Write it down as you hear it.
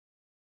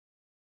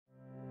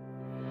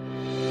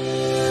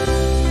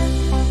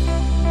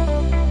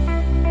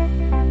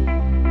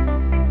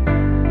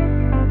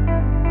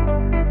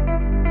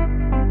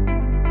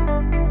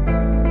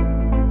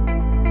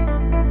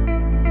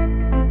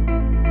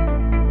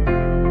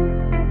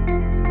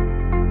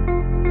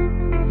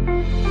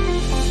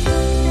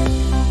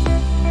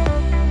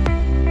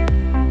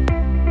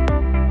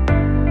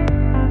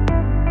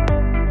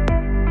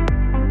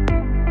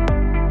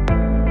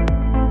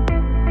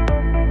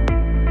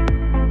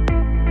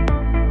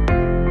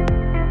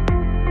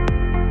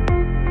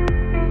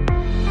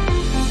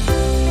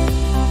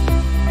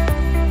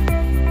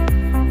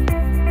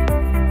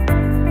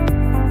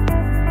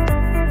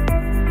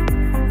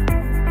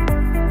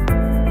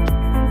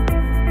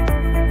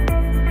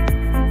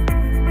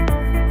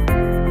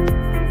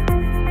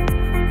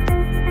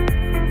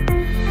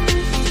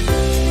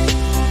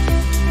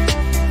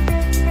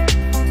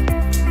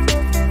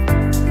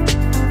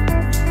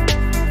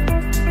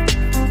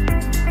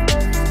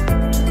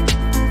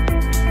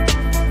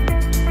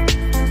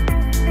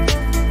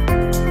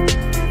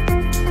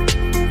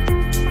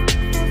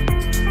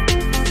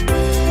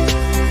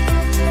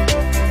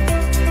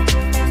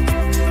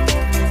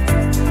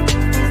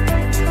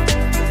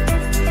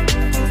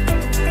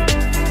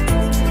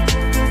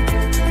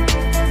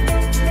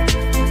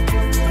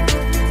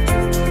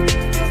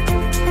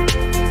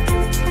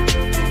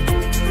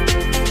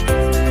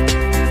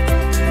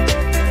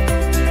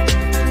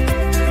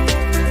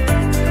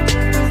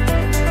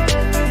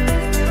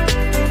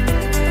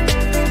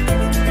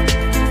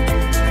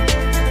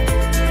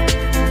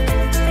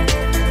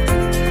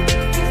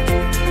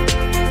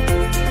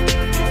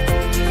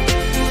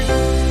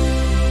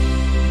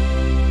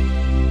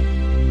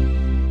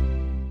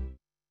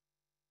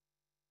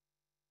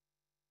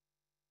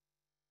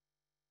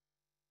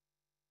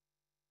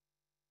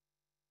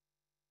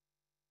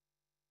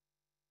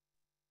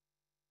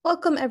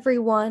Welcome,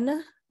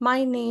 everyone.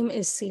 My name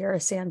is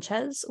Sierra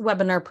Sanchez,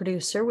 webinar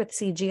producer with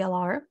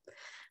CGLR.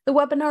 The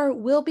webinar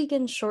will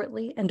begin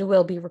shortly and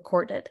will be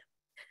recorded.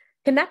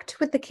 Connect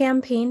with the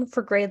campaign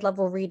for grade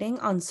level reading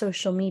on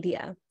social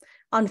media.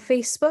 On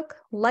Facebook,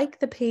 like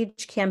the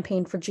page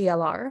Campaign for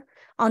GLR.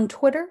 On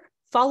Twitter,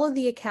 follow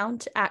the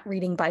account at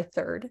Reading by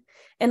Third.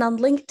 And on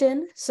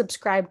LinkedIn,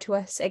 subscribe to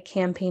us at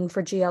Campaign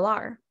for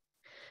GLR.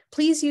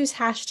 Please use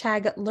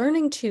hashtag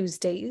Learning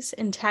Tuesdays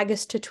and tag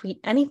us to tweet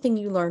anything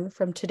you learn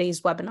from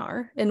today's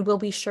webinar, and we'll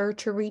be sure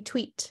to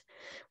retweet.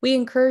 We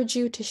encourage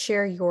you to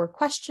share your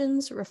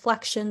questions,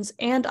 reflections,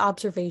 and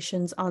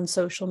observations on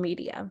social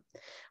media.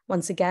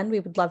 Once again, we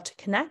would love to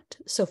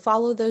connect, so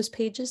follow those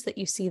pages that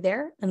you see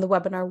there, and the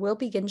webinar will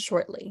begin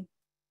shortly.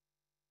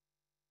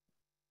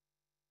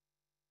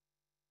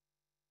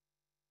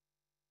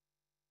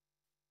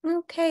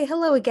 Okay,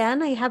 hello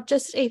again. I have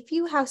just a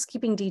few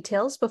housekeeping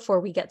details before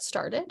we get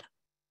started.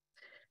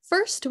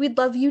 First, we'd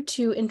love you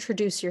to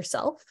introduce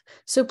yourself,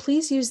 so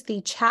please use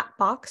the chat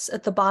box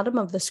at the bottom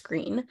of the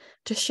screen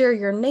to share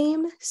your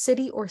name,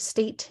 city or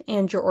state,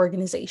 and your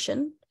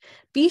organization.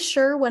 Be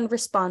sure when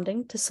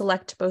responding to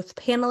select both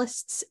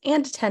panelists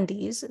and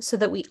attendees so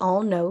that we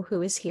all know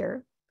who is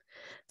here.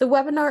 The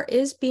webinar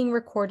is being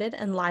recorded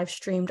and live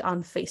streamed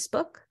on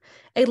Facebook.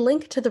 A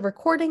link to the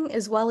recording,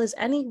 as well as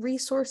any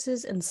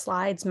resources and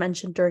slides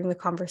mentioned during the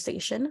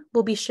conversation,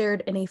 will be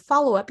shared in a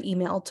follow-up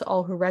email to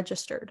all who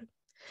registered.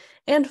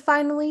 And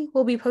finally,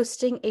 we'll be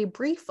posting a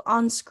brief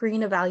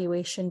on-screen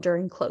evaluation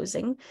during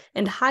closing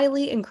and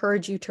highly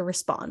encourage you to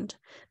respond.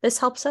 This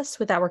helps us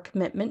with our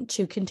commitment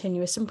to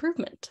continuous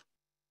improvement.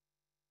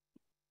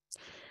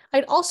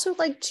 I'd also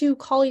like to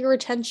call your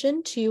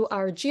attention to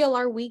our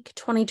GLR Week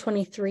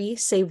 2023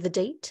 Save the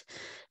Date.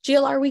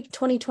 GLR Week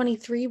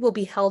 2023 will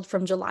be held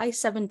from July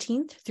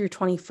 17th through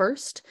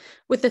 21st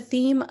with the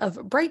theme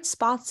of Bright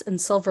Spots and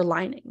Silver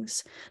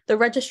Linings. The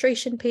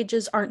registration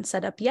pages aren't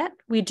set up yet.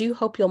 We do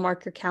hope you'll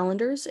mark your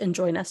calendars and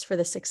join us for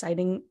these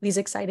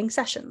exciting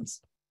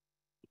sessions.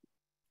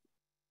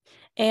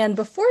 And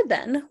before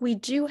then, we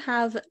do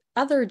have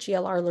other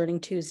GLR Learning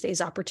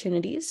Tuesdays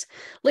opportunities.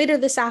 Later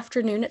this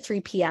afternoon at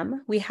 3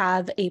 p.m., we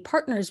have a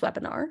partners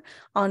webinar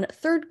on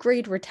third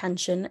grade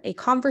retention, a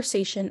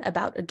conversation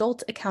about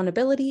adult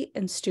accountability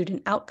and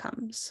student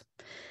outcomes.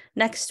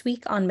 Next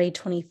week on May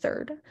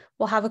 23rd,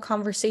 we'll have a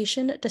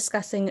conversation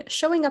discussing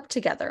showing up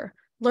together.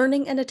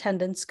 Learning and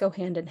attendance go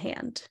hand in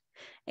hand.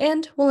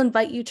 And we'll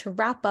invite you to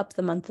wrap up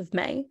the month of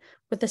May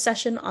with a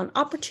session on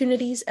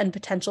opportunities and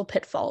potential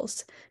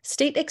pitfalls,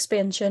 state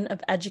expansion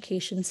of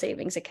education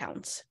savings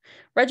accounts.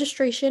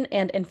 Registration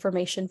and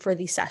information for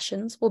these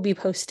sessions will be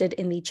posted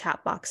in the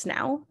chat box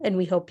now, and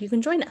we hope you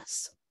can join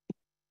us.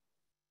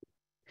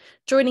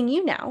 Joining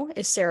you now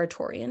is Sarah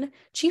Torian,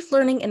 Chief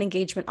Learning and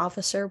Engagement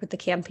Officer with the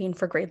Campaign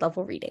for Grade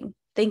Level Reading.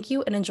 Thank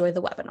you and enjoy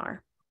the webinar.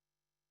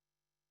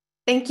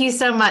 Thank you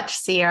so much,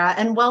 Sierra,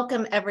 and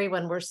welcome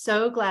everyone. We're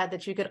so glad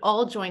that you could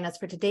all join us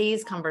for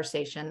today's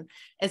conversation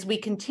as we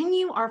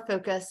continue our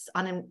focus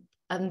on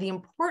the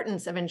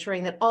importance of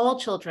ensuring that all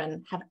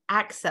children have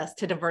access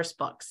to diverse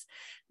books.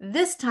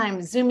 This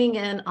time, zooming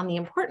in on the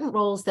important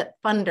roles that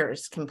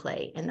funders can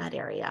play in that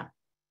area.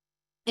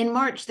 In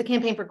March, the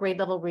Campaign for Grade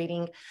Level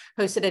Reading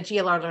hosted a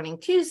GLR Learning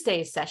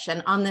Tuesdays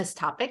session on this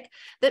topic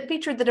that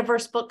featured the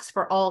Diverse Books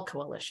for All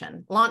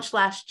Coalition, launched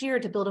last year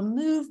to build a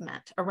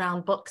movement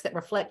around books that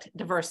reflect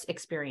diverse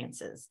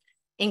experiences,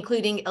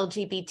 including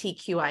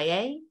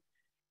LGBTQIA,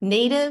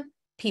 Native,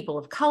 people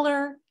of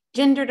color,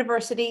 gender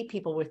diversity,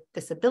 people with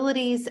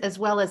disabilities, as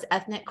well as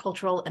ethnic,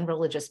 cultural, and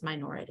religious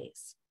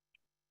minorities.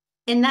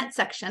 In that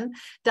section,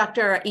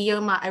 Dr.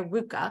 Ioma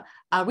Iruka,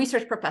 a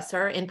research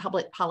professor in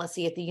public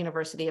policy at the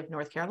University of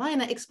North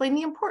Carolina, explained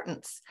the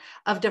importance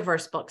of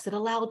diverse books that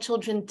allow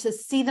children to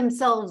see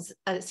themselves,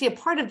 see a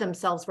part of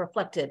themselves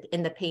reflected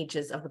in the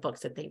pages of the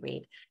books that they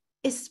read,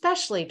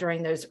 especially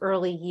during those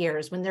early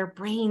years when their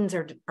brains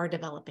are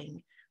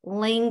developing,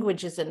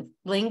 language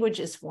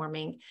is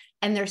forming,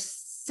 and their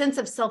sense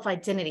of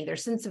self-identity, their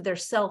sense of their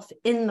self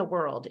in the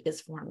world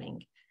is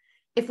forming.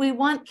 If we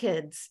want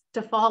kids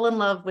to fall in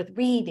love with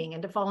reading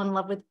and to fall in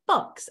love with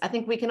books, I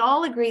think we can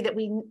all agree that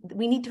we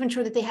need to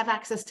ensure that they have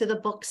access to the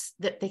books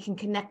that they can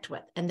connect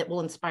with and that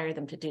will inspire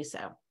them to do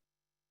so.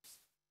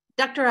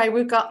 Dr.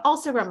 Iruka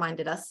also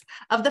reminded us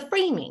of the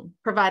framing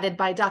provided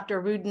by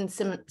Dr. Rudine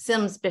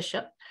Sims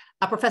Bishop,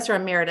 a professor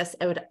emeritus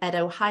at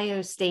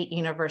Ohio State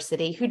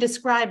University, who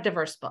described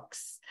diverse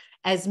books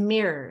as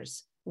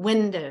mirrors,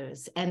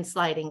 windows, and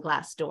sliding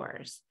glass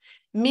doors.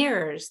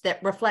 Mirrors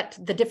that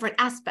reflect the different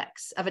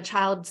aspects of a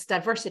child's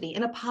diversity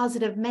in a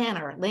positive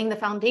manner, laying the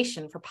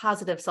foundation for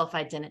positive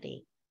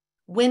self-identity.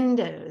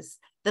 Windows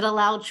that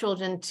allow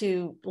children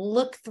to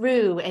look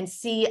through and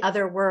see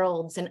other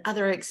worlds and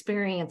other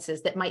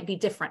experiences that might be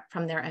different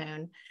from their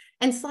own.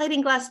 And sliding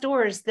glass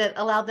doors that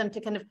allow them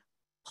to kind of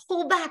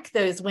pull back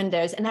those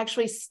windows and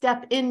actually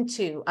step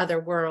into other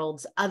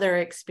worlds, other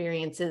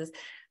experiences,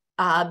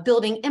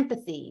 building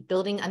empathy,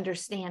 building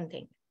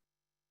understanding.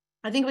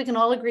 I think we can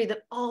all agree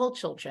that all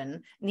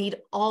children need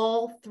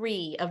all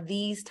three of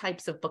these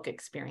types of book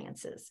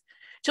experiences.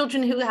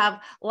 Children who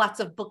have lots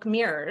of book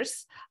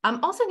mirrors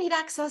also need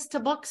access to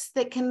books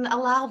that can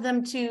allow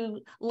them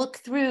to look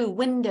through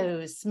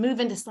windows, move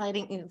into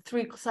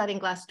through sliding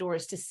glass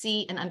doors to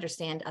see and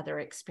understand other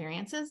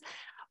experiences.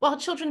 While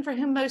children for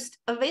whom most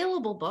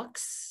available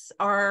books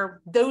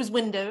are those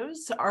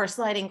windows or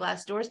sliding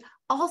glass doors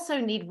also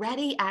need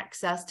ready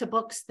access to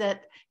books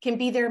that can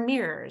be their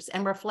mirrors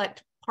and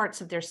reflect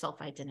parts of their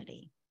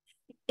self-identity.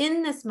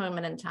 In this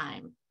moment in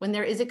time, when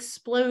there is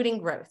exploding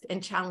growth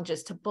and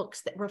challenges to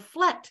books that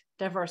reflect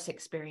diverse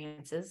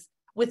experiences,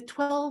 with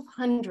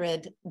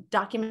 1,200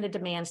 documented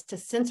demands to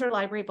censor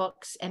library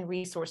books and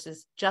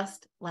resources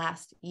just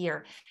last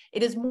year,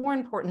 it is more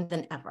important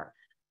than ever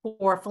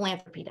for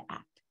philanthropy to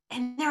act.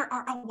 And there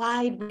are a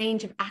wide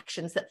range of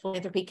actions that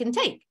philanthropy can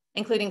take,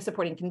 including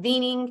supporting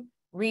convening,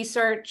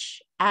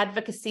 research,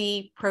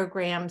 advocacy,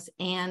 programs,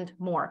 and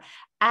more.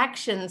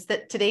 Actions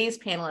that today's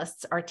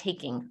panelists are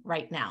taking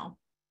right now.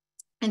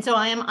 And so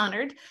I am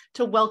honored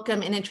to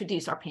welcome and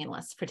introduce our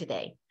panelists for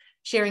today,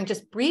 sharing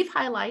just brief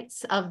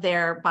highlights of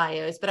their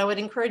bios, but I would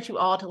encourage you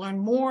all to learn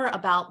more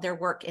about their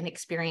work and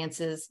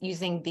experiences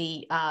using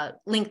the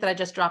link that I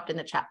just dropped in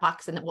the chat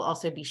box, and it will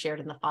also be shared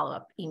in the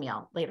follow-up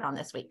email later on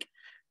this week.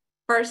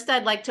 First,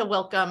 I'd like to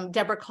welcome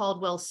Deborah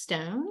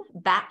Caldwell-Stone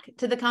back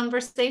to the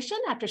conversation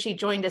after she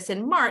joined us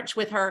in March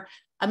with her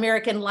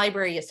American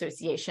Library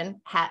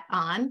Association hat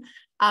on.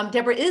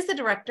 Deborah is the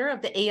director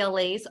of the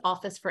ALA's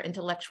Office for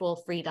Intellectual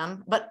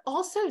Freedom, but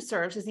also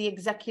serves as the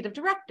executive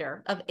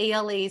director of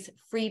ALA's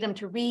Freedom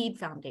to Read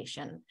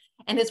Foundation,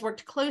 and has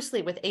worked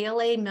closely with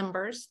ALA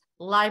members,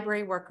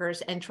 library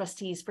workers, and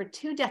trustees for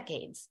 2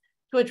 decades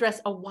to address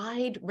a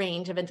wide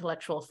range of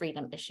intellectual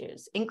freedom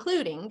issues,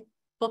 including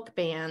book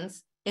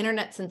bans,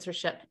 internet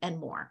censorship, and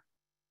more.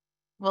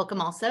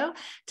 Welcome also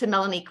to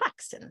Melanie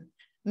Claxton.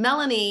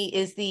 Melanie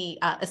is a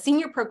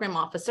senior program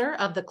officer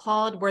of the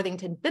Claude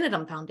Worthington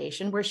Benedum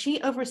Foundation, where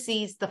she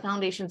oversees the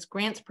foundation's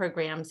grants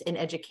programs in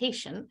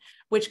education,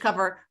 which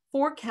cover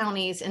 4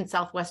 counties in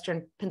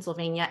southwestern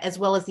Pennsylvania, as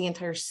well as the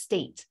entire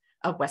state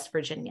of West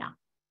Virginia.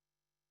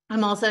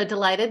 I'm also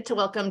delighted to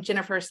welcome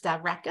Jennifer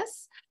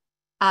Stavrakis.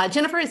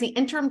 Jennifer is the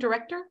interim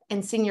director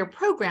and senior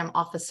program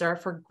officer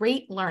for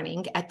Great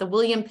Learning at the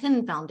William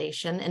Penn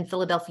Foundation in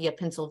Philadelphia,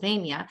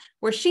 Pennsylvania,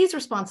 where she's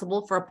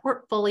responsible for a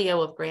portfolio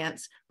of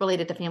grants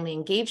related to family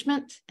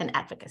engagement and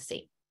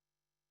advocacy.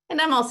 And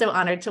I'm also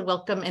honored to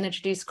welcome and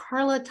introduce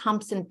Carla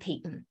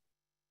Thompson-Payton.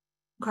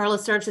 Carla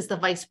serves as the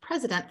vice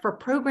president for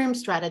program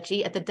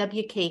strategy at the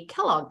W.K.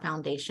 Kellogg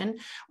Foundation,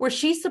 where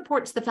she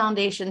supports the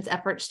foundation's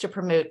efforts to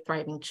promote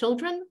thriving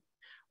children,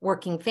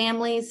 working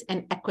families,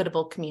 and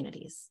equitable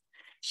communities.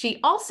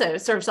 She also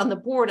serves on the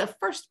board of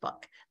First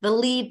Book, the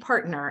lead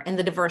partner in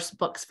the Diverse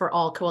Books for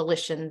All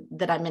coalition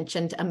that I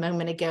mentioned a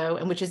moment ago,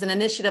 and which is an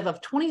initiative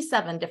of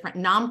 27 different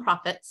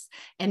nonprofits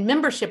and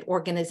membership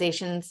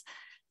organizations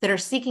that are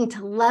seeking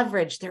to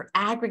leverage their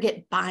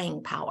aggregate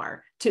buying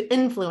power to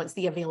influence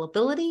the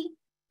availability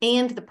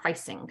and the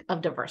pricing of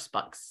diverse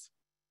books.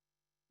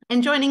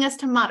 And joining us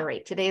to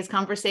moderate today's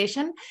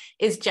conversation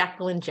is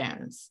Jacqueline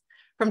Jones.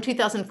 From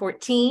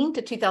 2014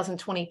 to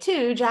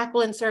 2022,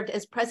 Jacqueline served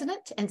as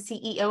president and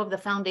CEO of the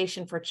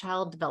Foundation for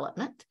Child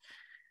Development.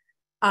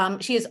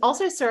 She has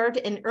also served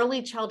in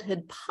early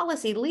childhood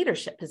policy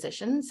leadership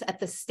positions at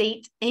the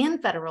state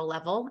and federal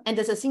level, and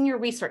as a senior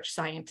research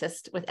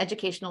scientist with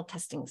Educational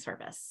Testing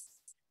Service.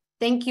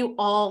 Thank you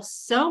all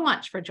so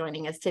much for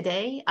joining us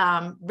today.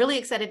 Really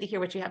excited to hear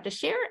what you have to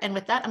share. And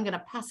with that, I'm going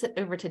to pass it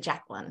over to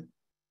Jacqueline.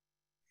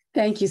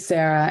 Thank you,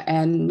 Sarah,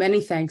 and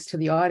many thanks to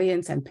the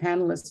audience and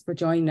panelists for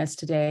joining us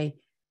today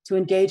to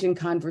engage in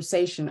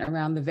conversation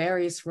around the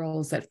various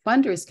roles that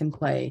funders can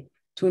play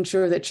to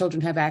ensure that children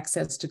have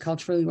access to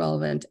culturally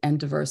relevant and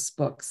diverse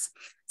books.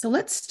 So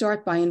let's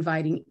start by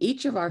inviting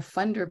each of our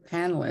funder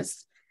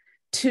panelists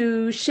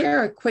to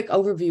share a quick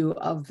overview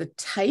of the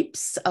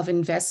types of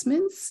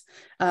investments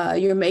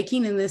you're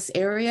making in this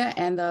area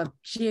and the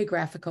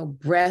geographical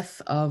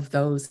breadth of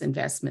those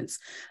investments.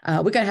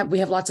 We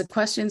have lots of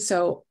questions,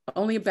 so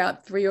only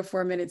about 3 or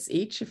 4 minutes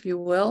each, if you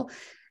will.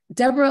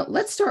 Deborah,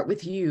 let's start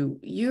with you.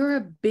 You're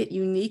a bit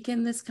unique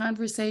in this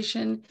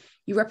conversation.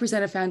 You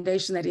represent a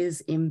foundation that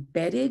is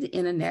embedded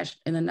in a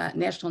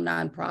national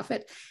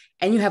nonprofit,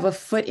 and you have a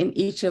foot in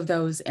each of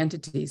those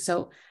entities.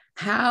 So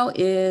how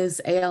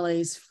is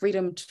ALA's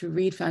Freedom to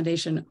Read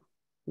Foundation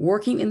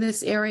working in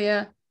this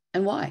area,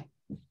 and why?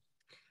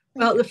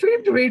 Well, the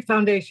Freedom to Read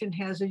Foundation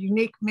has a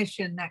unique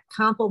mission that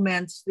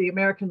complements the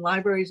American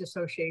Libraries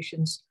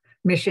Association's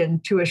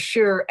mission to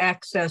assure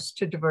access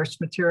to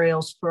diverse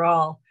materials for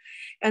all.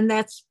 And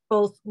that's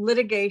both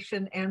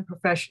litigation and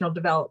professional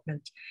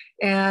development.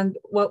 And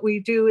what we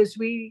do is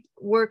we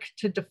work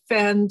to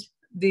defend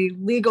the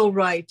legal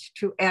right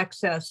to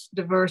access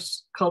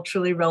diverse,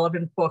 culturally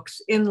relevant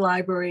books in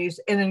libraries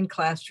and in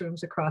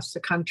classrooms across the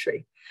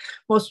country.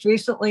 Most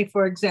recently,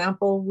 for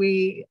example,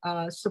 we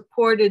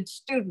supported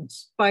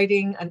students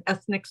fighting an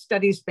ethnic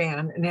studies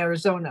ban in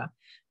Arizona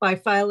by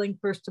filing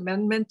First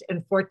Amendment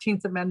and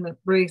 14th Amendment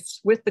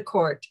briefs with the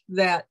court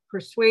that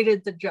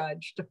persuaded the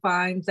judge to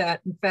find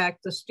that, in fact,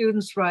 the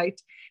students' right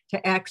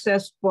to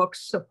access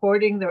books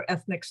supporting their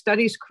ethnic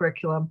studies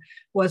curriculum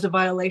was a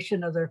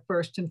violation of their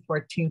First and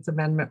 14th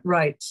Amendment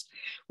rights.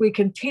 We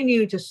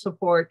continue to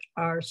support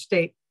our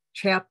state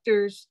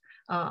chapters,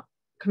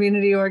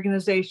 community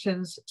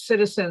organizations,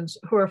 citizens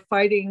who are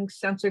fighting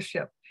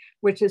censorship,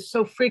 which is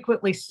so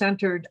frequently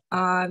centered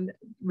on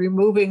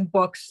removing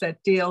books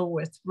that deal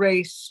with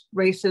race,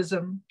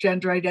 racism,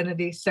 gender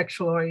identity,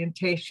 sexual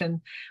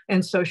orientation,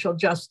 and social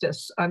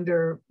justice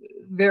under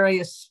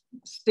various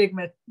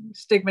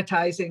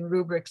stigmatizing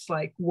rubrics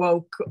like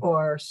woke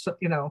or,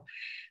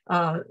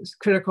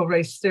 critical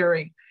race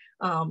theory.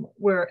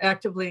 We're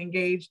actively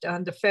engaged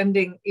on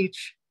defending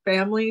each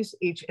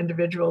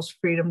individual's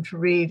freedom to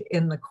read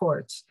in the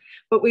courts.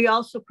 But we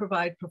also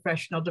provide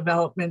professional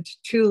development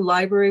to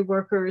library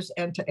workers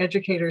and to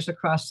educators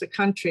across the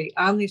country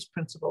on these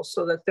principles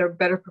so that they're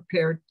better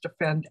prepared to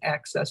defend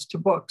access to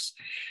books.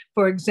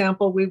 For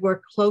example, we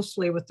work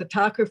closely with the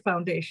Tucker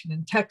Foundation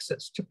in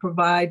Texas to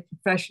provide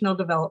professional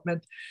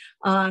development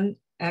on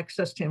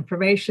access to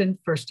information,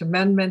 First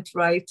Amendment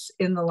rights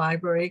in the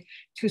library,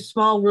 to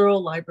small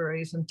rural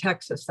libraries in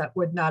Texas that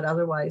would not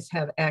otherwise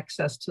have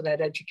access to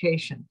that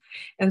education.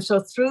 And so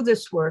through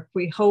this work,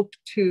 we hope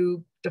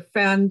to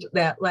defend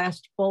that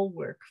last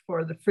bulwark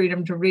for the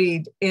freedom to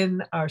read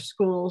in our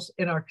schools,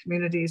 in our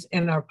communities,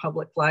 in our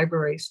public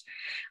libraries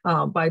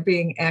by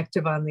being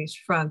active on these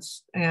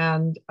fronts.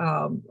 And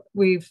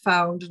we've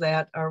found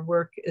that our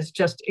work is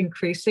just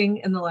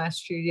increasing in the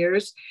last few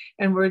years.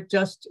 And we're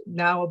just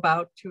now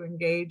about to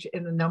engage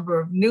in a number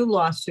of new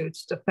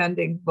lawsuits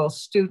defending both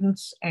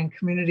students and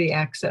community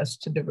access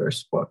to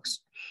diverse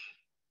books.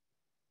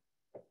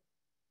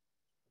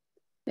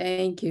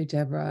 Thank you,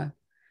 Deborah.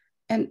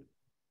 And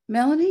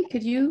Melanie,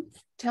 could you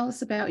tell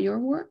us about your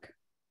work?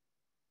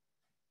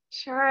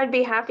 Sure, I'd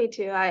be happy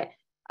to.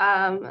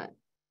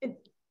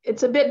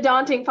 It's a bit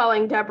daunting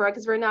following Deborah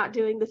because we're not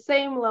doing the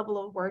same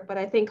level of work, but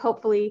I think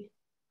hopefully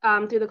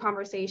through the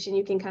conversation,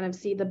 you can kind of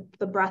see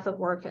the breadth of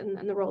work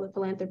and the role that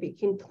philanthropy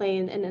can play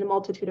in a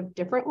multitude of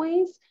different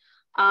ways.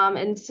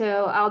 And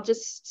so I'll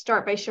just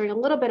start by sharing a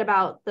little bit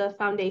about the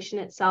foundation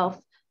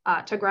itself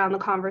to ground the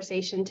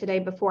conversation today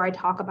before I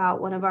talk about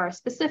one of our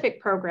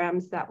specific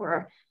programs that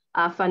we're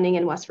funding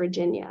in West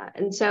Virginia.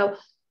 And so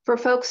for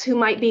folks who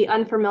might be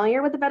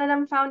unfamiliar with the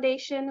Benedum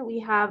Foundation, we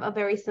have a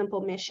very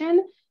simple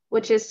mission,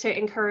 which is to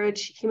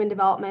encourage human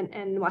development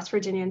in West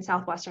Virginia and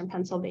Southwestern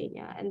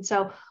Pennsylvania. And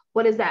so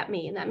what does that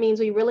mean? That means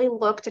we really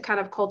look to kind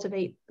of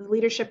cultivate the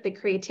leadership, the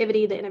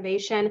creativity, the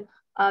innovation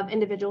of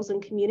individuals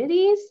and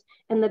communities,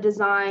 and the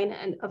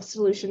design of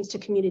solutions to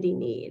community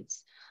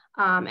needs.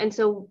 And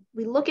so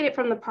we look at it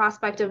from the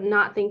prospect of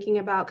not thinking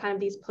about kind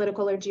of these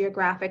political or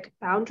geographic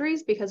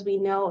boundaries, because we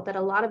know that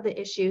a lot of the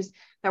issues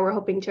that we're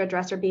hoping to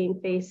address are being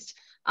faced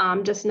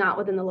just not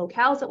within the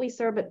locales that we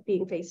serve, but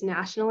being faced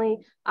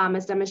nationally,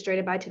 as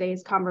demonstrated by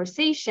today's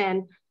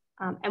conversation.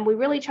 And we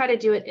really try to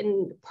do it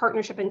in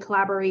partnership and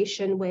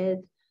collaboration with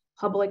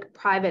public,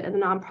 private, and the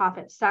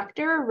nonprofit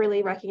sector,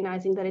 really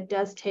recognizing that it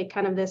does take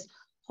kind of this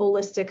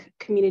holistic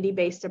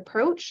community-based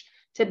approach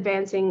to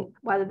advancing,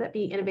 whether that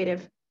be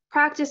innovative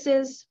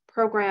practices,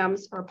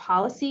 programs, or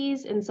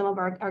policies in some of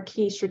our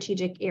key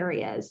strategic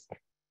areas.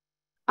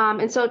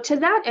 And so to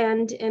that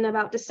end, in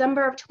about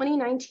December of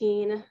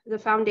 2019, the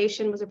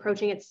foundation was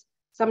approaching its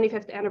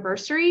 75th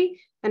anniversary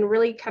and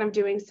really kind of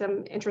doing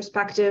some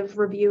introspective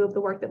review of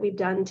the work that we've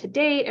done to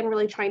date and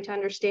really trying to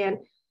understand,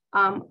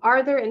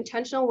 are there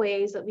intentional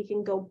ways that we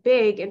can go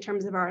big in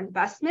terms of our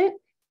investment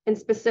in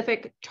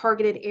specific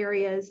targeted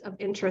areas of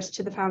interest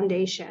to the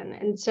foundation?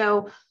 And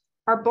so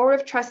our board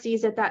of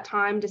trustees at that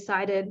time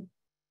decided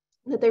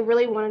that they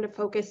really wanted to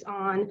focus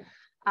on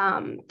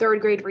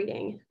third grade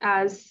reading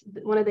as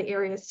one of the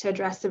areas to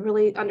address, to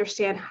really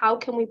understand how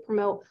can we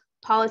promote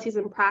policies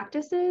and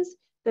practices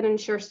that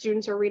ensure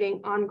students are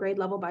reading on grade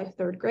level by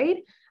third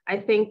grade. I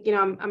think,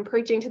 I'm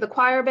preaching to the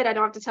choir a bit. I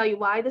don't have to tell you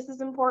why this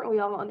is important.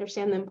 We all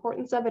understand the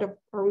importance of it,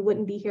 or we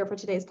wouldn't be here for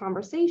today's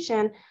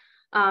conversation.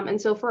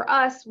 And so for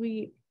us,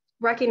 we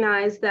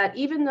recognize that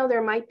even though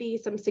there might be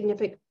some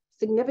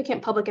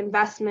significant public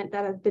investment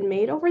that have been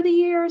made over the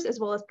years, as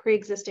well as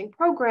pre-existing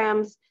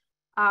programs,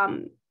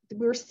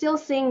 we're still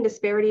seeing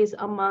disparities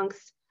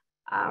amongst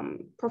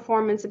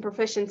performance and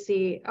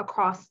proficiency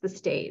across the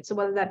state. So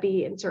whether that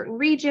be in certain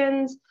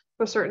regions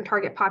or certain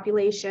target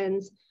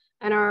populations,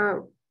 and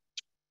our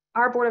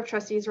board of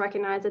trustees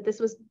recognized that this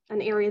was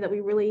an area that we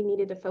really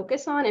needed to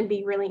focus on and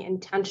be really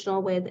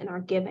intentional with in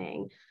our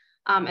giving.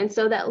 And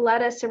so that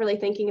led us to really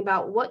thinking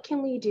about what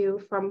can we do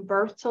from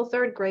birth till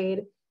third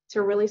grade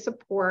to really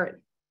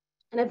support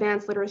and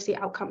advance literacy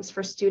outcomes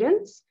for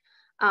students.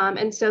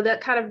 And so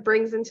that kind of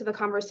brings into the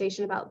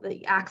conversation about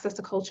the access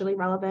to culturally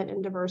relevant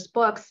and diverse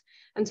books.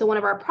 And so one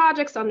of our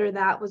projects under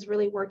that was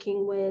really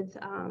working with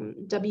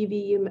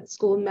WVU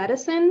School of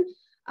Medicine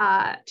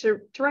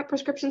to write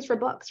prescriptions for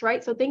books,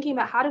 right? So thinking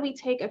about how do we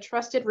take a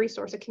trusted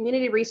resource, a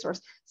community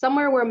resource,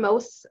 somewhere where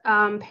most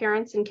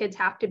parents and kids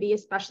have to be,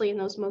 especially in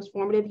those most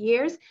formative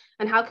years,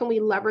 and how can we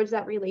leverage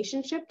that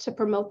relationship to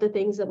promote the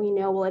things that we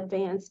know will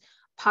advance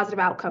positive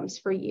outcomes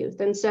for youth.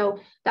 And so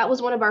that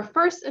was one of our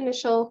first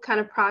initial kind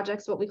of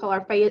projects, what we call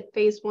our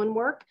phase one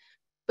work.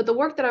 But the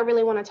work that I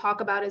really want to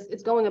talk about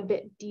is going a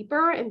bit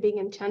deeper and being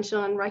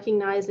intentional and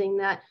recognizing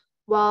that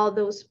while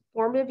those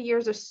formative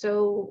years are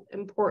so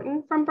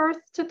important from birth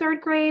to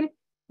third grade,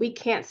 we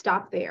can't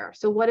stop there.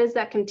 So what does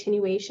that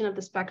continuation of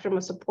the spectrum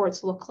of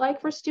supports look like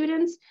for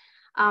students?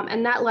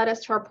 And that led us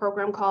to our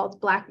program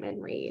called Black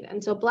Men Read.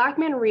 And so Black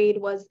Men Read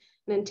was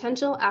an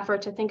intentional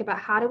effort to think about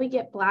how do we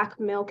get Black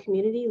male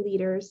community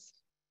leaders,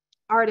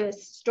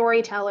 artists,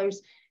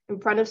 storytellers in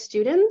front of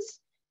students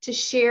to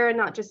share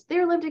not just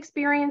their lived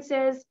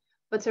experiences,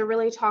 but to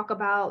really talk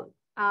about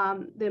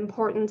the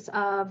importance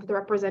of the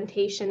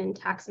representation in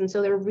text. And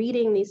so they're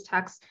reading these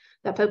texts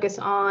that focus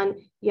on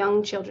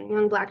young children,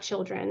 young Black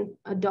children,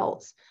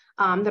 adults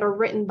that are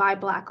written by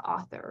Black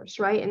authors,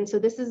 right? And so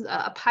this is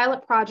a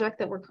pilot project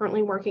that we're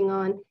currently working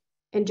on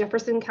in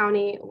Jefferson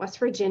County, West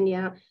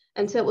Virginia.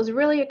 And so it was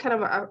really kind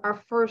of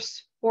our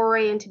first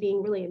foray into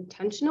being really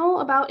intentional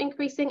about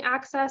increasing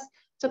access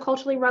to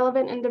culturally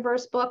relevant and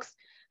diverse books.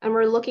 And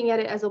we're looking at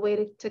it as a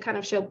way to kind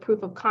of show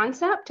proof of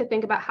concept, to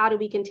think about how do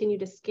we continue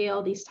to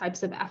scale these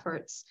types of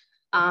efforts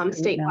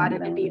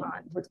statewide and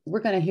beyond. We're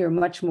going to hear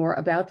much more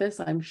about this,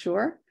 I'm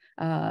sure.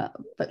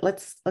 But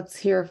let's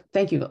hear,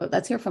 thank you.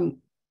 Let's hear from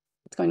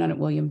what's going on at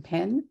William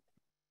Penn.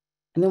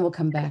 And then we'll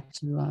come back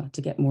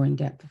to get more in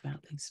depth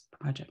about these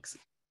projects.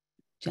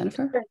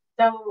 Jennifer?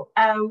 So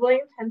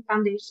William Penn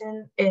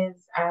Foundation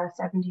is a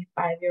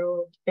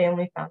 75-year-old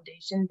family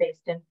foundation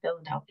based in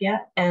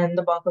Philadelphia, and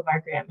the bulk of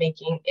our grant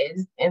making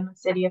is in the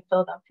city of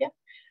Philadelphia.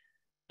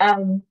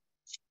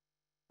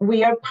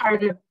 We are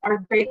part of our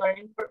Great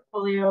Learning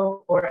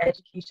Portfolio, or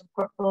education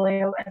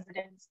portfolio as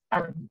it is,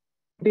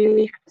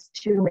 really has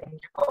two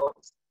major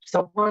goals.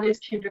 So one is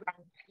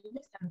kindergarten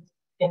readiness, and the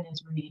second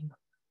is reading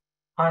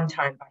on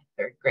time by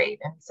third grade.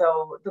 And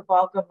so the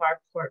bulk of our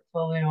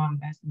portfolio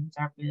investments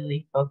are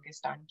really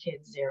focused on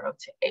kids 0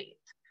 to 8.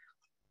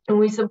 And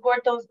we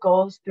support those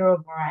goals through a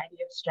variety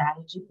of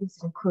strategies,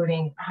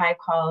 including high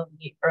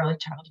quality early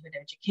childhood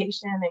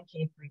education and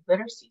K-3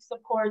 literacy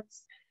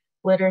supports,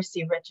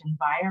 literacy rich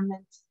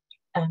environments.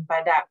 And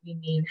by that, we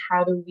mean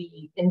how do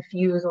we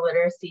infuse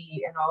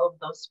literacy in all of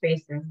those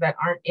spaces that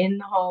aren't in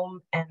the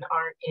home and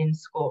aren't in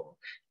school.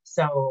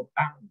 So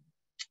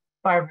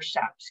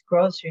barbershops,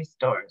 grocery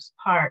stores,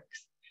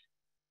 parks.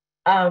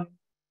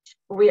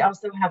 We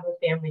also have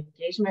a family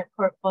engagement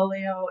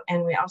portfolio,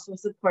 and we also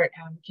support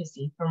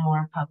advocacy for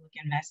more public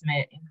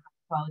investment in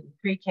high-quality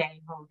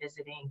pre-K, home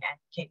visiting, and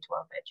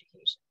K-12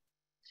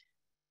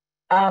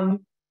 education.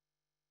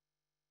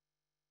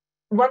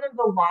 One of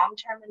the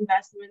long-term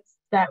investments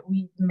that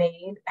we've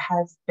made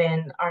has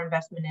been our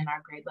investment in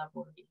our grade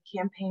level reading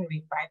campaign,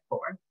 Read by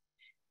 4.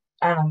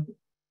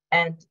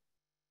 And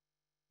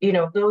you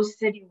know, those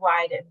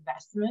citywide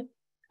investments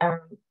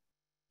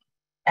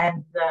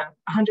and the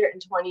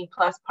 120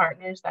 plus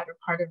partners that are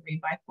part of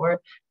Read by 4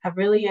 have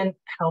really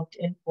helped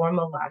inform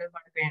a lot of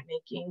our grant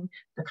making,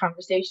 the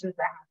conversations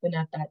that happen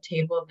at that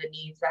table, the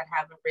needs that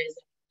have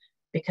arisen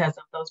because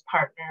of those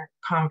partner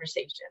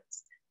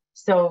conversations.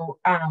 So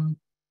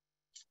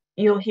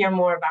you'll hear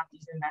more about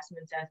these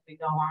investments as we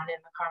go on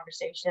in the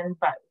conversation,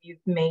 but we've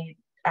made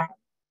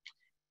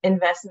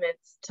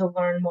investments to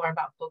learn more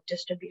about book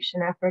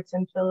distribution efforts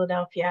in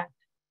Philadelphia.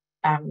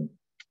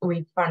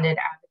 We've funded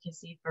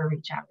advocacy for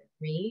Reach Out and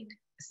Read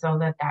so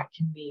that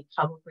can be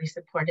publicly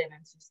supported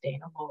and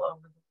sustainable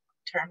over the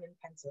long term in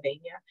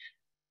Pennsylvania.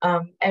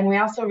 And we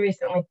also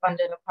recently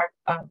funded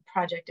a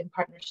project in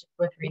partnership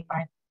with Read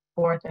by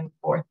Fourth and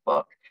Fourth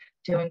Book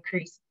to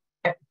increase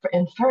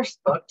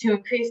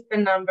the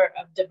number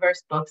of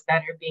diverse books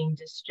that are being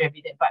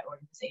distributed by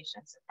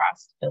organizations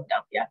across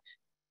Philadelphia.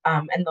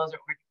 And those are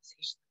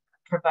organizations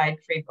that provide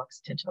free books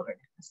to children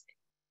in the state.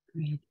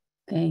 Great,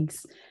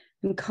 thanks.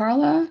 And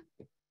Carla,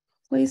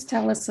 please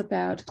tell us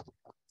about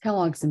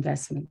Kellogg's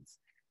investments.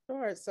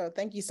 Sure, so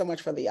thank you so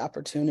much for the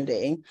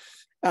opportunity.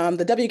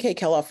 The W.K.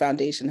 Kellogg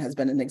Foundation has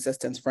been in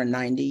existence for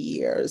 90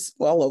 years,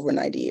 well over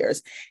 90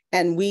 years,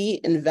 and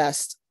we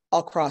invest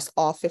across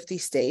all 50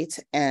 states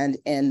and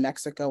in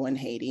Mexico and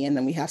Haiti. And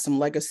then we have some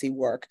legacy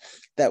work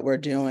that we're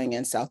doing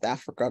in South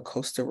Africa,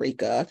 Costa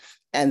Rica,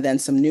 and then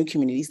some new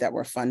communities that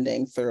we're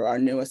funding through our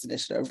newest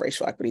initiative,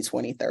 Racial Equity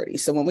 2030.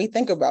 So when we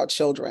think about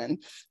children,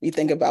 we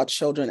think about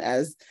children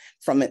as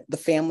from the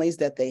families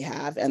that they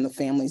have and the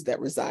families that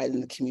reside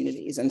in the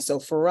communities. And so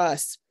for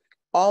us,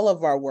 all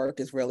of our work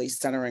is really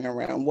centering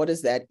around what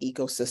is that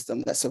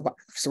ecosystem that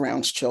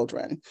surrounds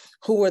children?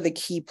 Who are the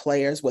key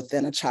players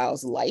within a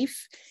child's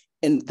life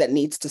and that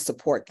needs to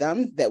support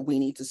them, that we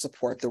need to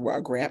support through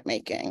our grant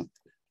making.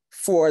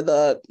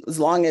 As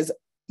long as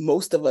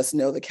most of us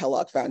know the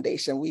Kellogg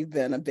Foundation. We've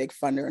been a big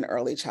funder in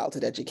early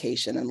childhood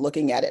education and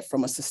looking at it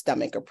from a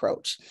systemic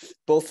approach,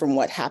 both from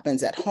what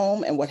happens at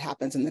home and what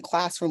happens in the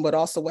classroom, but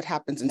also what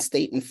happens in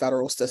state and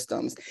federal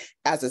systems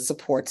as it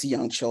supports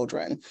young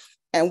children.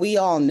 And we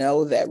all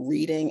know that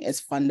reading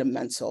is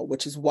fundamental,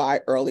 which is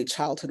why early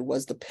childhood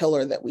was the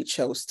pillar that we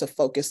chose to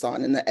focus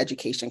on in the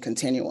education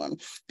continuum,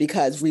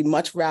 because we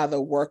much rather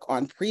work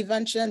on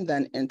prevention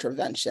than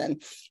intervention.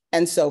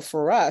 And so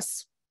for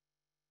us,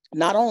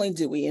 not only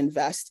do we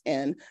invest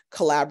in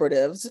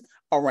collaboratives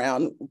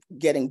around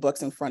getting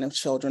books in front of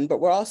children,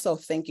 but we're also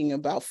thinking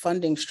about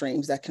funding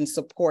streams that can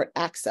support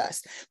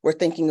access. We're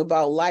thinking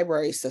about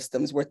library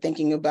systems. We're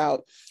thinking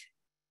about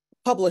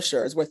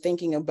publishers. We're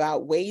thinking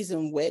about ways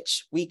in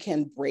which we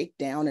can break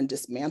down and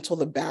dismantle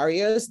the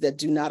barriers that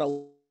do not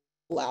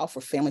allow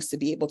for families to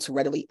be able to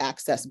readily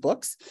access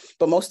books.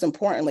 But most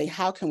importantly,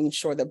 how can we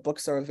ensure that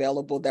books are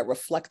available that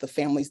reflect the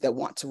families that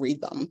want to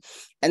read them?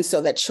 And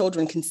so that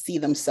children can see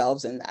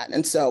themselves in that.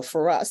 And so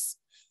for us,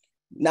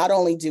 not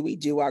only do we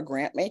do our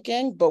grant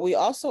making, but we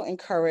also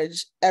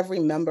encourage every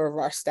member of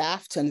our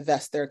staff to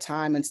invest their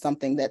time in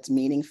something that's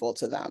meaningful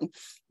to them,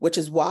 which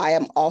is why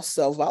I'm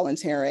also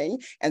volunteering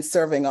and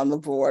serving on the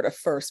board of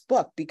First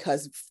Book,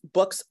 because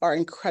books are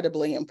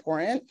incredibly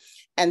important.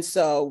 And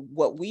so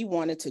what we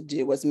wanted to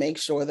do was make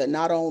sure that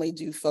not only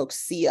do folks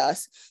see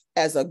us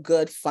as a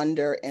good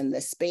funder in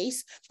this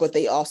space, but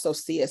they also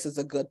see us as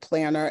a good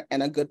planner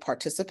and a good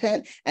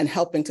participant and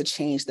helping to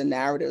change the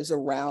narratives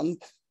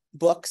around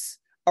books,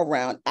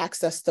 around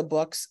access to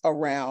books,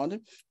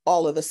 around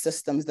all of the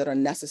systems that are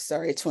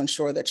necessary to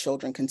ensure that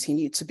children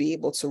continue to be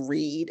able to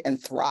read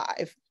and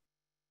thrive.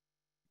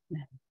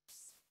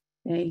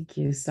 Thank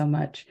you so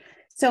much.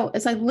 So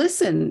as I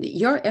listen,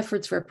 your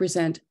efforts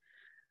represent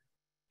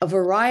a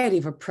variety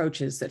of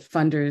approaches that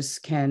funders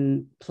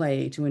can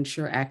play to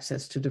ensure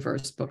access to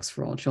diverse books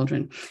for all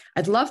children.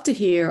 I'd love to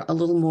hear a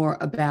little more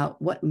about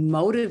what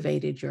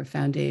motivated your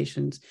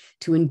foundations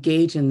to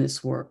engage in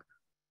this work.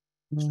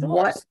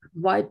 Sure.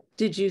 What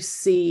did you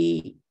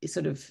see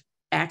sort of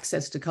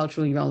access to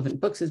culturally relevant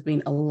books as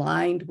being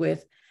aligned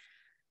with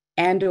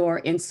and or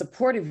in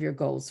support of your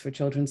goals for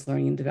children's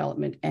learning and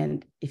development?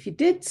 And if you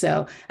did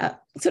so,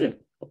 sort of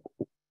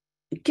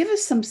give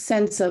us some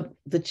sense of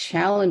the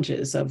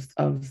challenges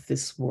of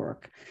this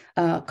work.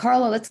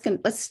 Carla,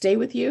 let's stay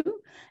with you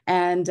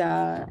and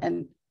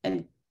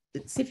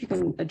see if you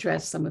can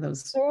address some of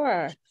those.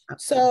 Sure.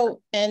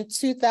 So in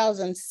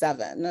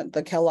 2007,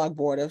 the Kellogg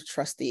Board of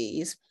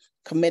Trustees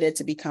committed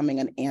to becoming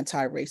an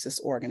anti-racist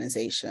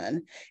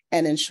organization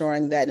and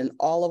ensuring that in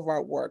all of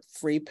our work,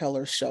 3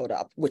 pillars showed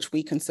up, which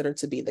we consider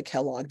to be the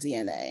Kellogg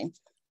DNA: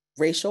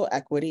 racial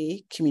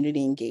equity,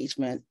 community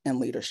engagement, and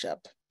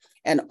leadership.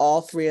 And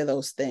all 3 of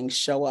those things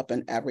show up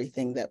in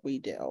everything that we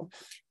do.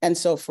 And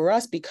so for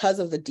us, because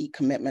of the deep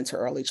commitment to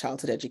early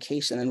childhood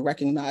education and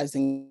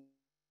recognizing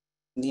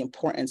the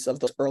importance of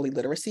those early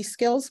literacy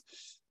skills,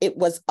 it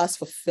was us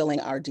fulfilling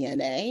our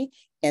DNA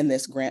in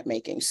this grant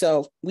making.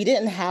 So we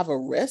didn't have a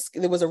risk.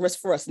 There was a risk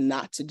for us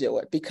not to do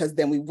it, because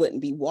then we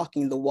wouldn't be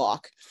walking the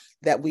walk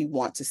that we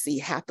want to see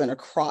happen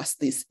across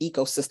this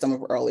ecosystem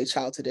of early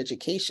childhood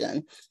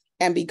education.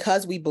 And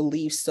because we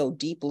believe so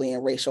deeply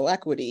in racial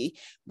equity,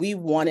 we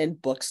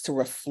wanted books to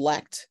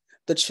reflect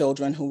the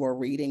children who were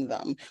reading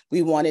them.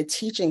 We wanted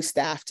teaching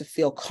staff to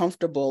feel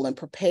comfortable and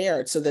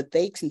prepared so that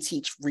they can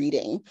teach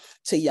reading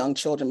to young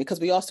children, because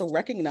we also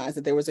recognize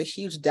that there was a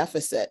huge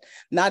deficit.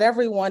 Not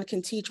everyone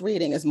can teach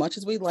reading as much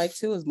as we'd like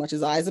to, as much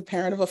as I, as a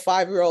parent of a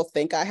 5-year-old,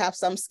 think I have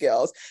some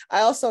skills. I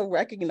also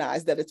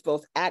recognize that it's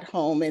both at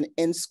home and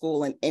in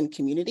school and in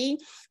community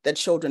that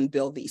children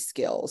build these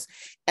skills.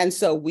 And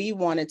so we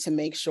wanted to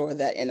make sure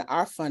that in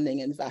our funding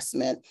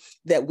investment,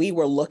 that we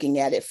were looking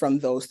at it from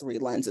those 3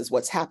 lenses: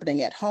 what's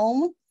happening at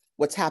home,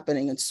 what's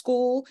happening in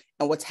school,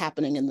 and what's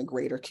happening in the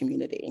greater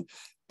community.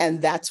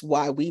 And that's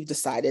why we've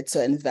decided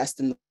to invest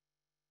in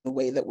the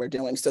way that we're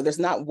doing. So there's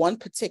not one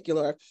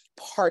particular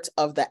part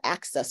of the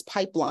access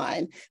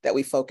pipeline that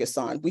we focus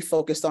on. We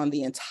focus on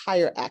the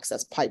entire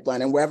access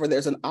pipeline, and wherever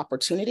there's an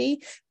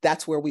opportunity,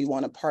 that's where we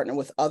want to partner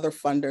with other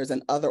funders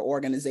and other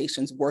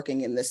organizations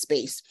working in this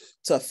space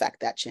to affect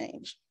that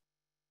change.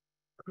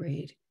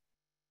 Great.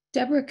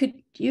 Deborah, could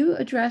you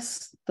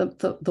address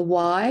the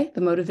why,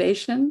 the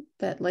motivation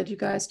that led you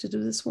guys to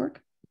do this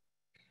work?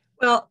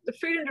 Well, the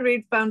Freedom to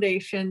Read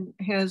Foundation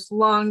has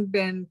long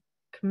been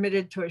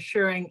committed to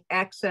assuring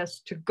access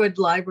to good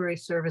library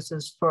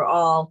services for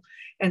all,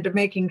 and to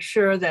making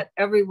sure that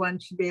everyone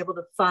should be able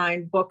to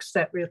find books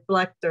that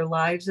reflect their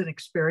lives and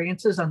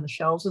experiences on the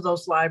shelves of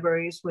those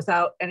libraries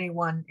without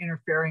anyone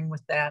interfering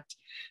with that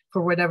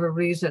for whatever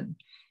reason.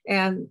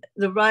 And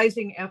the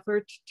rising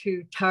effort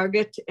to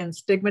target and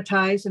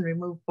stigmatize and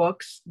remove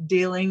books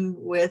dealing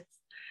with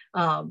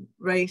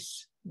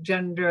race,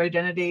 gender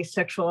identity,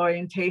 sexual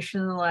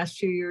orientation in the last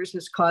few years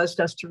has caused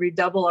us to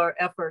redouble our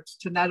efforts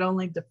to not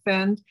only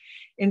defend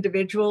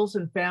individuals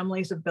and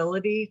families'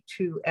 ability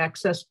to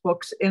access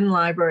books in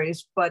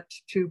libraries, but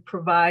to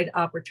provide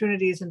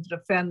opportunities and to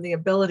defend the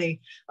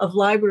ability of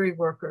library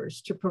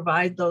workers to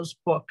provide those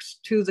books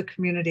to the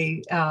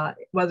community,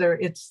 whether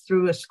it's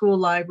through a school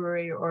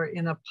library or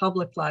in a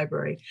public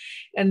library.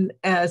 And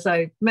as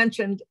I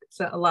mentioned,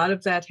 a lot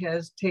of that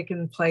has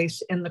taken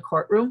place in the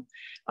courtroom,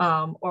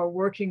 or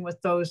working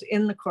with those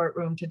in the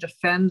courtroom to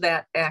defend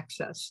that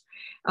access.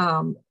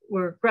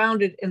 We're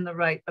grounded in the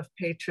right of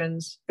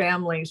patrons,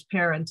 families,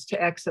 parents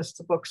to access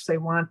the books they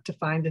want to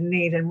find and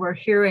need. And we're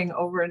hearing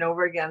over and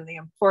over again the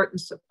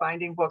importance of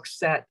finding books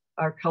that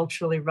are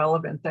culturally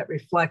relevant, that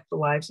reflect the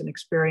lives and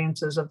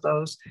experiences of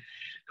those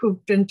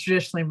who've been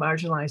traditionally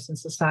marginalized in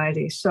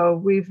society. So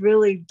we've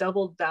really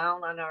doubled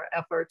down on our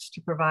efforts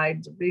to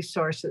provide the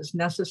resources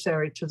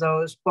necessary to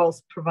those,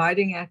 both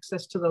providing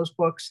access to those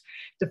books,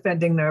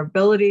 defending their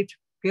ability to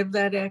give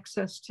that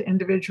access to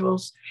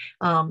individuals,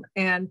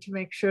 and to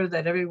make sure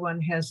that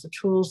everyone has the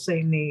tools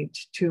they need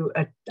to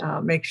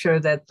make sure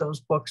that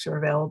those books are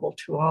available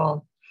to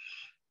all.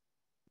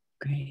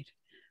 Great.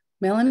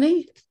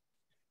 Melanie?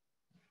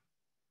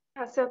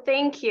 So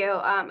thank you.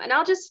 And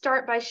I'll just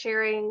start by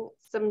sharing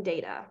some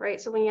data,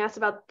 right? So when you asked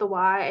about the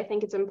why, I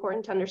think it's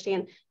important to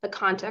understand the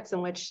context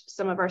in which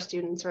some of our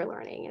students are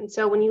learning. And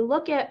so when you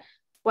look at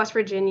West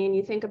Virginia and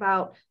you think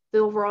about the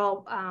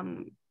overall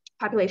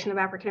population of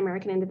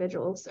African-American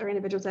individuals, or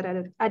individuals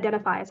that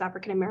identify as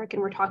African-American,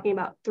 we're talking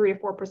about 3 to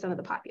 4% of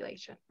the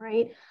population,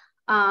 right?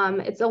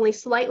 It's only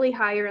slightly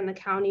higher in the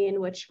county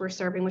in which we're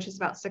serving, which is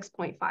about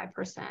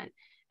 6.5%.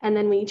 And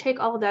then when you take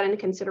all of that into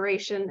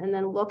consideration and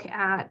then look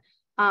at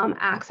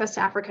access to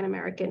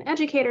African-American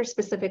educators,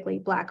 specifically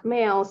Black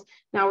males,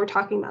 now we're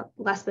talking about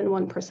less than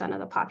 1% of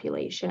the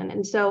population.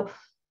 And so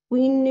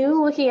we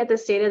knew looking at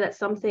this data that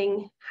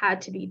something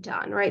had to be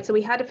done, right? So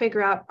we had to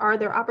figure out, are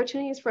there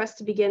opportunities for us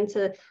to begin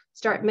to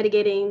start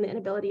mitigating the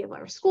inability of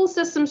our school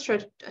systems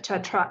to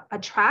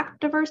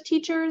attract diverse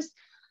teachers?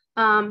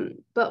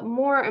 But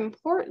more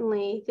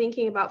importantly,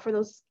 thinking about for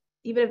those,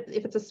 even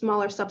if it's a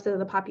smaller subset of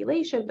the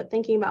population, but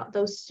thinking about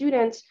those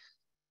students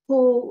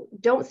who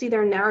don't see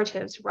their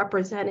narratives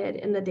represented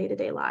in the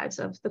day-to-day lives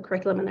of the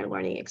curriculum and their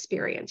learning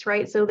experience,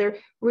 right? So they're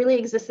really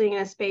existing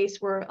in a space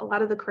where a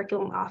lot of the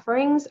curriculum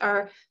offerings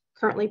are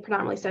currently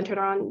predominantly centered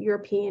on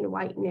European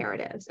white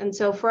narratives. And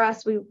so for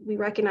us, we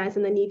recognize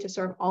in the need to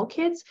serve all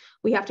kids,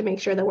 we have to make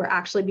sure that we're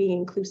actually being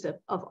inclusive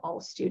of all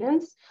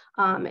students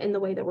in the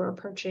way that we're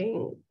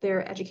approaching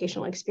their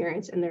educational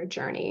experience and their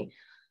journey.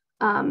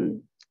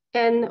 And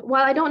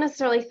while I don't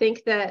necessarily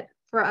think that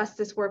for us,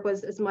 this work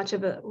was as much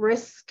of a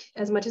risk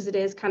as much as it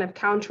is kind of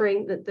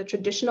countering the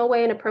traditional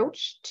way and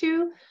approach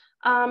to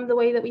the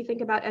way that we think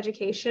about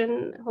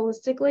education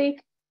holistically.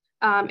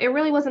 It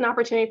really was an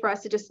opportunity for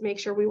us to just make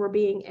sure we were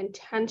being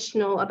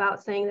intentional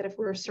about saying that if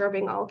we were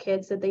serving all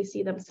kids, that they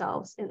see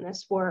themselves in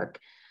this work.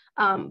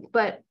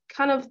 But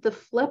kind of the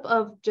flip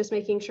of just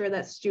making sure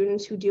that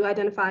students who do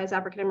identify as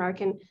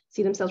African-American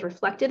see themselves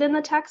reflected in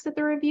the text that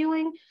they're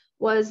reviewing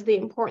was the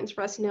importance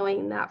for us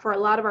knowing that for a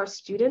lot of our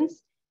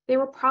students, they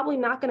were probably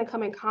not going to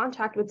come in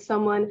contact with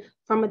someone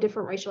from a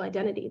different racial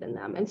identity than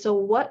them. And so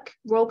what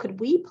role could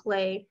we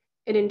play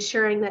in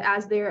ensuring that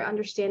as they're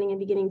understanding and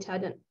beginning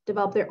to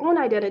develop their own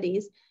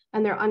identities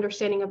and their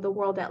understanding of the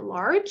world at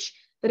large,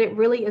 that it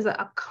really is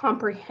a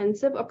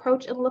comprehensive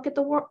approach and look at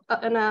the world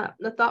and a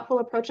thoughtful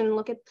approach and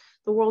look at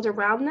the world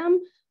around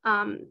them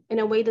in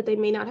a way that they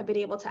may not have been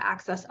able to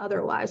access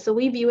otherwise. So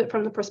we view it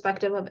from the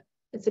perspective of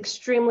it's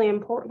extremely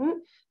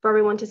important for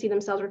everyone to see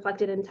themselves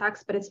reflected in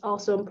text, but it's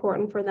also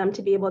important for them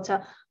to be able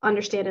to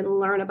understand and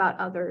learn about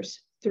others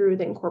through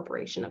the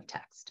incorporation of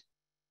text.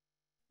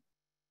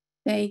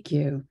 Thank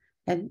you.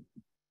 And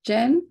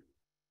Jen?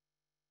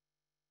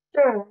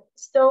 Sure.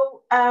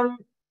 So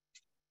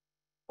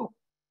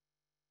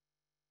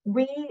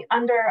we,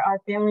 under our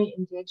family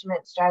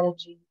engagement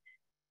strategy,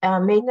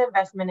 made an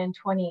investment in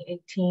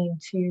 2018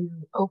 to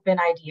open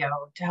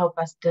IDEO to help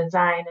us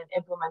design and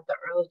implement the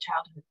Early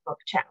Childhood Book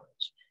Challenge.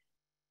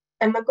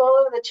 And the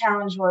goal of the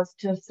challenge was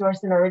to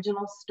source an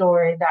original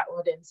story that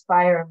would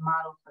inspire and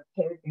model for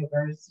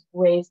caregivers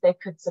ways they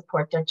could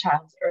support their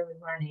child's early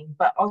learning,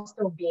 but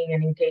also being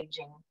an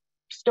engaging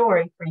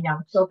story for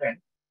young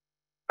children.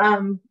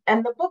 And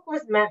the book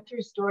was meant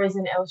through stories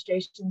and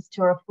illustrations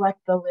to reflect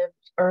the lived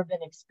urban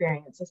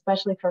experience,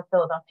 especially for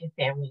Philadelphia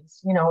families.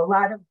 You know, a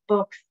lot of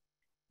books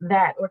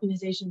that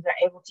organizations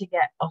are able to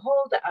get a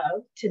hold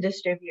of to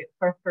distribute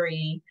for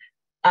free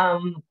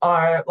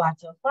are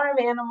lots of farm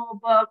animal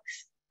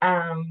books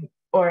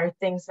or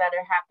things that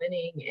are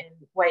happening in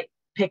white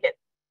picket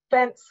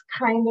fence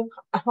kind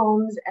of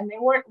homes, and they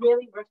weren't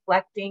really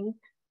reflecting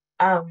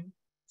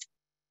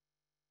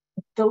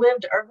the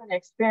lived urban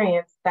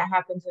experience that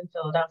happens in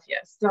Philadelphia.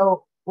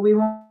 So we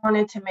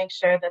wanted to make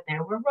sure that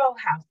there were row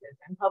houses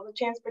and public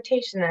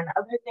transportation and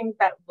other things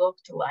that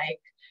looked like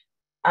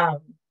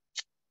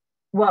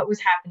what was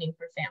happening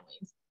for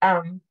families.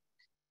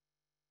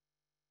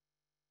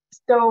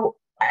 So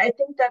I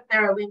think that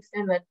there are links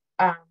in the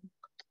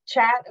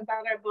chat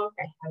about our book.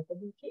 I have the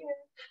book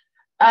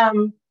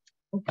here.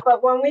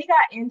 But when we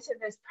got into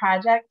this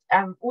project,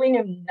 we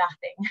knew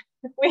nothing.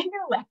 We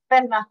knew less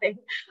than nothing.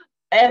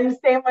 And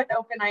same with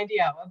Open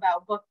IDEO,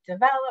 about book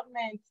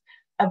development,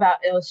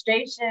 about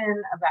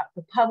illustration, about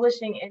the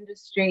publishing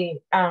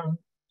industry.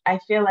 I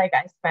feel like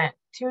I spent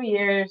 2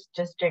 years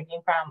just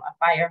drinking from a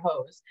fire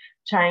hose,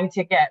 trying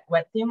to get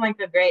what seemed like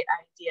a great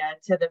idea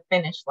to the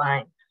finish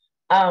line.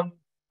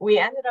 We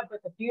ended up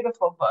with a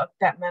beautiful book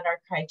that met our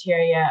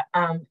criteria,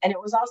 and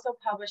it was also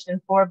published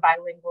in 4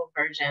 bilingual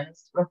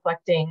versions,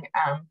 reflecting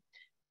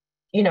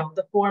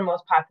the 4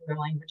 most popular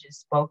languages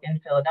spoken in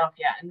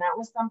Philadelphia. And that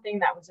was something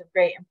that was of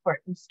great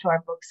importance to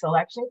our book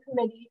selection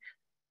committee,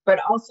 but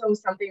also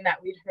something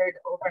that we'd heard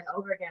over and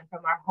over again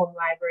from our home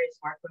libraries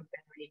work with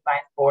Read by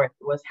Fourth,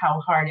 was how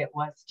hard it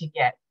was to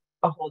get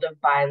a hold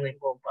of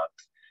bilingual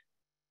books.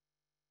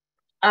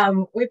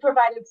 We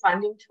provided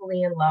funding to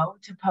Lee and Low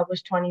to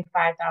publish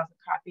 25,000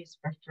 copies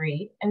for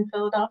free in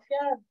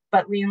Philadelphia,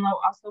 but Lee and Low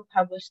also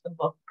published the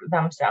book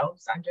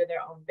themselves under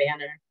their own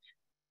banner.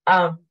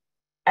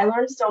 I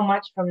learned so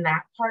much from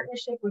that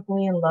partnership with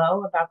Lee and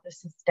Low about the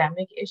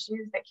systemic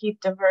issues that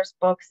keep diverse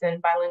books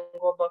and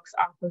bilingual books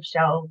off of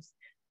shelves,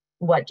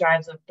 what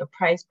drives up the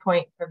price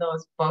point for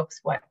those books,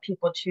 what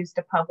people choose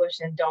to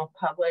publish and don't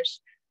publish.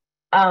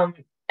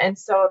 And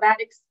so that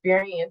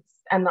experience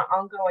and the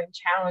ongoing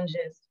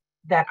challenges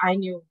that I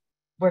knew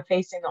were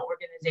facing the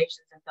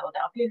organizations in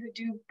Philadelphia who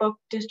do book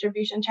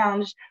distribution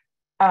challenge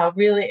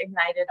really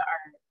ignited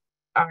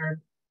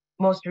our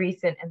most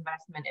recent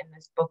investment in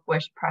this Book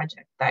Wish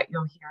project that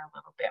you'll hear a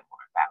little bit more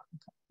about in a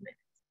couple minutes.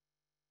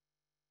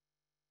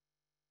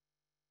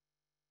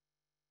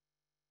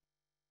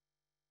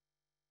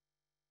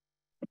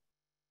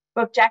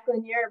 But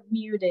Jacqueline, you're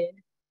muted.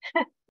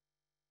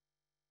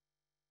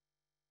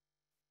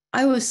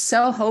 I was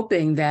so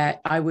hoping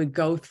that I would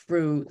go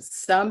through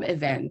some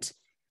event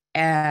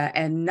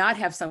and not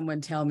have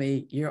someone tell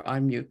me you're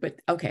on mute,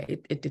 but okay,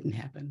 it didn't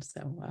happen.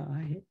 So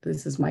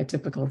this is my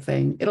typical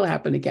thing. It'll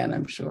happen again,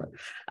 I'm sure.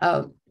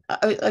 I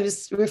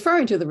was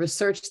referring to the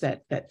research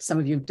that some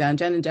of you have done.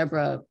 Jen and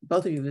Deborah,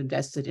 both of you have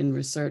invested in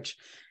research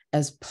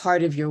as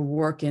part of your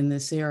work in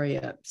this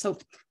area. So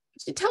could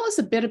you tell us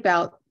a bit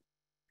about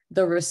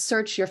the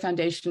research your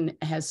foundation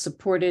has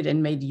supported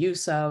and made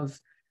use of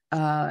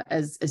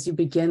as you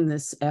begin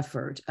this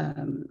effort?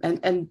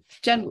 And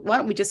Jen, why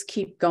don't we just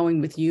keep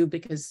going with you,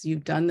 because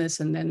you've done this,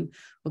 and then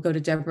we'll go to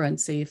Deborah and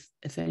see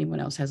if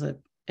anyone else has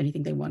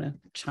anything they want to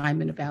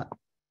chime in about.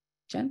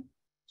 Jen?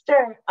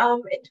 Sure.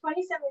 In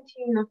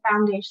 2017, the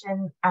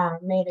foundation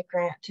made a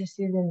grant to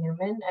Susan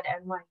Newman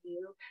at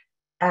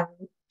NYU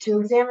to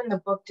examine the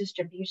book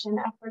distribution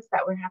efforts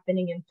that were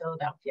happening in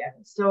Philadelphia.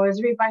 So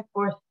as Read by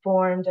Fourth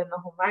formed and the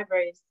Home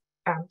Libraries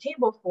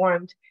table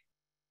formed,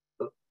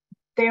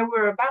 there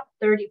were about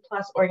 30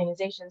 plus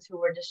organizations who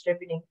were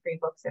distributing free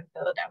books in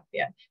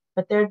Philadelphia,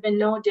 but there had been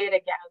no data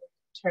gathered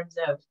in terms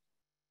of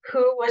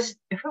who was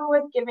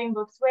giving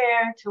books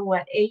where, to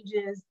what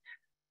ages,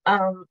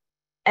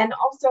 and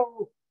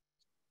also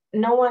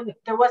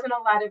there wasn't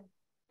a lot of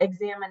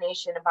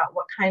examination about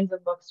what kinds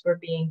of books were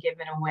being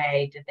given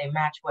away. Did they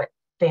match what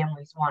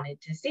families wanted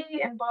to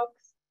see in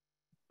books?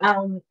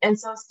 And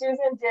so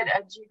Susan did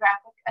a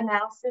geographic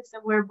analysis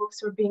of where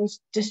books were being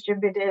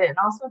distributed, and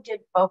also did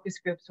focus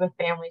groups with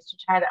families to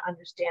try to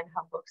understand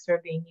how books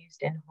are being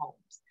used in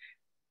homes.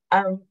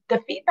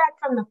 The feedback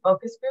from the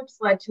focus groups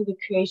led to the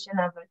creation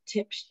of a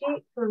tip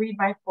sheet for Read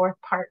by Fourth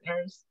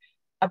partners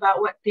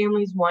about what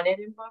families wanted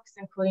in books,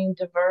 including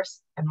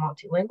diverse and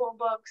multilingual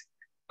books,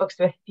 books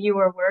with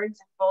fewer words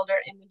and bolder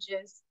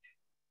images,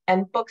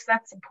 and books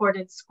that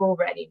supported school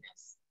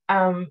readiness.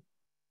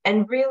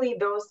 And really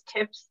those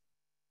tips,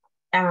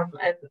 and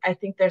I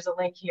think there's a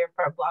link here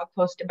for a blog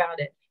post about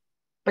it,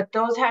 but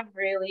those have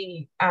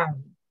really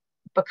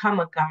become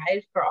a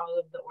guide for all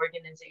of the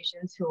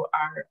organizations who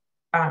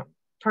are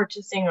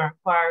purchasing or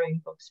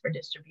acquiring books for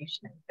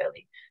distribution in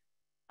Philly.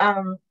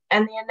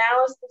 And the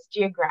analysis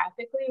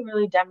geographically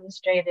really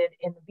demonstrated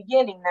in the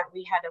beginning that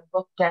we had a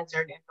book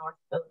desert in North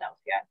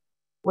Philadelphia,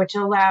 which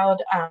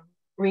allowed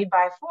Read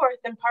by Fourth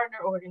and partner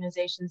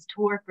organizations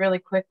to work really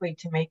quickly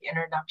to make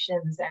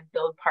introductions and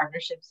build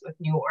partnerships with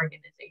new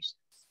organizations.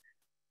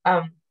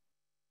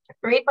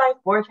 Read by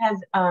Fourth has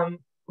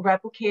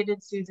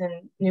replicated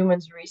Susan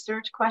Newman's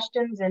research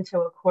questions into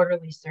a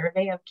quarterly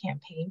survey of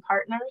campaign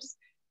partners,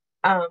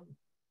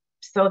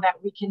 so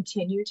that we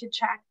continue to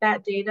track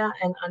that data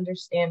and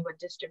understand what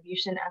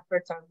distribution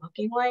efforts are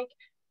looking like.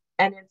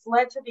 And it's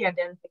led to the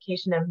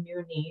identification of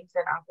new needs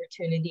and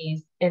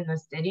opportunities in the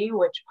city,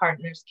 which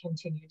partners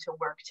continue to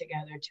work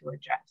together to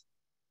address.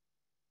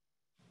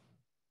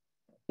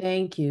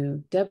 Thank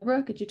you.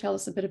 Deborah, could you tell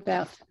us a bit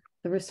about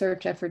the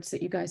research efforts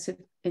that you guys have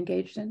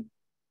engaged in?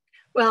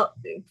 Well,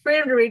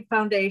 Freedom to Read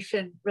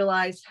Foundation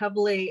relies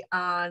heavily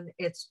on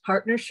its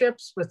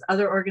partnerships with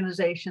other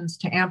organizations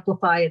to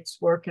amplify its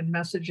work and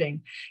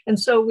messaging. And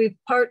so we've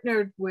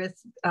partnered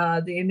with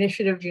the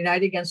initiative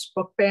Unite Against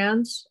Book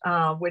Bans,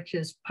 which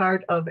is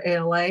part of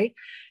ALA.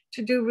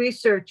 to do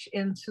research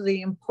into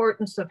the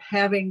importance of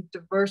having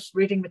diverse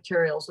reading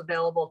materials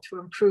available to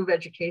improve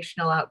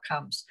educational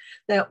outcomes.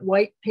 That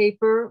white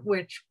paper,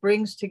 which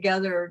brings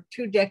together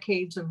 2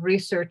 decades of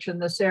research in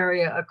this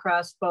area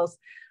across both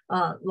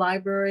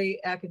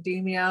library,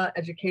 academia,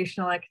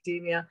 educational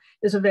academia,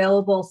 is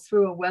available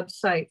through a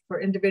website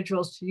for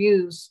individuals to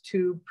use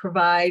to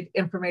provide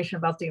information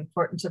about the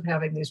importance of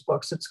having these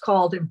books. It's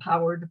called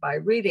Empowered by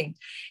Reading.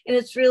 And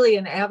it's really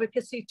an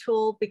advocacy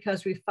tool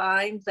because we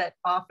find that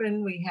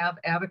often we have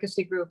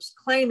advocacy groups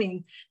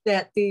claiming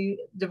that the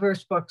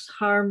diverse books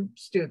harm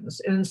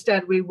students. And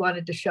instead, we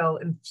wanted to show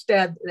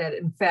instead that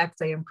in fact,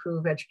 they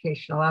improve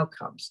educational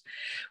outcomes.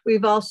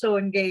 We've also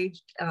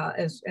engaged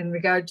as in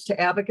regards to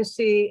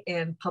advocacy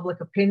and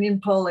public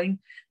opinion polling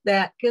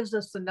that gives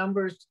us the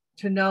numbers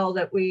to know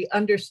that we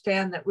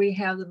understand that we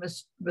have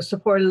the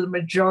support of the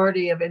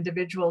majority of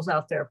individuals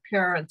out there,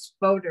 parents,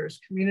 voters,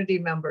 community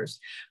members,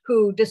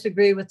 who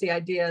disagree with the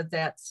idea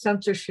that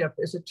censorship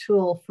is a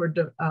tool for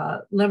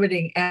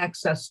limiting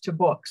access to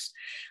books.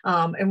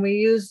 And we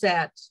use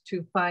that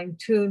to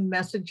fine-tune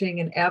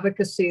messaging and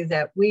advocacy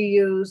that we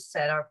use,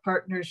 that our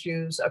partners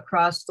use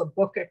across the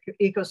book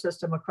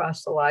ecosystem,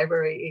 across the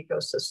library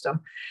ecosystem.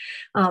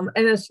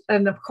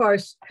 And of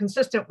course,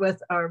 consistent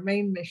with our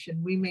main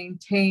mission, we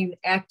maintain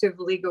active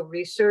legal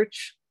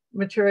research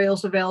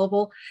materials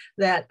available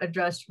that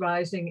address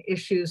rising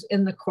issues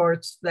in the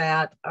courts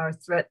that are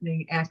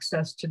threatening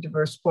access to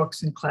diverse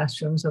books in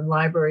classrooms and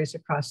libraries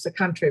across the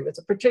country, with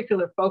a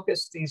particular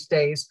focus these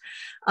days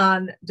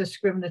on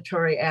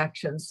discriminatory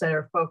actions that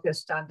are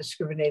focused on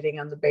discriminating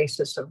on the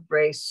basis of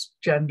race,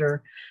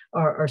 gender,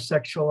 or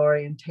sexual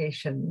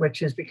orientation, which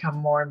has become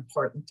more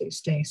important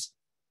these days.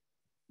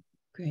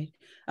 Great.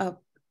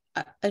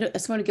 I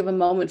just want to give a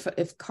moment for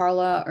if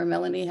Carla or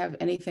Melanie have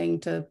anything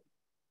to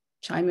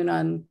chime in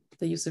on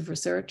the use of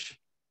research.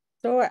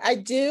 Sure, I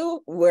do,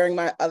 wearing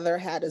my other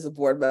hat as a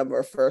board member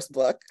of First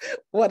Book,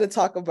 want to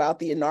talk about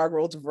the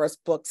inaugural Diverse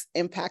Books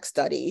Impact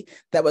Study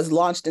that was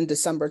launched in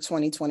December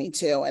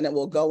 2022, and it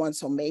will go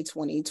until May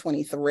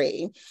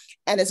 2023.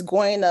 And it's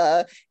going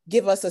to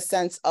give us a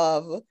sense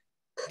of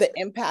the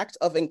impact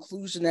of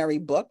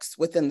inclusionary books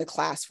within the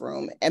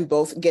classroom, and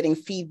both getting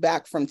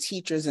feedback from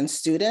teachers and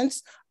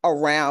students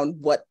around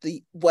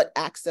what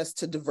access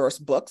to diverse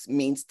books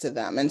means to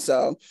them. And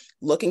so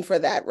looking for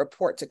that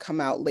report to come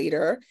out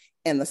later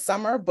in the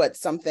summer, but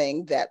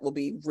something that will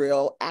be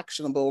real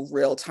actionable,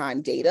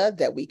 real-time data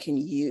that we can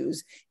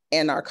use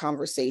in our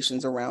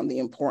conversations around the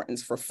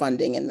importance for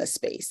funding in this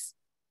space.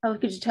 Oh,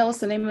 could you tell us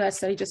the name of that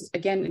study just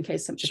again in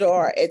case something?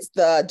 Sure, it's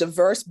the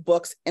Diverse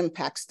Books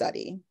Impact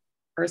Study.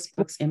 Diverse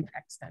Books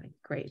Impact Study,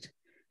 great.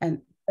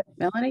 And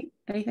Melanie,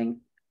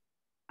 anything?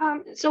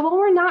 So when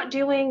we're not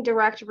doing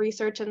direct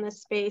research in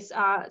this space,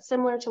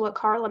 similar to what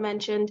Carla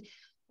mentioned,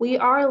 we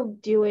are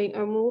doing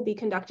and we'll be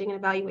conducting an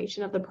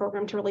evaluation of the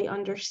program to really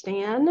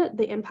understand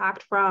the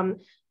impact from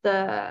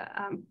the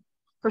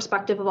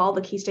perspective of all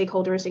the key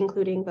stakeholders,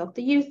 including both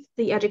the youth,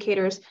 the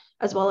educators,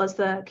 as well as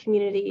the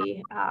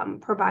community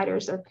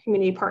providers or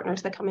community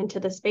partners that come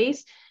into the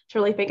space to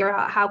really figure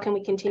out how can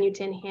we continue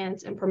to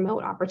enhance and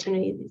promote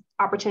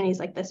opportunities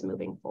like this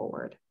moving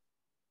forward.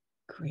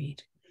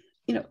 Great.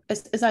 You know,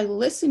 as I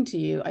listen to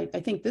you, I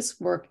think this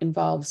work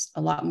involves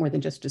a lot more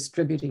than just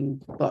distributing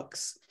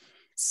books.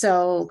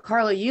 So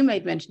Carla, you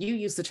made mention, you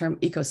used the term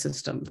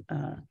ecosystem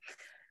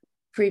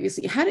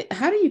previously.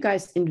 How do you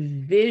guys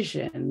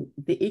envision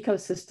the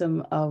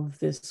ecosystem of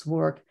this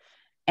work?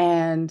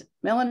 And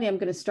Melanie, I'm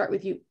going to start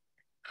with you.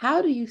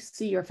 How do you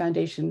see your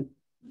foundation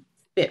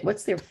fit?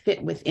 What's their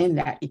fit within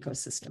that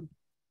ecosystem?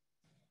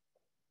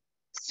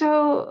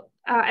 So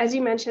as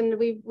you mentioned,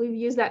 we've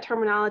used that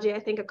terminology, I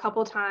think, a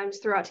couple times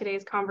throughout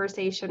today's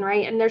conversation,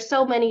 right? And there's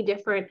so many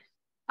different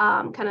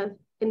kind of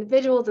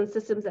individuals and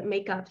systems that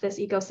make up this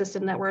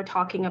ecosystem that we're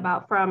talking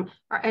about, from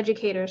our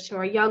educators to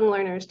our young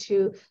learners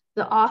to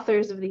the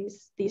authors of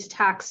these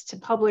texts to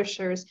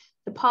publishers,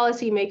 the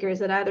policymakers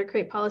that either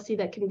create policy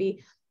that can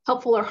be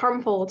helpful or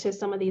harmful to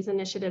some of these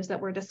initiatives that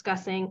we're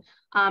discussing,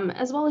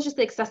 as well as just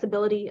the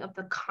accessibility of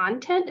the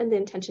content and the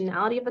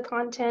intentionality of the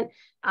content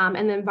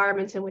and the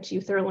environments in which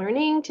youth are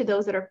learning to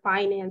those that are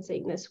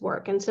financing this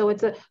work. And so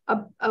it's a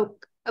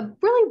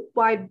really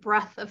wide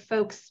breadth of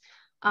folks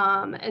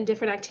and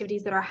different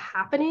activities that are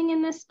happening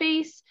in this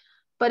space.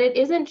 But it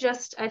isn't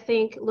just, I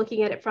think,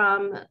 looking at it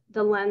from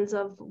the lens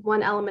of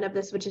one element of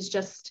this, which is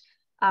just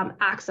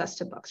access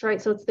to books,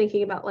 right? So it's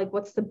thinking about like,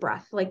 what's the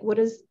breadth? Like, what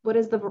are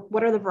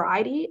the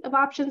variety of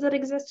options that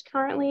exist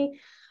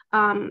currently?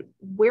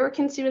 Where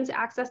can students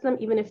access them,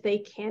 even if they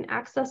can't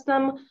access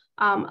them?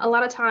 A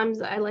lot of times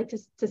I like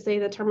to say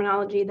the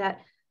terminology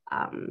that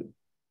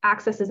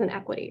access is an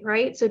equity,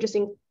 right? So just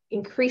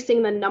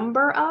increasing the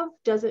number of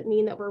doesn't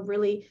mean that we're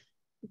really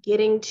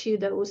getting to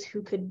those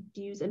who could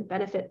use and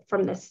benefit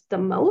from this the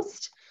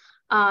most.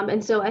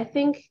 And so I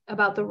think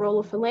about the role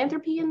of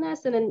philanthropy in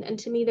this. And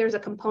to me, there's a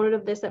component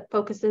of this that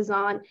focuses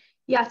on,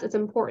 yes, it's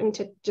important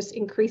to just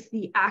increase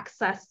the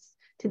access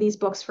to these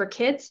books for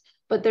kids,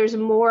 but there's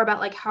more about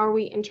like, how are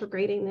we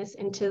integrating this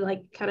into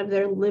like kind of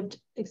their lived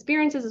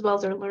experiences as well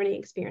as their learning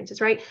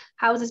experiences, right?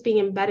 How is this being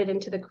embedded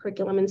into the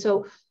curriculum? And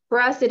so for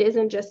us, it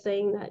isn't just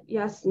saying that,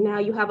 yes, now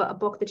you have a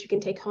book that you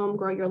can take home,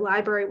 grow your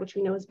library, which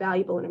we know is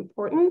valuable and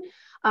important,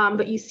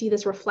 but you see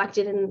this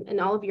reflected in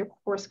all of your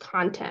course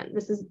content.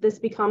 This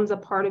becomes a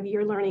part of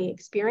your learning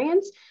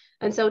experience.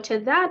 And so to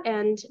that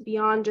end,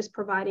 beyond just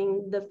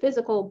providing the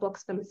physical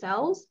books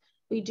themselves,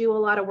 we do a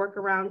lot of work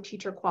around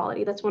teacher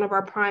quality. That's one of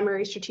our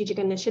primary strategic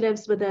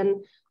initiatives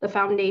within the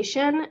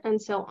foundation.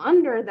 And so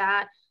under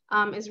that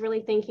is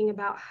really thinking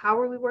about how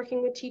are we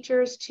working with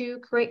teachers to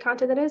create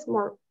content that is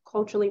more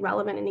culturally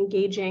relevant and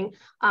engaging,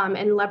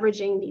 and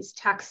leveraging these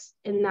texts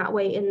in that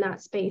way, in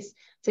that space,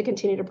 to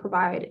continue to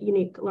provide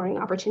unique learning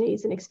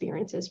opportunities and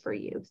experiences for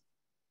youth.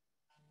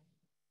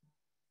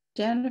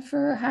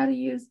 Jennifer, how do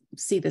you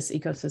see this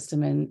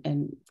ecosystem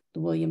and the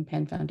William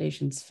Penn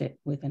Foundation's fit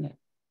within it?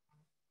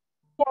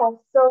 Yeah,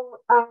 so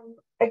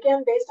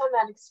again, based on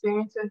that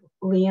experience with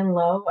Lee and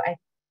Low, I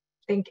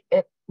think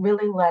it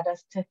really led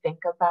us to think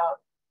about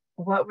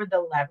what were the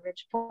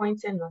leverage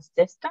points in the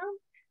system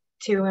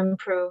to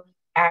improve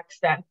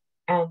access,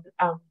 and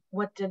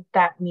what did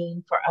that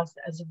mean for us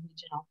as a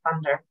regional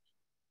funder.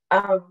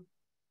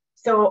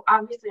 So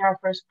obviously our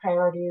first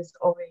priority is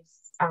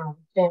always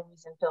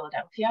families in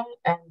Philadelphia,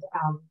 and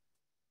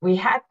we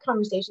had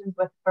conversations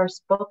with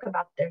First Book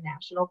about their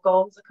national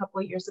goals a couple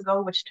of years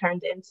ago, which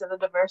turned into the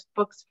Diverse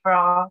Books for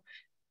All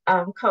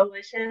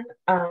coalition,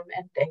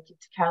 and thank you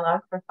to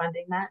Kellogg for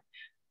funding that.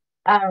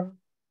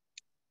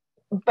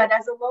 But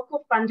as a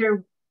local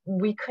funder,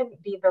 we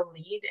couldn't be the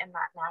lead in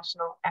that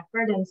national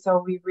effort, and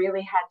so we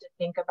really had to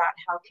think about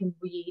how can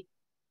we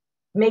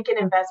make an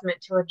investment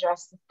to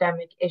address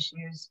systemic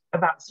issues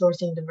about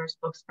sourcing diverse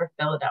books for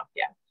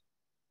Philadelphia.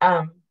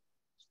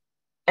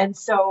 And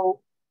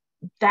so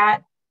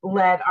that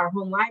led our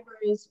home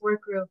libraries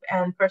work group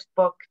and First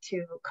Book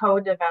to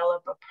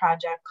co-develop a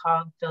project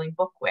called Philly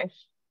Book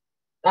Wish,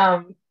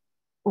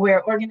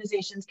 where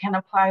organizations can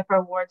apply for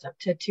awards up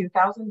to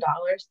 $2,000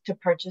 to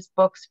purchase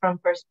books from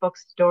First Book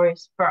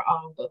Stories for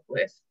All book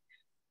lists.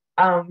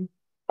 And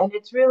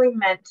it's really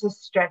meant to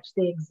stretch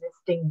the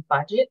existing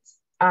budgets,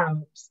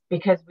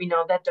 because we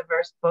know that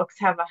diverse books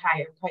have a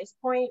higher price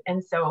point.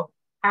 And so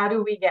how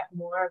do we get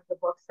more of the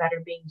books that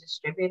are being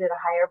distributed,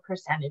 a higher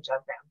percentage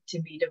of them,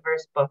 to be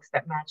diverse books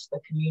that match the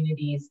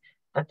communities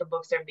that the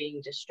books are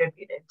being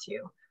distributed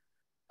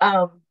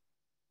to?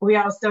 We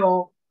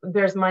also,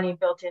 there's money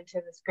built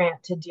into this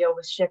grant to deal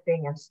with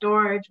shipping and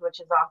storage, which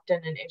is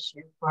often an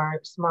issue for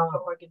smaller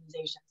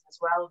organizations as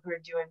well who are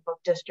doing book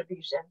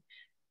distribution.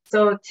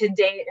 So to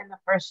date, in the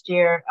first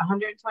year,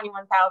 $121,000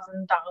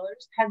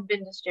 has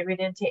been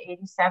distributed to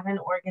 87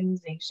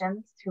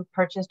 organizations who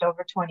purchased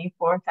over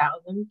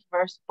 24,000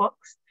 diverse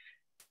books.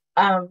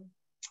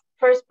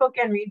 First Book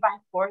and Read by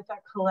Fourth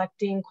are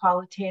collecting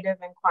qualitative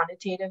and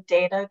quantitative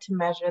data to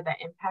measure the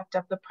impact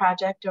of the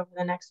project over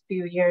the next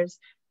few years.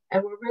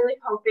 And we're really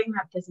hoping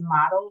that this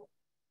model,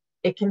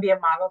 it can be a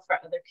model for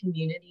other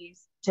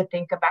communities to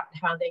think about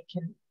how they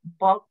can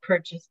bulk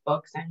purchase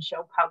books and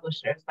show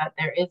publishers that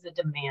there is a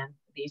demand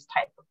for these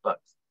type of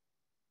books.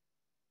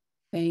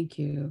 Thank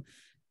you.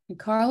 And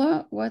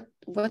Carla,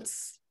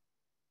 what's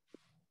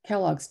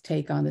Kellogg's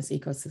take on this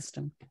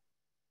ecosystem?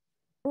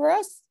 For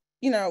us,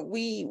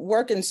 we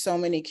work in so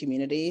many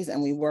communities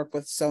and we work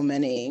with so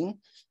many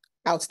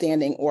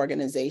outstanding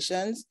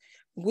organizations.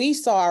 We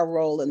saw our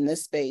role in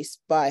this space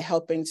by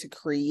helping to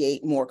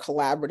create more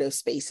collaborative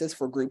spaces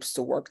for groups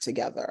to work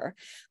together,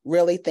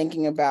 really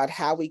thinking about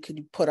how we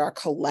could put our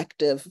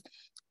collective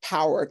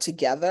power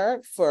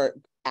together for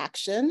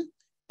action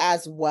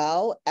as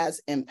well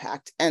as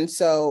impact. And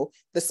so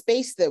the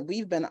space that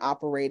we've been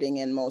operating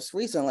in most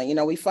recently,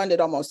 we funded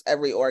almost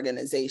every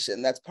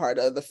organization that's part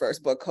of the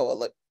First Book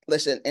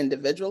Coalition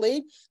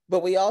individually,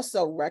 but we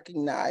also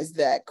recognize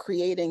that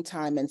creating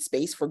time and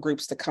space for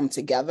groups to come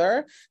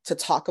together, to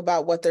talk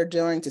about what they're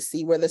doing, to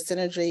see where the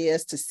synergy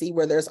is, to see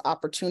where there's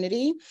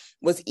opportunity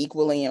was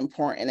equally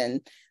important.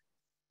 And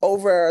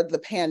over the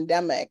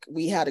pandemic,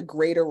 we had a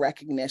greater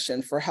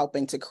recognition for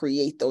helping to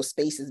create those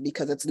spaces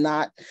because it's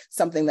not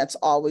something that's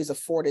always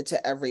afforded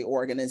to every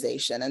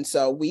organization. And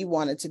so we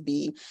wanted to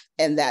be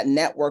in that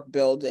network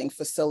building,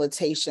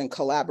 facilitation,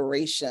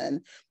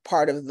 collaboration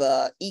part of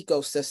the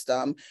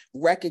ecosystem,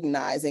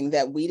 recognizing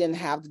that we didn't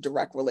have the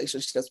direct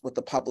relationships with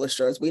the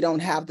publishers. We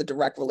don't have the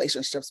direct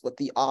relationships with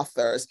the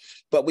authors,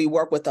 but we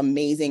work with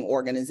amazing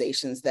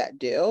organizations that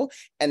do.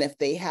 And if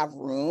they have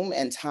room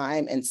and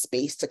time and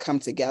space to come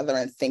together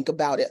and think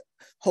about it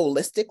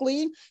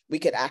holistically, we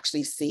could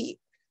actually see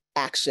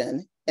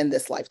action in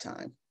this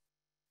lifetime.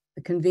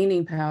 The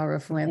convening power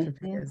of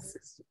philanthropy is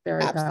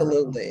very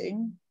absolutely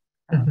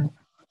powerful.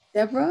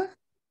 Deborah?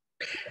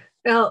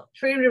 Well,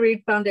 Freedom to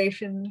Read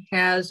Foundation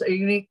has a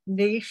unique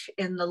niche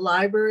in the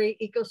library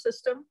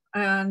ecosystem.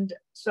 And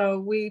so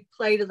we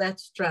play to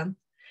that strength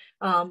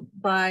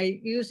by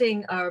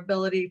using our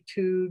ability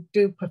to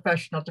do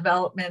professional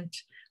development,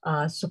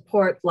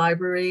 support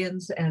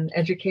librarians and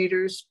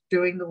educators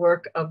doing the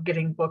work of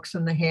getting books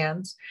in the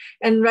hands,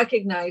 and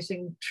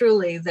recognizing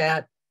truly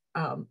that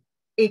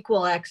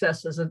equal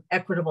access is an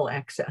equitable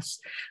access.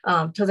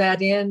 To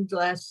that end,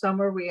 last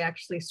summer, we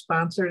actually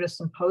sponsored a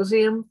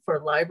symposium for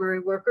library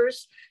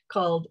workers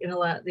called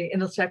The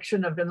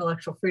Intersection of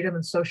Intellectual Freedom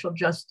and Social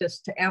Justice,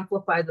 to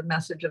amplify the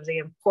message of the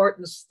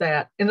importance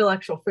that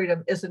intellectual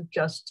freedom isn't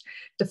just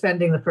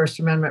defending the First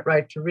Amendment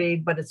right to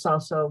read, but it's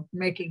also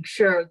making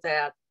sure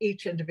that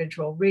each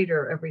individual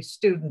reader, every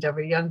student,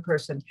 every young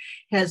person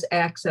has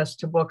access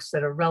to books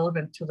that are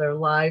relevant to their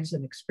lives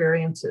and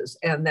experiences,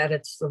 and that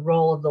it's the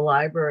role of the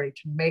library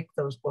to make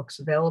those books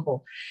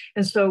available.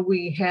 And so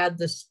we had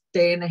this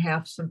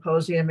day-and-a-half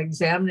symposium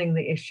examining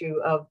the issue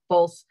of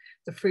both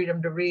the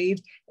freedom to read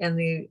and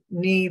the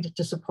need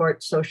to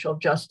support social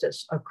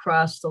justice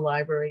across the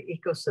library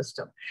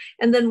ecosystem.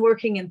 And then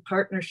working in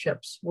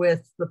partnerships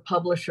with the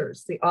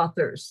publishers, the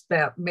authors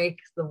that make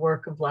the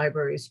work of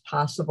libraries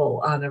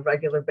possible on a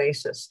regular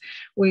basis.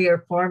 We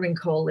are forming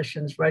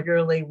coalitions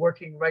regularly,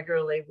 working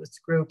regularly with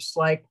groups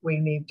like We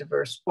Need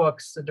Diverse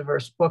Books, the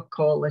Diverse Book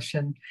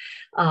Coalition,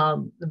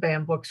 the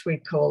Banned Books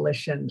Week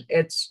Coalition.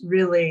 It's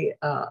really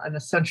an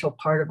essential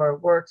part of our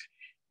work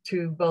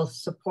to both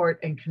support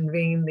and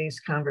convene these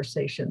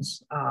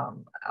conversations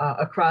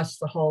across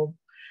the whole,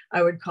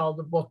 I would call,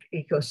 the book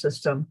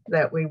ecosystem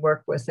that we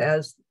work with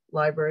as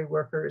library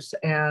workers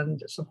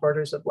and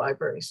supporters of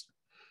libraries.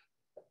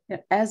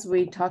 As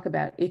we talk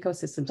about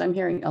ecosystems, I'm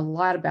hearing a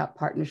lot about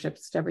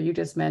partnerships. Deborah, you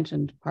just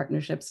mentioned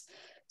partnerships.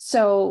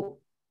 So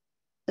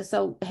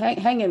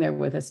hang in there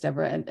with us,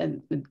 Deborah,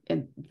 and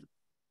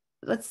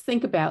let's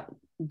think about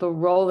the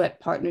role that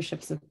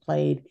partnerships have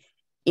played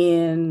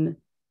in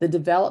the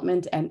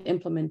development and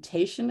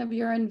implementation of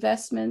your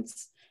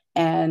investments,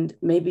 and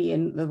maybe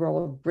in the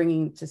role of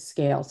bringing to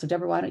scale. So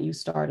Deborah, why don't you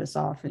start us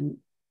off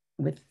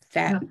with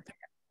that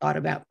thought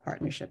about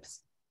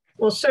partnerships?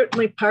 Well,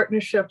 certainly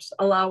partnerships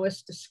allow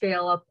us to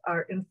scale up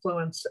our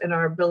influence and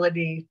our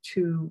ability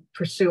to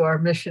pursue our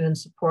mission in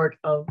support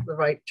of the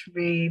right to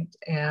read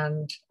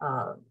and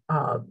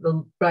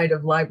the right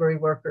of library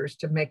workers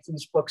to make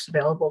these books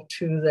available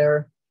to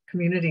their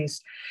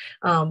communities.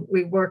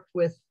 We work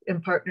in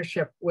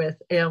partnership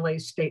with ALA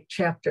state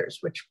chapters,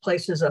 which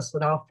places us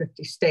in all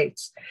 50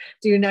 states.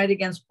 The Unite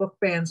Against Book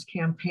Bans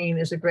campaign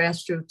is a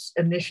grassroots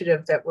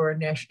initiative that we're a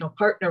national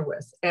partner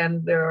with.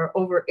 And there are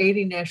over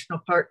 80 national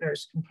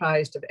partners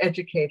comprised of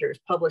educators,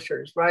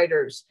 publishers,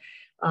 writers,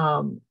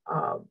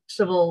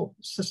 civil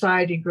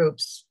society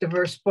groups,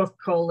 diverse book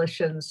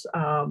coalitions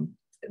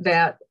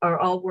that are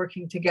all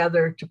working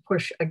together to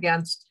push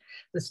against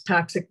this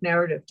toxic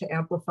narrative, to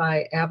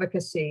amplify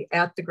advocacy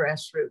at the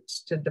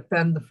grassroots, to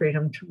defend the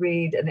freedom to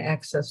read and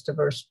access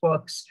diverse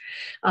books.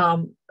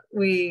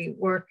 We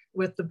work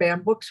with the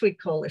Banned Books Week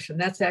Coalition.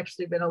 That's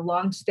actually been a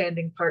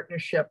longstanding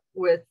partnership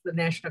with the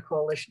National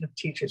Coalition of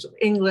Teachers of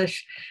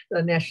English,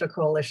 the National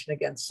Coalition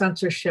Against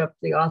Censorship,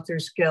 the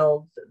Authors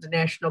Guild, the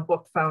National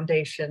Book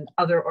Foundation,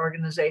 other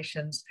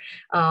organizations,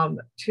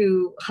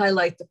 to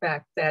highlight the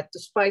fact that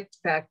despite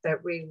the fact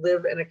that we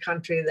live in a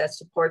country that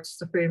supports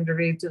the freedom to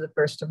read through the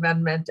First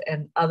Amendment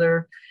and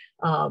other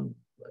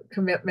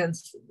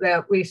commitments,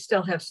 that we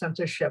still have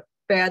censorship,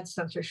 bad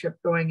censorship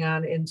going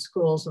on in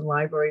schools and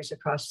libraries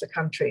across the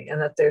country,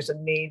 and that there's a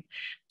need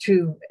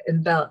to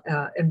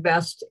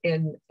invest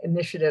in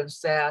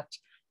initiatives that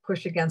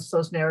push against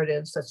those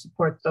narratives, that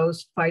support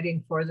those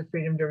fighting for the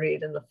freedom to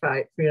read and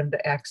the freedom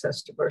to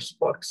access diverse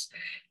books.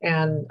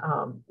 And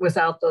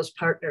without those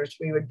partners,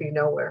 we would be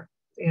nowhere.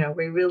 You know,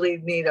 we really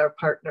need our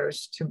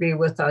partners to be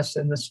with us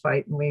in this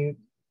fight, and we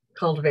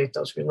cultivate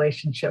those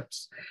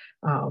relationships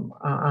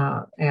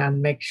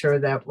and make sure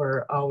that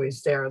we're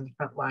always there in the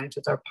front lines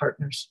with our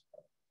partners.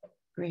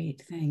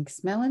 Great,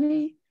 thanks.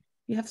 Melanie,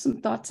 you have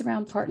some thoughts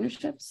around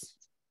partnerships?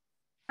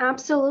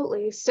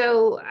 Absolutely.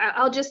 So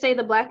I'll just say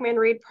the Black Man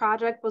Read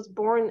Project was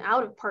born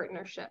out of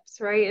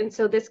partnerships, right? And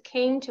so this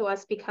came to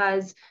us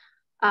because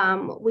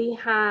we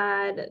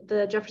had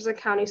the Jefferson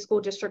County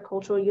School District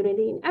Cultural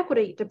Unity and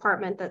Equity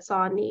Department that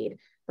saw a need.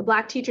 The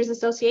Black Teachers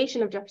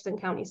Association of Jefferson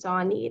County saw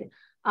a need.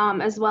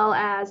 As well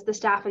as the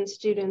staff and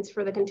students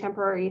for the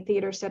Contemporary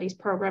Theater Studies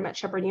program at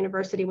Shepherd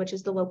University, which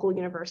is the local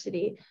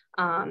university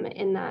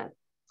in that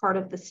part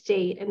of the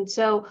state. And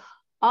so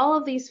all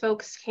of these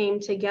folks came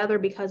together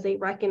because they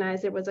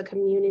recognized there was a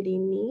community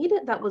need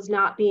that was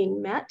not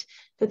being met,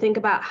 to think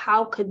about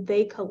how could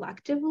they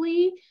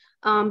collectively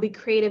be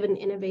creative and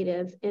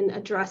innovative in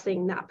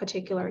addressing that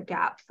particular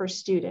gap for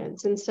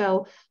students. And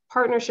so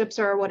partnerships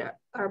are what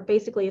are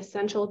basically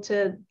essential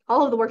to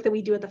all of the work that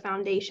we do at the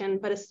foundation,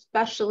 but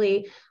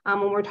especially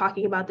when we're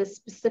talking about this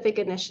specific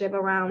initiative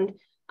around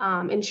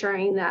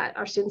ensuring that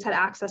our students had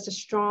access to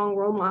strong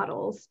role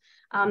models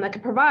that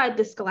could provide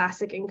this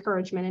scholastic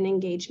encouragement and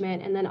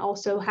engagement, and then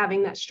also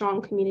having that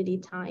strong community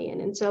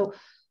tie-in. And so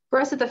for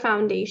us at the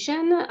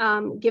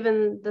foundation,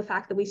 given the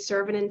fact that we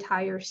serve an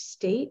entire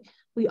state,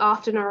 we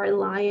often are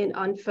reliant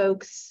on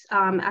folks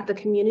at the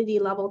community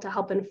level to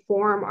help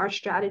inform our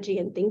strategy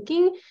and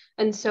thinking.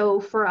 And so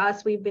for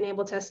us, we've been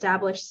able to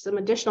establish some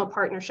additional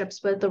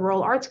partnerships with the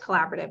Rural Arts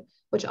Collaborative,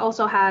 which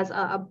also has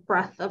a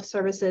breadth of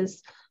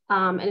services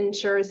and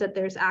ensures that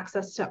there's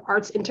access to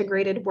arts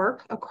integrated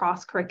work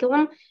across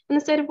curriculum in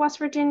the state of West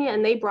Virginia.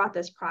 And they brought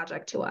this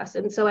project to us.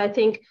 And so I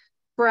think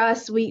for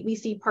us, we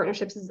see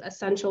partnerships as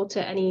essential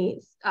to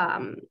any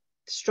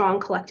strong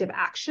collective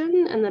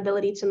action and the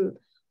ability to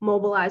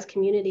mobilize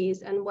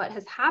communities. And what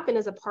has happened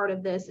as a part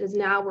of this is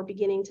now we're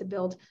beginning to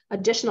build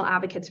additional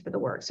advocates for the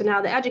work. So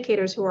now the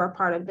educators who are a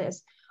part of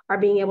this are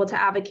being able to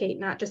advocate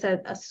not just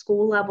at a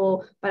school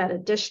level, but at a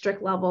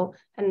district level.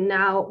 And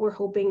now we're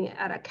hoping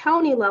at a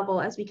county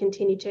level as we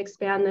continue to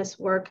expand this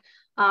work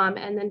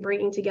and then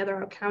bringing together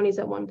our counties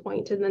at one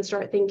point to then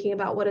start thinking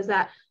about what does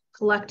that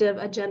collective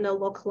agenda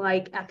look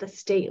like at the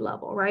state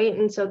level, right?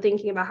 And so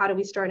thinking about how do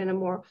we start in a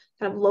more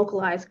kind of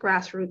localized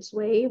grassroots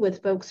way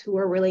with folks who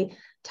are really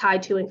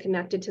tied to and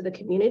connected to the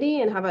community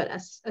and have an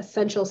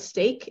essential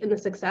stake in the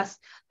success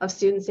of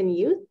students and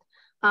youth,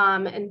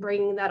 and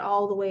bringing that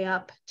all the way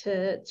up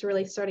to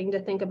really starting to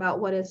think about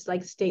what is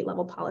like state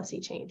level policy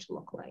change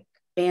look like.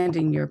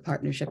 Expanding your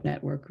partnership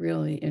network,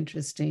 really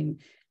interesting.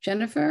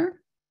 Jennifer?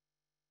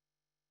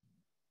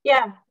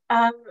 Yeah,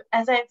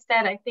 as I've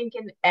said, I think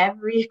in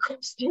every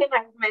question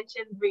I've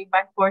mentioned Read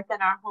by Fourth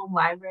in our home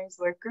libraries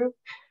work group.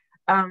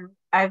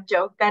 I've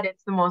joked that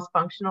it's the most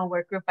functional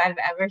work group I've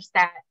ever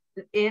sat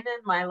in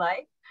my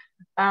life.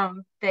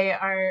 They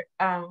are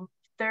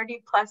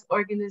 30 plus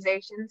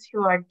organizations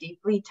who are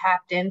deeply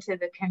tapped into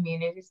the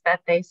communities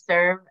that they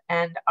serve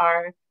and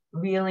are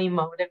really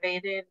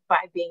motivated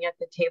by being at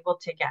the table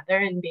together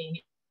and being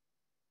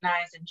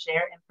organized and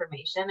share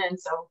information. And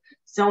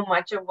so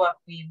much of what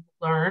we've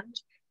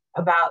learned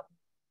about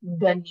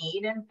the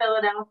need in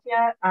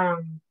Philadelphia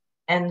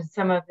and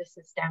some of the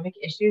systemic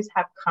issues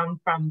have come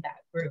from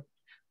that group.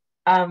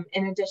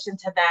 In addition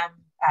to them,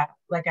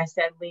 like I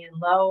said, Lee and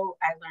Lowe,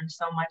 I learned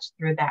so much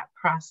through that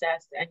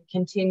process and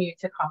continue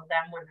to call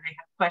them when I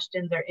have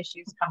questions or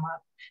issues come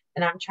up.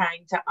 And I'm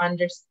trying to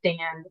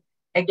understand,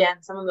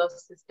 again, some of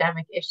those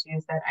systemic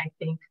issues that I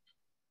think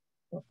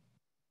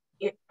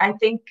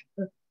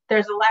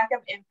there's a lack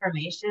of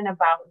information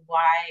about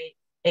why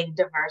a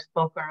diverse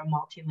book or a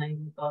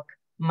multilingual book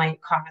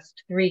might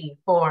cost $3,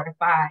 $4,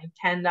 $5,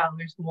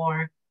 $10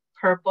 more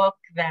per book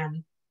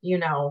than, you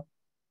know,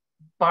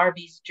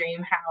 Barbie's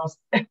Dream House,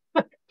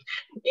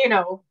 you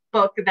know,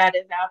 book that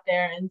is out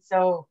there. And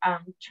so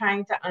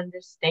trying to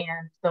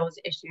understand those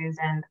issues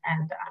and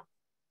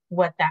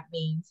what that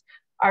means.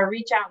 Our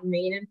Reach Out and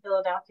Read in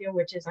Philadelphia,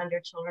 which is under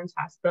Children's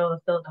Hospital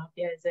of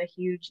Philadelphia, is a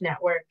huge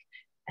network.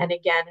 And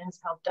again, has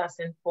helped us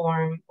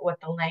inform what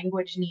the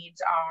language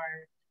needs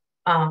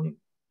are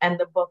and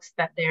the books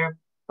that they're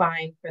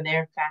buying for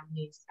their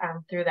families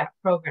through that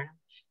program.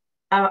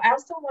 I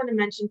also want to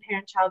mention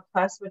Parent Child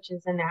Plus, which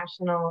is a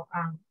national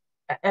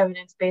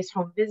evidence-based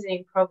home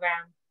visiting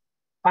program.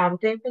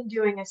 They've been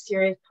doing a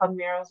series called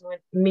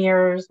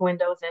Mirrors,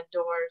 Windows, and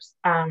Doors.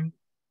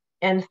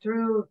 And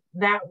through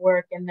that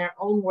work and their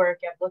own work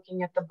at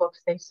looking at the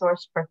books they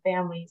sourced for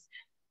families,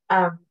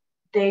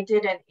 they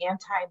did an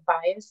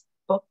anti-bias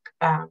book,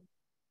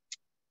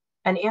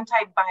 an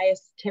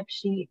anti-bias tip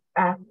sheet,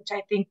 which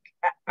I think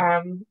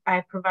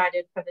I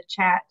provided for the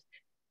chat.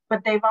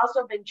 But they've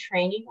also been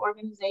training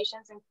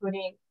organizations,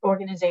 including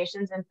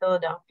organizations in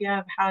Philadelphia,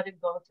 of how to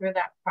go through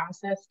that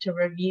process to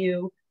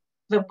review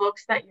the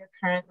books that you're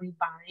currently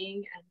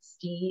buying and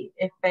see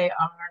if they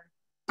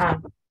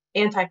are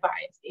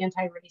anti-biased,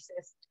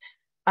 anti-racist,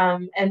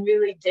 and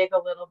really dig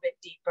a little bit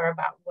deeper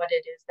about what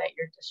it is that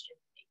you're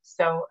distributing.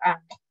 So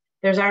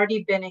there's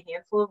already been a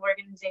handful of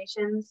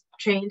organizations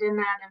trained in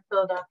that in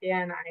Philadelphia,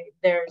 and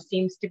there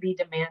seems to be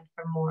demand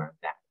for more of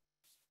that.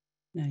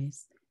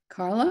 Nice.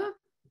 Carla?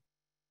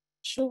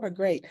 Sure,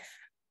 great.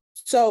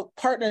 So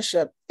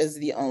partnership is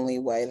the only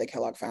way the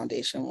Kellogg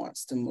Foundation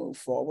wants to move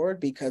forward,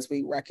 because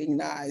we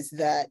recognize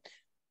that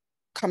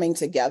coming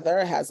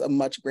together has a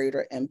much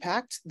greater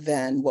impact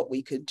than what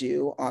we could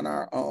do on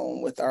our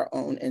own with our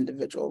own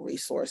individual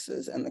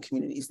resources and the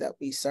communities that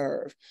we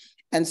serve.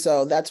 And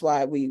so that's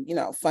why we,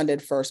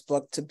 funded First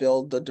Book to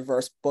build the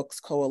Diverse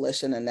Books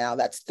Coalition. And now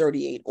that's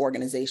 38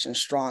 organizations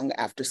strong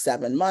after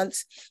 7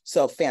 months.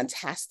 So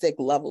fantastic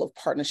level of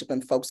partnership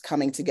and folks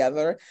coming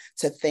together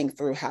to think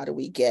through how do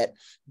we get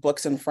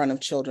books in front of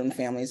children,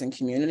 families, and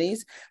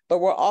communities. But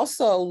we're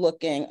also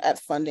looking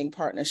at funding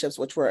partnerships,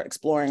 which we're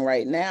exploring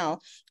right now,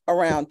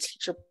 around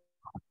teacher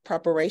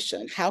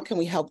preparation. How can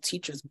we help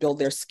teachers build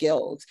their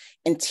skills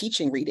in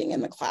teaching reading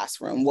in the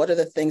classroom? What are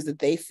the things that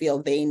they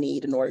feel they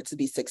need in order to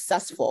be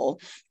successful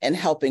in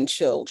helping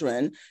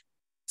children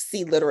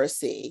see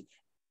literacy,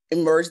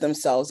 immerse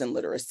themselves in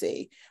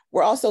literacy?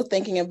 We're also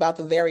thinking about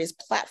the various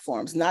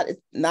platforms. Not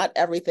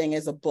everything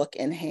is a book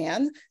in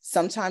hand.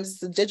 Sometimes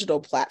it's a digital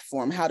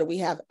platform. How do we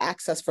have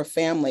access for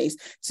families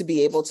to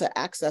be able to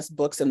access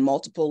books in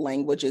multiple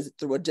languages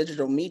through a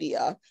digital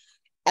media?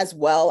 as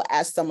well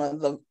as some of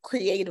the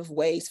creative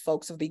ways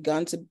folks have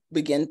begun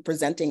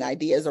presenting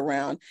ideas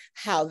around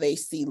how they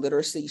see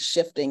literacy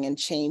shifting and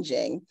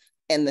changing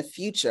in the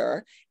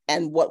future,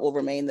 and what will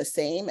remain the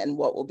same and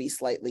what will be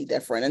slightly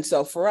different. And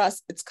so for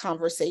us, it's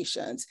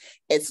conversations.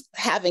 It's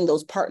having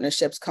those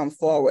partnerships come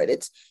forward.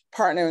 It's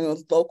partnering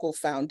with local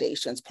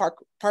foundations,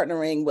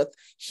 partnering with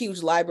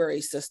huge library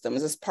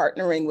systems. It's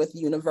partnering with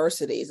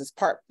universities. It's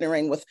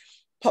partnering with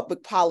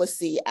public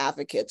policy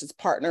advocates. It's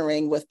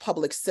partnering with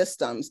public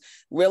systems,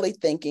 really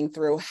thinking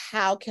through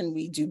how can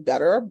we do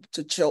better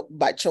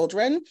by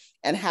children,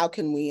 and how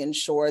can we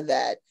ensure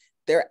that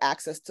their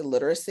access to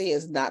literacy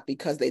is not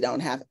because they don't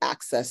have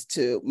access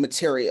to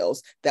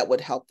materials that would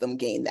help them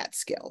gain that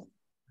skill.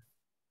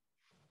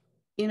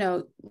 You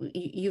know,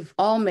 you've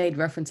all made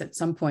reference at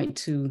some point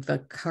to the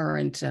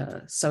current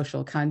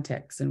social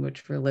context in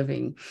which we're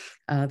living.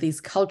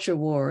 These culture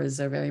wars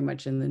are very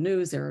much in the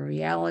news, they're a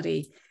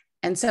reality.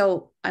 And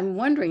so I'm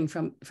wondering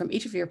from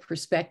each of your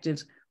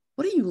perspectives,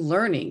 what are you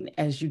learning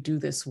as you do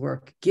this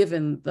work,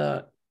 given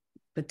the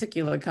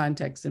particular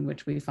context in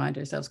which we find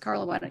ourselves?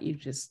 Carla, why don't you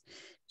just...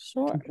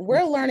 Sure.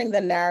 We're learning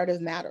that narrative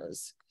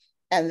matters,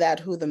 and that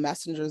who the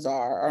messengers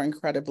are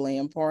incredibly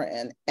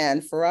important.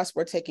 And for us,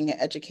 we're taking an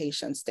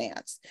education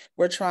stance.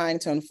 We're trying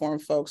to inform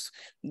folks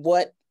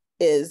what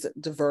is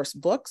diverse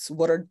books,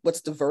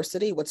 what's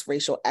diversity, what's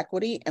racial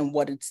equity, and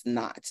what it's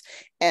not.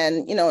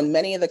 And, you know, in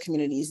many of the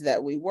communities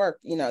that we work,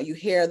 you know, you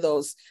hear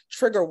those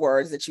trigger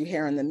words that you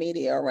hear in the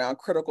media around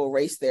critical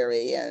race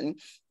theory and,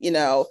 you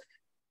know,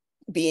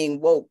 being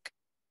woke.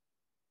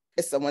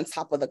 Is someone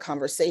top of the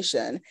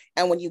conversation.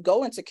 And when you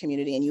go into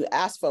community and you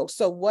ask folks,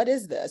 so what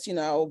is this? You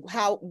know,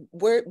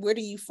 where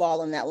do you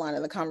fall in that line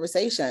of the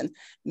conversation?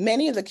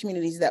 Many of the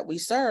communities that we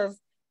serve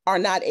are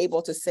not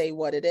able to say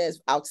what it is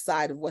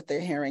outside of what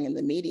they're hearing in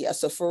the media.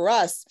 So for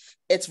us,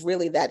 it's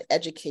really that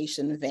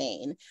education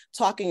vein,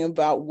 talking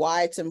about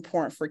why it's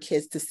important for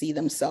kids to see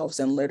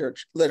themselves in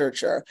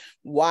literature,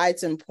 why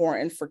it's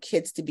important for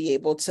kids to be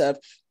able to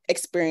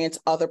experience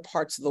other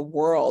parts of the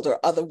world or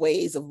other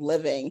ways of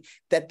living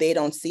that they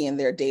don't see in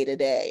their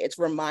day-to-day. It's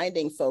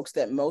reminding folks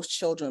that most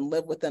children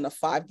live within a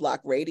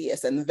 5-block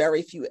radius and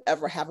very few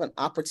ever have an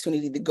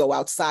opportunity to go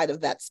outside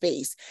of that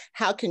space.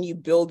 How can you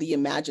build the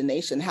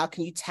imagination? How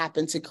can you tap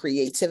into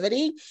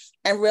creativity?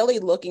 And really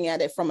looking at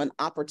it from an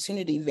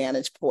opportunity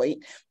vantage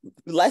point,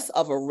 less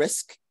of a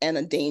risk and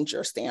a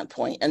danger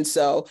standpoint. And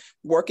so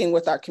working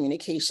with our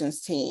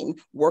communications team,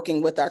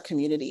 working with our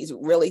communities,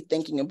 really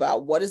thinking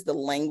about what is the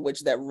language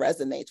that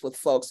resonates with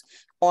folks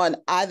on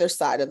either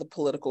side of the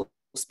political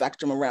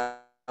spectrum around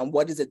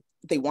what is it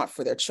they want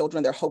for their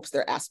children, their hopes,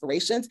 their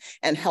aspirations,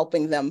 and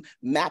helping them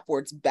map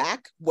words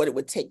back what it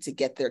would take to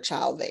get their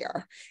child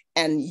there,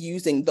 and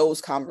using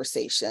those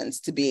conversations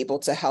to be able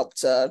to help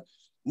to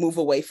move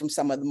away from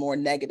some of the more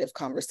negative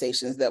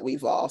conversations that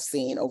we've all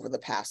seen over the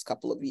past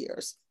couple of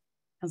years.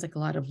 Sounds like a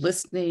lot of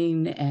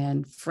listening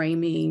and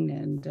framing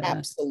and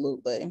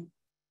absolutely.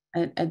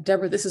 And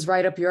Deborah, this is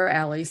right up your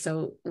alley.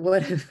 So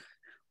what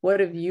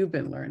have you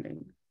been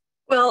learning?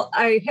 Well,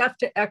 I have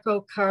to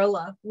echo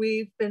Carla.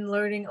 We've been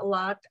learning a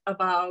lot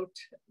about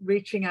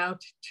reaching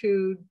out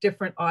to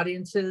different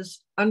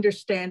audiences,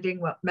 understanding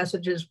what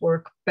messages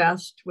work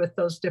best with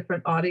those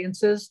different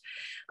audiences,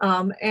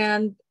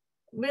 and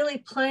really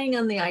playing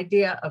on the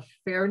idea of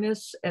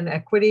fairness and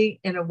equity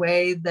in a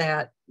way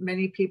that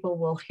many people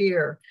will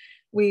hear.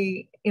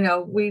 We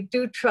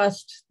do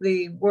trust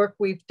the work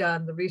we've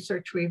done, the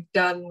research we've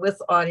done with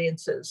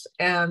audiences.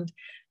 And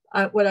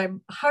what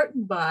I'm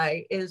heartened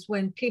by is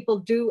when people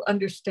do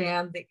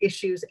understand the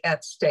issues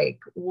at stake.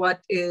 What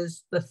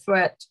is the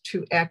threat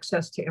to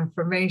access to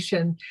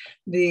information,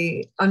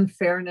 the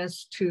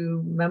unfairness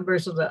to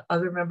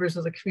other members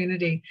of the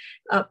community?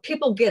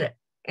 People get it.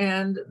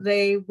 And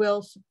they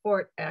will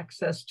support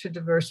access to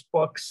diverse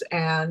books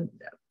and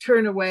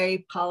turn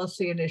away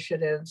policy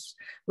initiatives,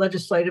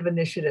 legislative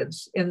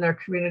initiatives in their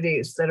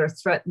communities that are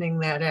threatening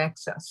that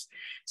access.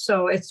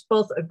 So it's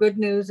both a good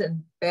news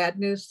and bad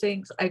news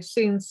things. I've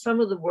seen some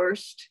of the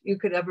worst you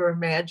could ever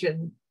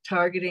imagine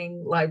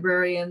targeting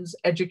librarians,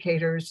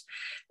 educators,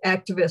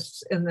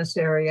 activists in this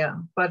area.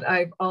 But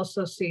I've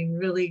also seen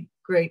really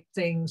great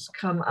things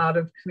come out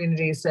of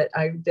communities that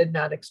I did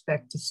not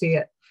expect to see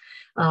it.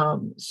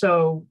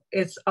 So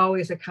it's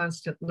always a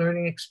constant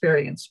learning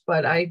experience,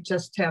 but I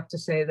just have to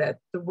say that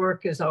the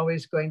work is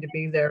always going to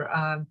be there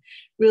on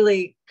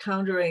really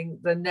countering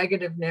the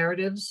negative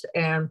narratives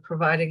and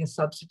providing a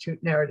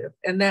substitute narrative.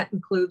 And that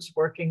includes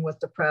working with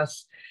the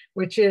press,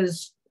 which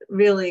is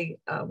really,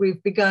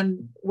 we've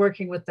begun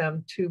working with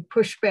them to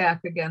push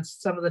back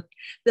against some of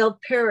they'll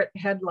parrot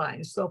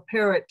headlines, they'll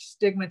parrot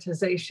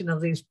stigmatization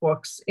of these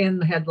books in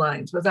the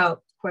headlines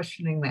without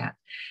questioning that.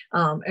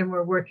 And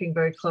we're working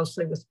very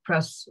closely with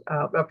press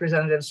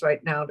representatives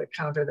right now to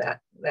counter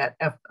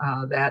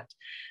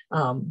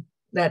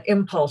that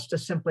impulse to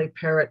simply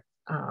parrot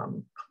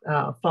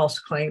false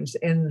claims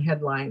in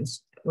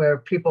headlines where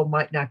people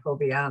might not go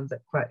beyond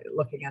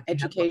looking at the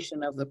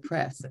education of the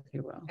press, if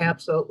you will.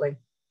 Absolutely.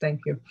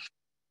 Thank you.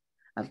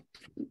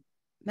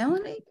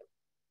 Melanie?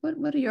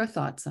 What are your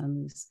thoughts on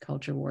these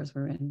culture wars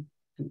we're in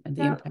and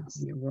the impact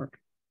of your work?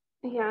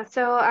 Yeah,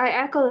 so I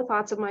echo the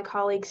thoughts of my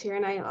colleagues here,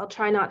 and I'll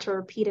try not to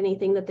repeat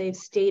anything that they've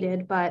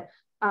stated, but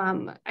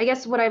I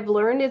guess what I've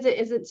learned is it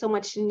isn't so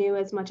much new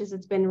as much as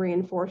it's been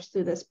reinforced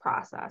through this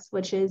process,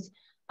 which is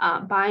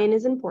buy-in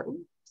is important.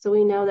 So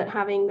we know that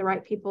having the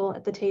right people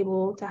at the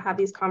table to have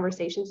these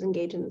conversations,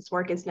 engage in this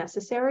work is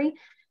necessary.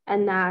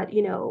 And that,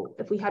 you know,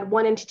 if we had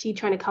one entity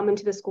trying to come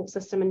into the school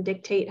system and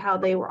dictate how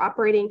they were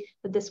operating,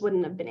 that this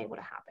wouldn't have been able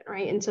to happen,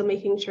 right? And so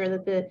making sure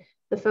that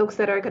the folks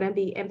that are going to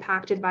be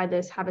impacted by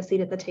this have a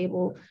seat at the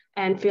table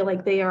and feel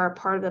like they are a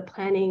part of the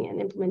planning and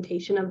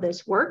implementation of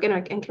this work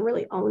and can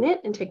really own it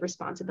and take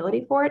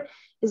responsibility for it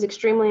is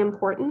extremely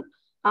important.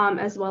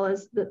 As well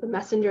as the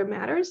messenger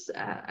matters.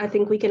 I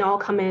think we can all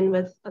come in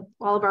with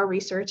all of our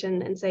research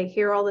and say,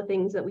 here are all the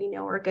things that we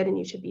know are good and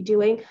you should be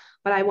doing.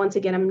 But I, once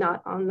again, am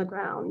not on the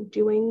ground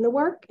doing the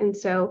work. And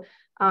so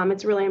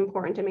it's really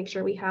important to make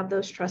sure we have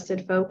those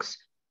trusted folks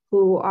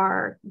who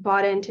are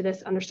bought into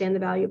this, understand the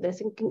value of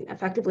this, and can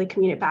effectively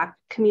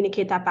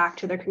communicate that back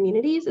to their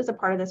communities as a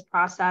part of this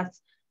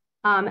process.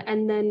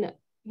 And then,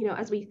 you know,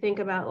 as we think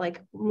about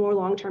like more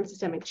long-term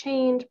systemic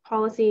change,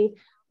 policy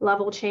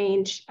level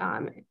change,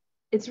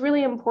 it's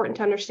really important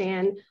to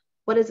understand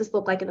what does this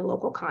look like in a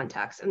local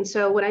context. And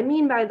so what I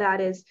mean by that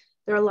is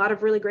there are a lot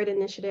of really great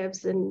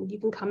initiatives, and you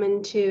can come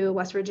into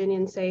West Virginia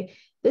and say,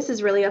 this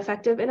is really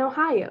effective in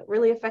Ohio,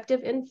 really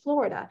effective in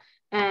Florida.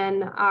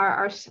 And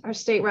our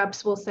state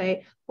reps will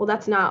say, well,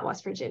 that's not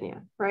West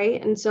Virginia, right?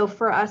 And so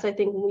for us, I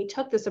think when we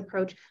took this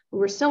approach, we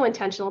were so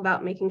intentional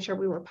about making sure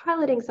we were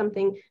piloting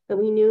something that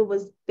we knew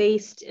was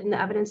based in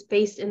the evidence,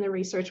 based in the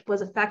research,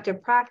 was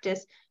effective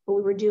practice, but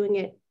we were doing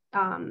it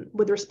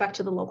with respect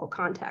to the local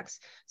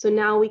context. So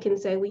now we can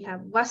say we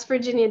have West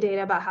Virginia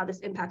data about how this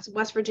impacts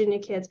West Virginia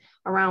kids,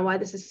 around why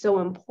this is so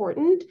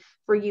important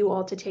for you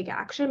all to take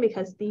action,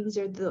 because these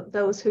are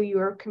those who you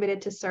are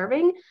committed to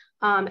serving,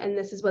 and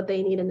this is what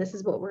they need, and this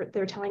is what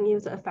they're telling you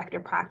is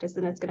effective practice,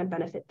 and it's going to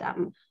benefit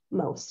them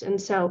most. And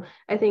so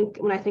I think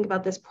when I think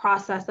about this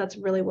process, that's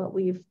really what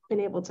we've been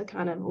able to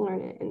kind of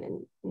learn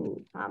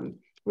and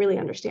really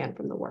understand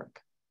from the work.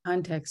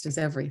 Context is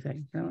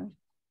everything, really.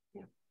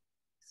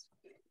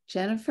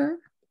 Jennifer?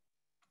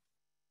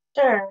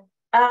 Sure.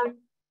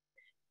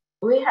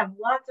 We have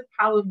lots of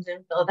problems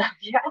in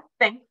Philadelphia.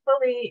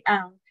 Thankfully,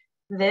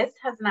 this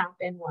has not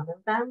been one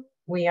of them.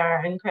 We are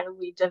an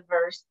incredibly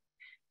diverse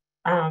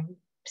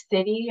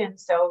city, and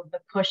so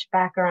the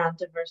pushback around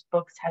diverse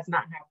books has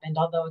not happened,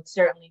 although it's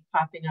certainly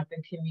popping up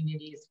in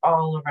communities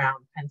all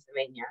around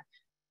Pennsylvania.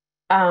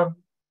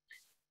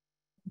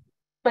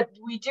 But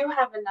we do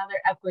have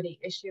another equity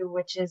issue,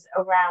 which is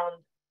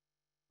around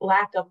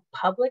lack of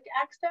public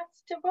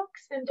access to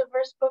books and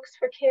diverse books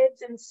for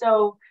kids. And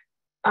so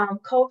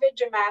COVID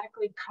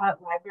dramatically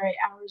cut library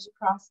hours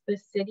across the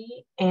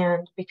city,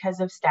 and because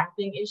of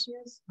staffing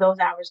issues, those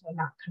hours have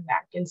not come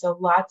back. And so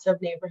lots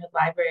of neighborhood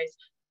libraries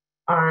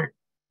aren't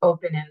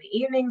open in the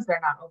evenings,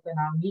 they're not open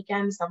on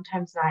weekends,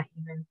 sometimes not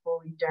even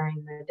fully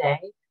during the day.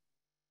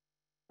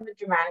 A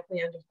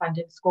dramatically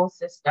underfunded school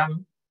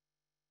system,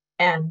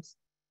 and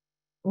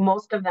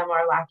most of them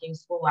are lacking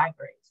school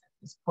libraries at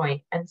this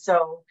point. And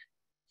so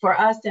for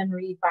us and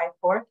Read by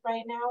Fourth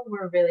right now,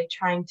 we're really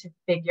trying to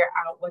figure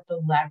out what the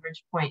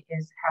leverage point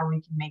is, how we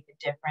can make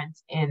a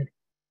difference in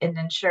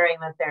ensuring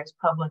that there's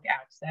public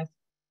access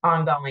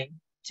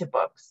ongoing to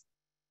books.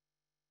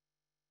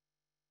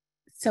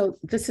 So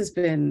this has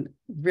been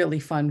really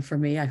fun for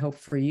me, I hope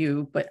for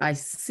you, but I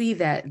see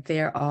that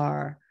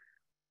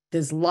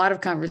there's a lot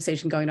of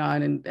conversation going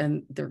on,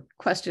 and there are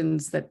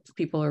questions that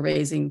people are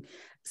raising.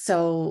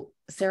 So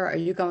Sarah, are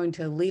you going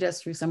to lead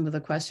us through some of the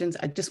questions?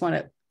 I just want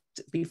to,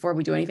 before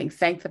we do anything,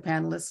 thank the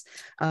panelists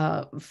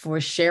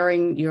for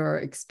sharing your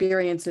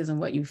experiences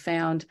and what you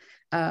found.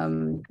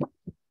 And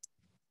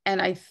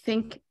I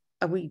think,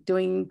 are we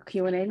doing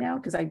Q&A now?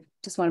 Because I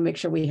just want to make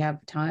sure we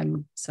have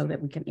time so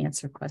that we can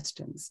answer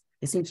questions.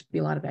 There seems to be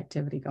a lot of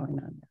activity going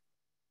on.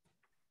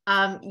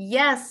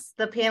 Yes,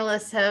 the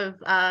panelists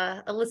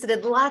have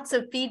elicited lots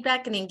of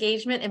feedback and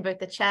engagement in both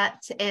the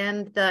chat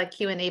and the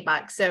Q&A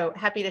box. So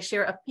happy to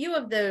share a few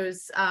of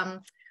those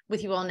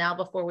with you all now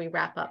before we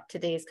wrap up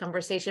today's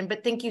conversation.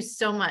 But thank you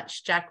so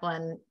much,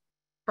 Jacqueline,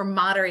 for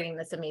moderating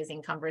this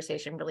amazing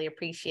conversation. Really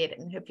appreciate it,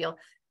 and hope you'll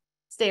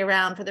stay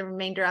around for the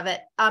remainder of it.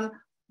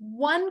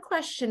 One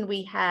question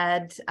we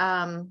had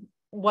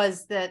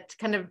was that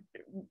kind of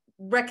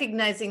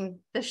recognizing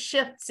the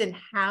shifts in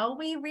how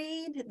we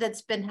read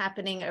that's been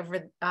happening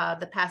over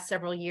the past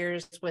several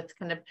years, with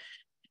kind of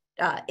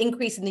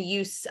increase in the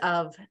use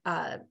of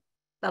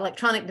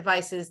electronic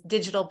devices,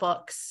 digital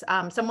books.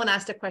 Someone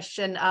asked a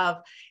question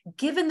of,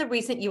 given the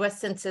recent US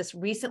Census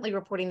recently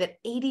reporting that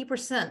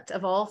 80%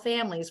 of all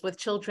families with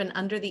children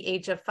under the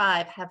age of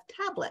 5 have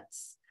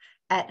tablets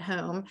at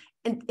home,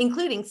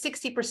 including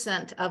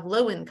 60% of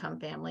low-income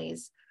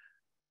families,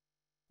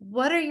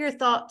 what are your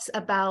thoughts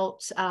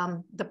about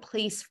the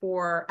place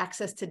for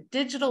access to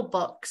digital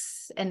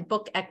books and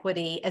book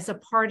equity as a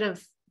part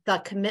of the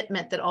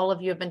commitment that all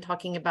of you have been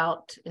talking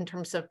about in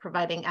terms of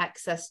providing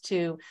access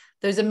to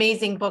those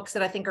amazing books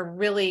that I think are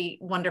really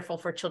wonderful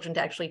for children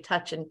to actually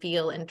touch and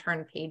feel and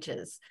turn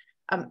pages.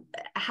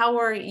 How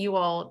are you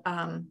all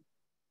kind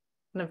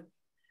of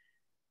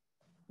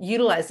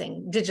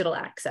utilizing digital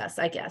access,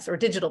 I guess, or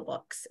digital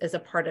books as a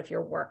part of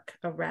your work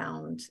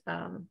around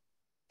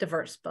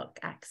diverse book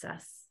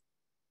access?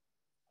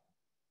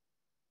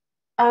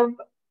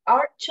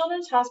 Our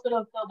Children's Hospital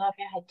of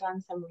Philadelphia had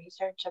done some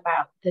research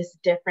about this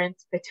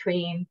difference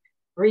between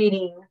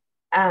reading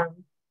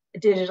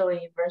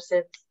digitally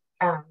versus,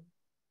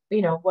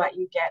 what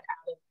you get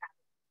out of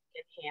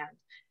in hand.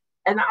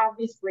 And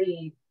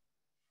obviously,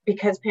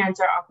 because parents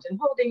are often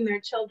holding their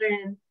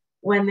children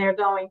when they're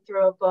going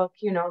through a book,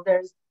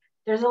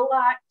 there's a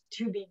lot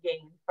to be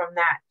gained from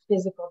that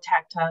physical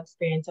tactile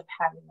experience of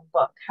having a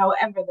book.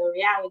 However, the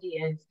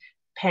reality is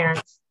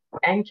parents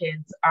and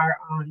kids are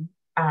on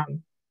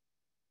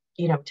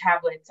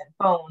tablets and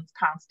phones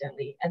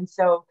constantly. And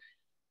so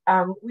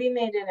we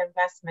made an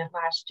investment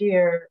last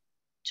year.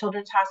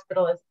 Children's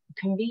Hospital is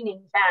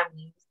convening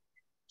families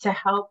to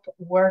help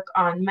work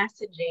on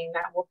messaging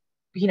that will,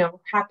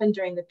 happen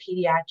during the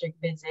pediatric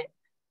visit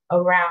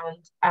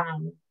around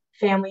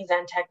families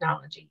and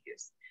technology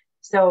use.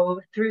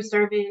 So through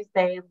surveys,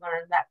 they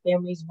learned that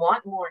families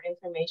want more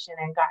information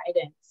and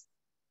guidance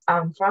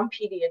from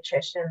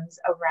pediatricians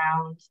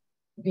around,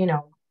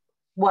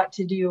 what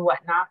to do, what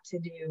not to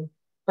do,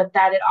 but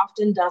that it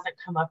often doesn't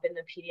come up in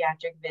the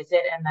pediatric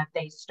visit and that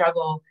they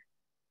struggle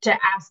to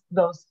ask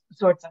those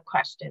sorts of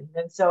questions.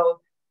 And so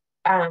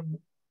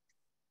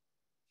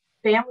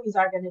families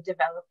are going to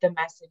develop the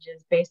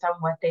messages based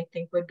on what they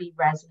think would be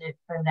resonant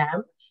for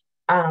them.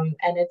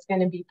 And it's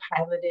going to be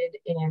piloted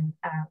in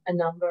a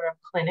number of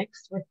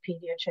clinics with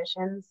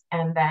pediatricians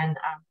and then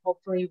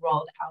hopefully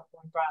rolled out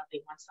more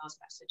broadly once those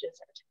messages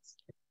are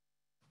tested.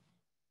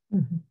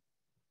 Mm-hmm.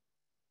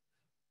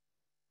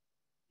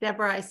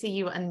 Deborah, I see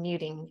you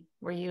unmuting.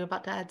 Were you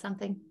about to add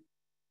something?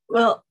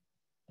 Well,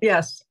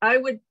 yes, I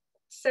would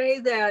say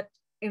that,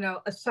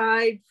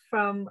 aside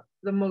from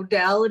the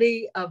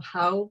modality of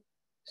how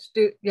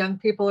young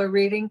people are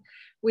reading,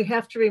 we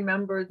have to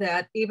remember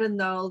that even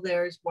though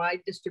there's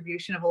wide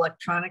distribution of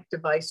electronic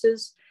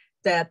devices,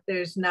 that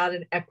there's not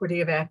an equity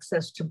of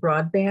access to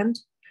broadband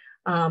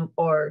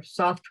or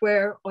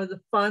software or the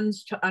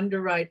funds to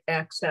underwrite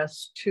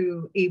access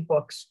to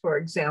ebooks, for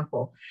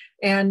example.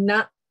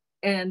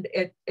 And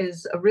it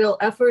is a real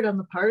effort on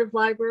the part of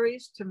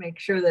libraries to make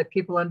sure that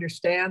people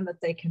understand that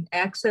they can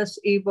access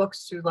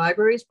ebooks through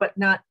libraries, but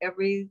not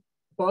every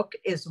book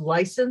is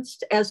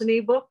licensed as an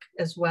ebook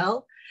as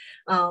well.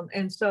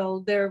 And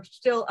so there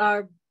still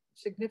are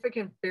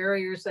significant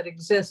barriers that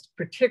exist,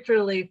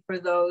 particularly for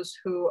those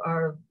who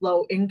are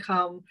low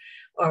income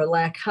or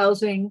lack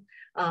housing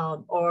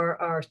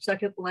or are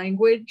second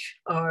language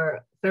or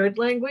third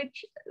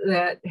language,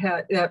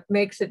 that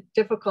makes it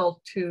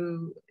difficult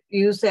to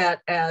use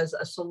that as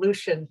a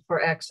solution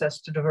for access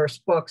to diverse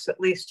books, at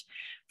least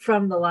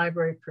from the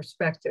library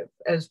perspective.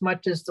 As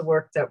much as the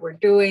work that we're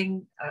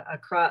doing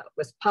across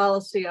with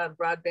policy on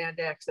broadband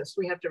access,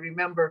 we have to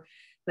remember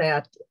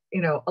that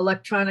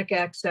electronic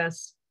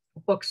access,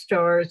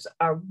 bookstores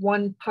are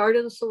one part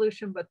of the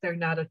solution, but they're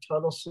not a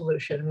total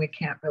solution. We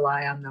can't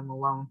rely on them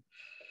alone.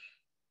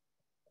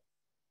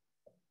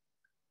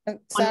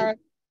 Sarah,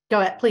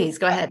 go ahead, please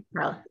go ahead,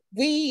 Carla.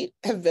 We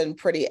have been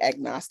pretty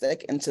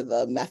agnostic into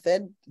the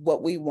method.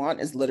 What we want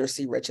is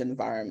literacy-rich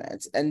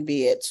environments, and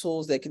be it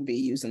tools that can be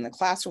used in the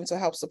classroom to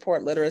help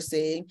support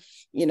literacy.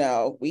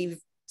 We've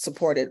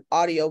supported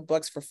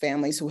audiobooks for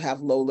families who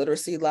have low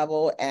literacy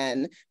level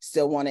and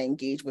still want to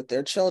engage with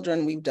their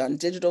children. We've done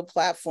digital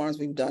platforms,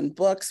 we've done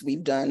books,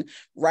 we've done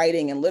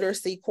writing and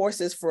literacy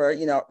courses for,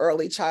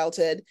 early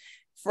childhood.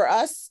 For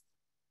us,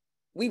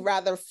 we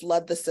rather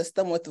flood the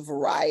system with a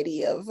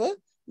variety of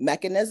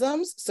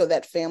mechanisms so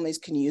that families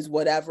can use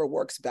whatever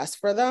works best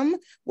for them.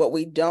 What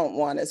we don't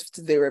want is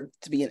there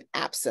to be an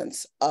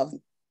absence of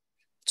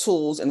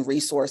tools and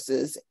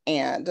resources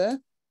and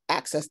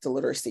access to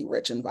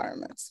literacy-rich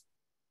environments.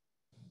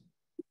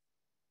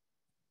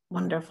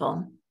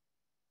 Wonderful.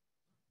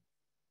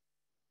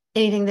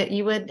 Anything that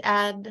you would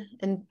add,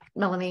 and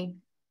Melanie?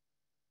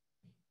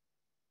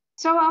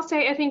 So I'll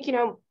say, I think,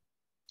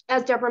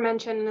 as Deborah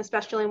mentioned, and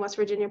especially in West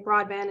Virginia,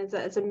 broadband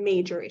is a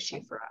major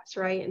issue for us,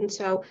 right? And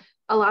so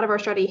a lot of our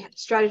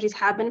strategies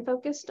have been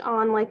focused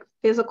on like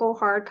physical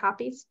hard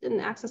copies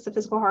and access to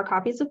physical hard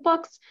copies of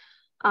books.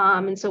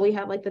 And so we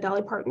have like the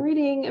Dolly Parton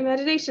Reading and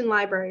Meditation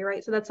Library,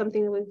 right? So that's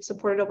something that we've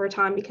supported over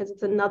time because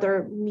it's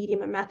another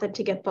medium and method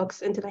to get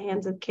books into the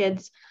hands of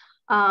kids.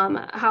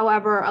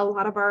 However, a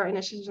lot of our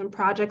initiatives and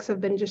projects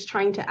have been just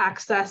trying to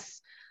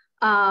access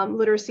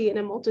literacy in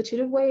a multitude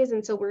of ways.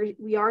 And so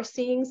we are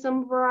seeing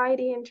some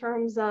variety in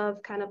terms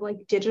of kind of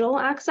like digital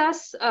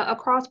access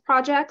across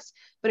projects,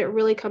 but it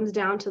really comes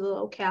down to the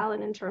locale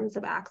and in terms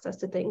of access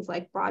to things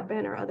like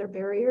broadband or other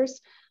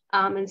barriers.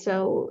 And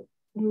so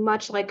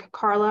much like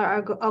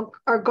Carla,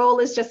 our goal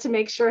is just to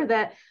make sure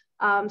that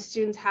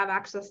students have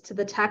access to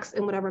the text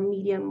in whatever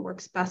medium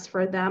works best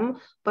for them,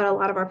 but a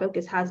lot of our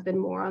focus has been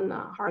more on the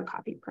hard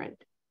copy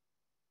print.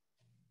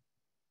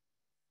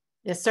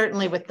 Yeah,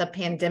 certainly with the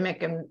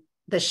pandemic and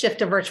the shift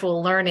to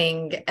virtual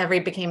learning,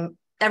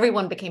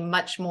 everyone became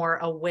much more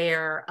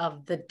aware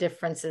of the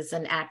differences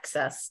in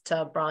access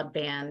to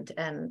broadband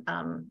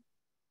and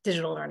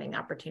digital learning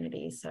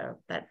opportunities. So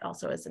that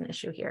also is an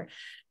issue here.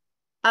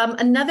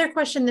 Another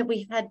question that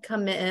we had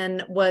come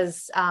in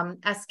was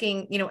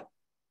asking,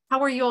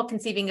 how are you all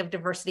conceiving of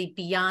diversity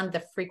beyond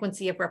the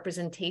frequency of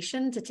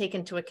representation to take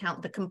into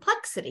account the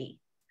complexity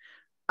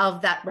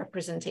of that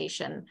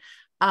representation?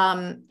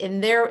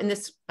 In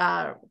this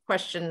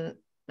question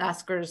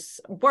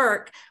asker's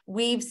work,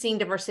 we've seen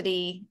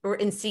diversity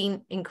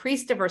seen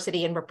increased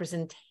diversity in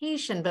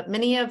representation, but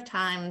many of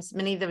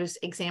those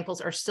examples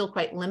are still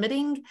quite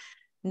limiting,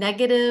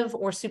 negative,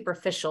 or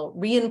superficial,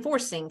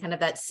 reinforcing kind of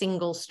that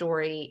single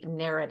story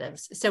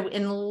narratives. So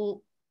in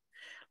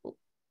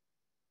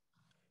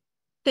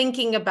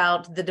thinking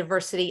about the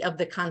diversity of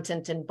the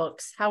content in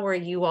books, how are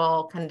you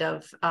all kind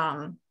of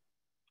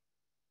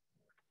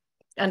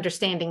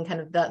understanding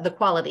kind of the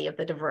quality of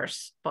the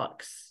diverse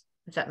books,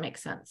 if that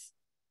makes sense?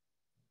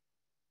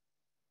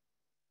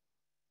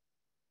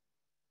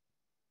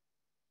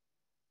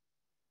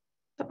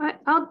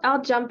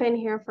 I'll jump in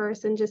here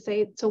first and just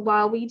say, so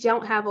while we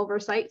don't have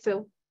oversight,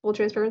 so full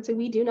transparency,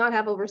 we do not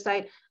have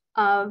oversight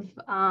of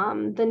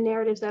the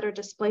narratives that are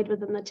displayed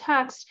within the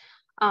text.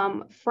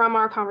 From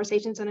our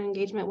conversations and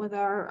engagement with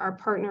our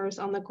partners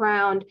on the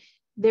ground,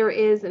 there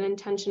is an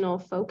intentional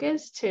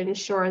focus to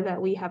ensure that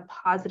we have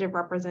positive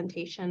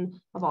representation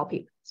of all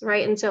peoples,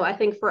 right? And so I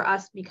think for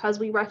us, because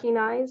we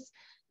recognize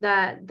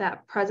that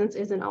that presence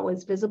isn't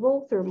always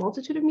visible through a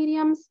multitude of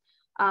mediums,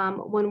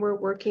 when we're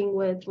working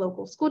with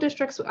local school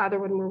districts, either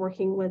when we're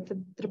working with the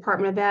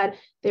Department of Ed,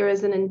 there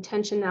is an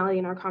intentionality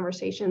in our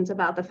conversations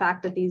about the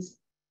fact that these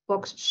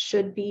books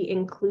should be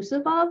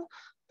inclusive of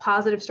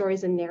positive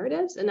stories and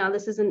narratives. And now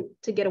this isn't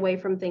to get away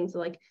from things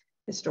like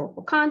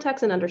historical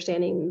context and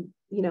understanding,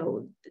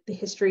 the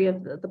history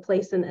of the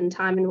place and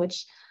time in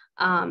which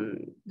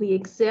we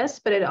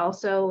exist, but it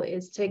also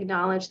is to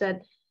acknowledge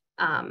that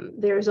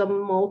there's a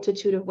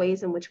multitude of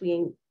ways in which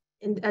we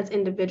as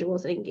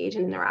individuals engage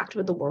and interact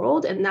with the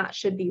world, and that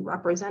should be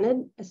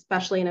represented,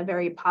 especially in a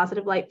very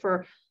positive light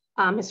for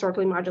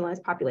historically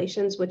marginalized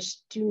populations, which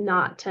do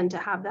not tend to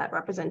have that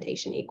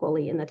representation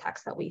equally in the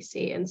text that we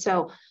see. And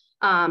so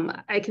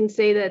I can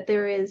say that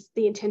there is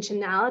the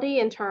intentionality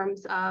in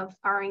terms of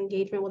our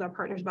engagement with our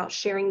partners about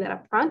sharing that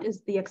up front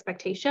is the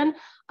expectation,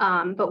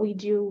 but we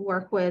do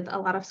work with a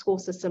lot of school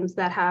systems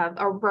that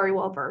are very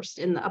well versed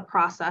in a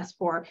process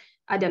for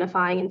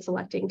identifying and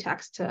selecting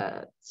text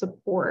to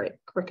support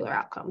curricular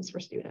outcomes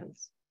for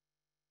students.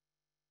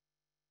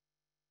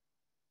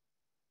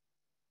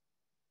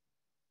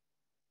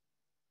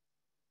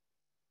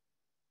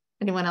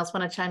 Anyone else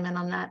want to chime in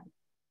on that?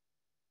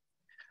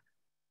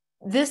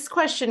 This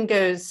question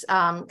gets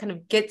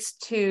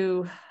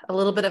to a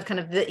little bit of kind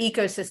of the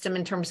ecosystem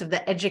in terms of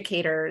the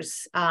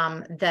educators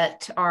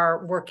that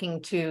are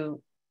working to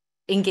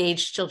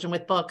engage children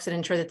with books and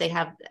ensure that they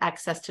have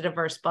access to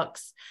diverse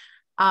books.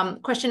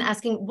 Question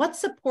asking, what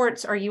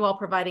supports are you all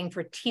providing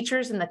for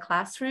teachers in the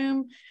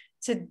classroom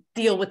to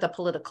deal with the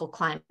political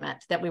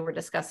climate that we were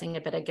discussing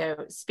a bit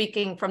ago?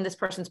 Speaking from this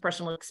person's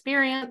personal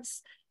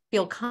experience,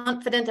 feel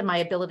confident in my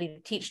ability to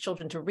teach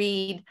children to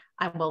read.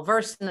 I'm well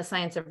versed in the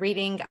science of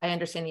reading. I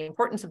understand the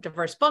importance of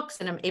diverse books,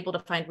 and I'm able to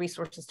find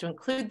resources to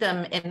include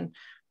them in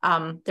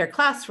their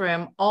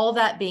classroom. All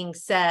that being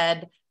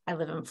said, I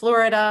live in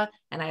Florida,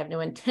 and I have no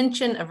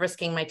intention of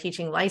risking my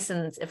teaching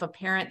license if a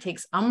parent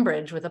takes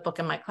umbrage with a book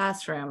in my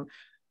classroom.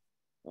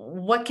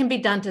 What can be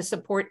done to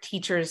support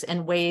teachers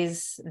in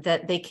ways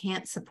that they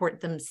can't support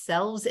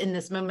themselves in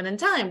this moment in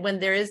time when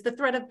there is the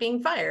threat of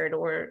being fired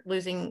or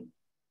losing,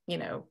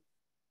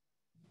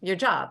 your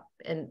job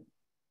and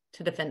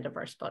to defend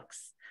diverse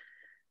books?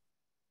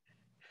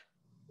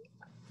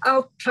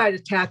 I'll try to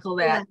tackle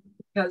that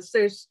because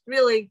there's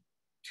really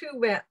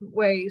two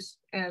ways,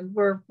 and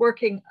we're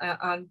working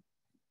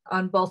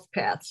on both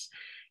paths.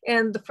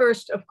 And the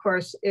first, of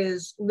course,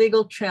 is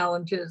legal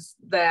challenges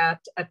that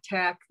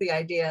attack the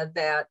idea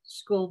that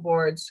school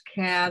boards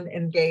can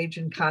engage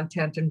in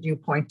content and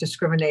viewpoint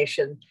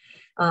discrimination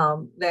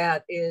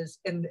that is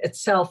in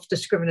itself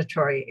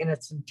discriminatory in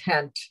its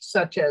intent,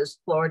 such as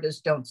Florida's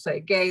Don't Say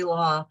Gay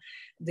law,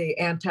 the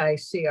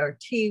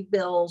anti-CRT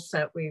bills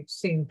that we've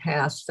seen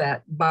pass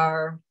that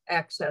bar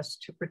access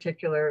to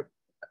particular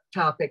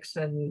topics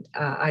and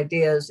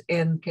ideas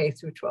in K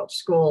through 12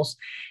 schools.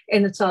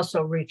 And it's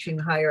also reaching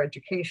higher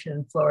education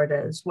in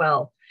Florida as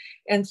well.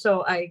 And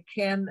so I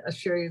can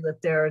assure you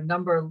that there are a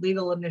number of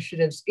legal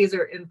initiatives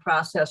either in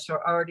process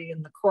or already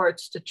in the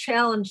courts to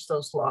challenge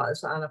those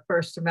laws on a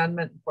First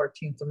Amendment and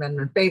 14th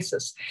Amendment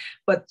basis.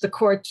 But the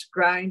courts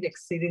grind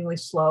exceedingly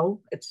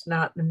slow. It's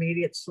not an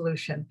immediate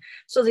solution.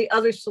 So the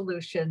other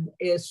solution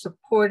is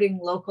supporting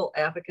local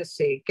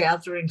advocacy,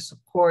 gathering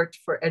support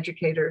for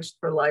educators,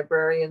 for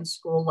librarians,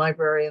 school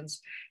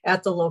librarians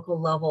at the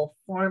local level,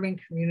 forming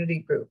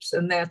community groups.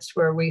 And that's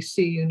where we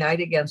see Unite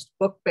Against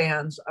Book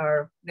Bans,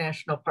 our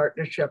national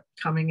partnership,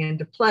 coming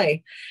into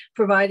play,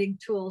 providing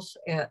tools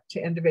to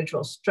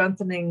individuals,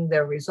 strengthening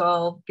their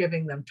resolve,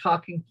 giving them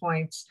talking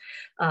points,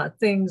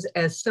 things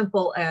as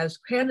simple as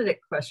candidate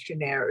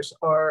questionnaires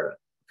or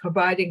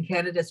providing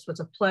candidates with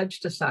a pledge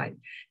to sign.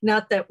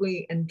 Not that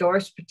we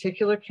endorse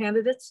particular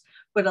candidates,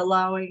 but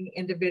allowing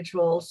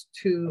individuals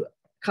to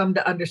come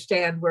to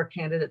understand where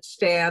candidates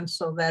stand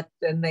so that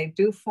then they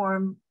do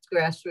form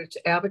grassroots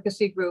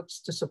advocacy groups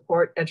to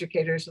support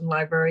educators and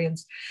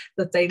librarians,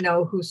 that they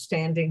know who's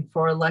standing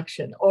for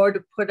election, or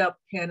to put up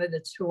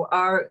candidates who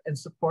are in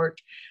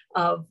support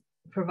of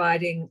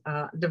providing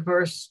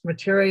diverse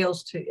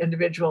materials to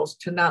individuals,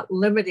 to not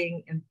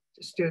limiting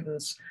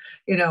students.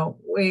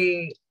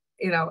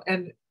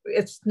 And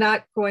it's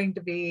not going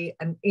to be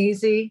an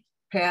easy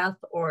path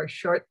or a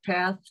short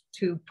path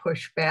to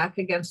push back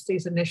against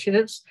these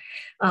initiatives.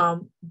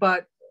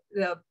 But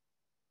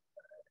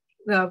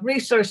the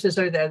resources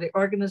are there, the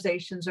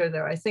organizations are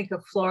there. I think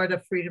of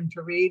Florida Freedom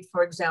to Read,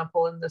 for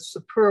example, and the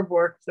superb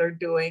work they're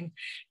doing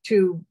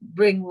to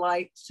bring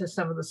light to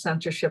some of the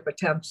censorship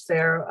attempts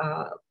there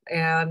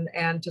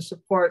and to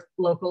support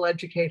local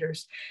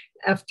educators.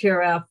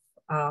 FTRF,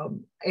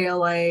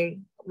 ALA,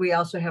 we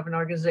also have an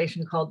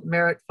organization called the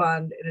Merit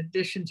Fund, in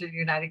addition to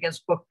Unite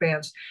Against Book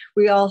Bans.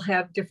 We all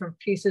have different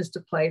pieces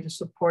to play to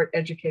support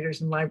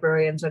educators and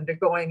librarians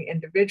undergoing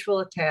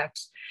individual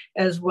attacks,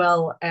 as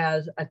well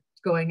as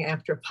going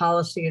after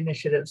policy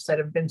initiatives that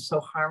have been so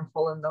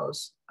harmful in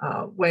those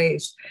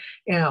ways.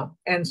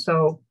 And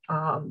so,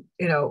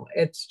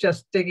 it's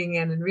just digging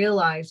in and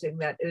realizing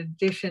that in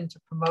addition to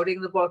promoting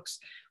the books,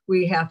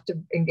 we have to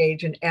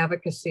engage in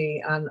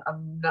advocacy on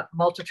a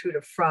multitude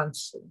of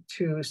fronts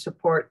to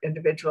support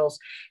individuals,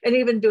 and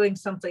even doing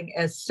something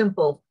as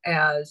simple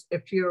as,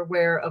 if you're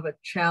aware of a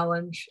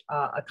challenge,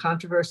 a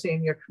controversy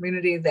in your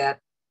community that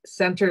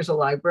centers a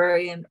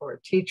librarian or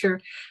a teacher,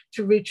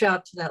 to reach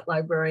out to that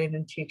librarian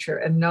and teacher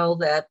and know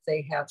that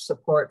they have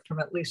support from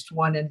at least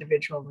one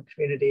individual in the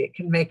community. It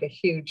can make a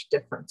huge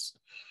difference.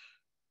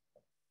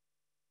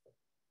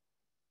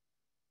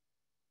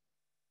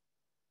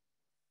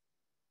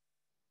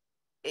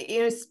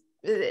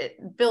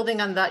 Building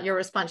on that, your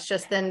response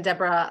just then,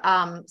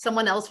 Deborah,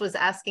 someone else was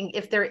asking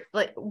if there,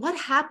 what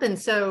happened?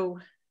 So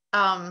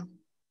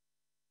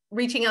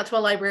reaching out to a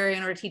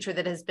librarian or a teacher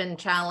that has been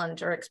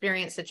challenged or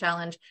experienced a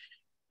challenge,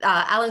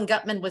 Alan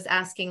Gutman was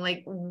asking,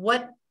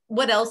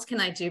 what else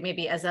can I do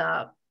maybe as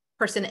a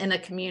person in a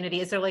community?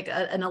 Is there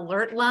an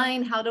alert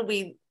line? How do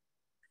we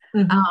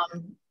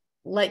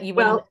let you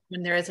in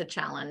when there is a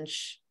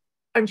challenge?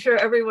 I'm sure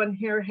everyone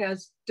here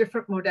has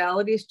different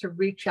modalities to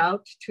reach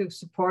out to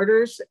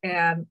supporters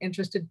and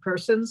interested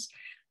persons.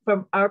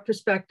 From our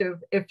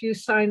perspective, if you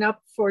sign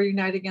up for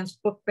Unite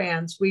Against Book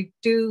Bans, we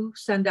do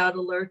send out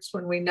alerts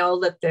when we know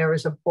that there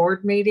is a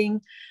board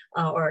meeting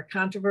or a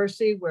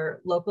controversy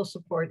where local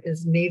support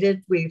is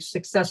needed. We've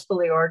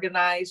successfully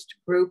organized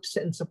groups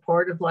in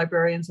support of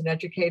librarians and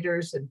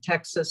educators in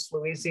Texas,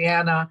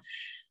 Louisiana.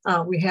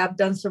 We have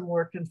done some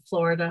work in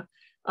Florida.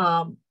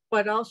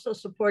 But also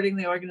supporting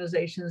the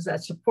organizations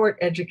that support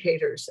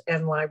educators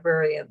and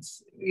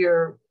librarians.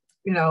 The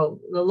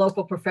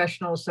local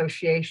professional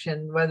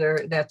association,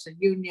 whether that's a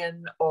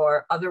union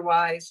or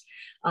otherwise.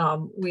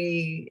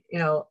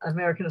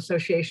 American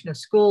Association of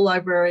School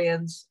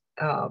Librarians,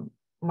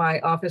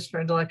 my Office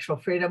for Intellectual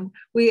Freedom,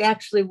 we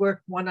actually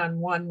work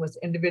one-on-one with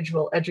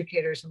individual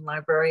educators and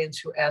librarians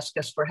who ask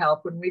us for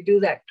help, and we do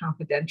that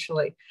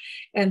confidentially.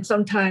 And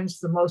sometimes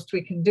the most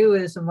we can do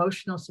is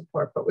emotional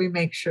support, but we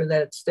make sure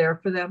that it's there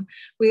for them.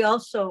 We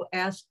also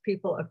ask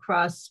people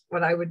across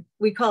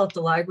we call it the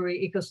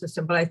library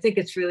ecosystem, but I think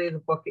it's really the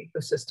book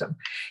ecosystem,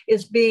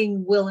 is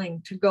being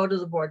willing to go to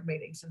the board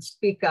meetings and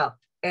speak up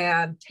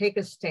and take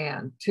a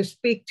stand, to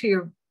speak to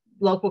your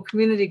local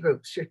community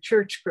groups, your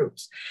church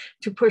groups,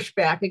 to push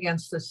back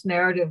against this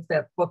narrative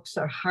that books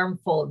are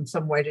harmful in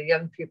some way to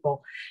young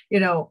people.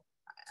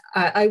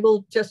 I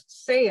will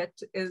just say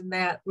it in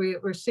that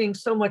we're seeing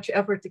so much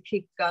effort to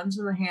keep guns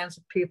in the hands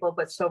of people,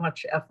 but so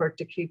much effort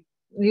to keep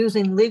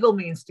using legal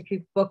means to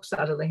keep books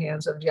out of the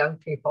hands of young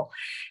people.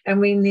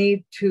 And we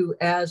need to,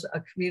 as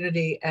a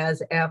community,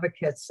 as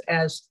advocates,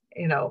 as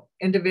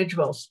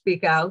individuals,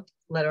 speak out,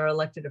 let our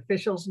elected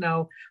officials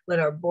know, let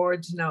our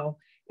boards know,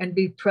 and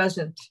be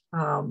present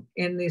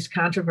in these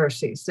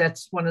controversies.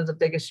 That's one of the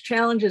biggest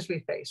challenges we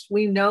face.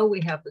 We know we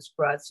have this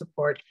broad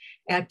support.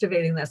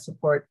 Activating that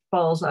support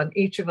falls on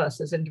each of us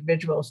as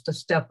individuals to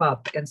step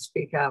up and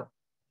speak out.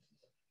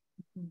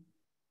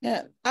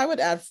 Yeah, I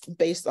would add,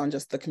 based on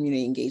just the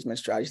community engagement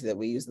strategy that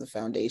we use in the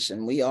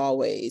foundation, we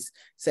always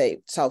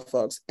tell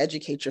folks,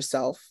 educate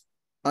yourself,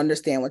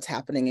 understand what's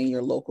happening in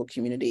your local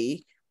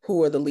community,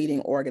 who are the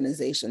leading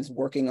organizations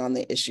working on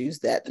the issues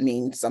that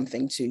mean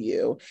something to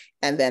you,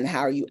 and then how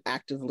are you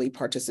actively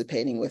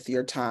participating with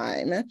your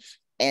time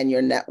and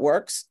your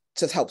networks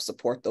to help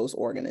support those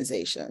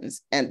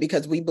organizations. And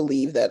because we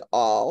believe that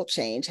all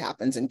change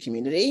happens in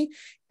community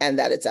and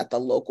that it's at the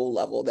local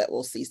level that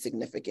we'll see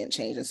significant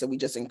change. And so we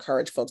just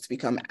encourage folks to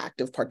become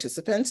active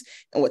participants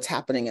in what's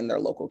happening in their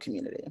local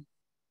community.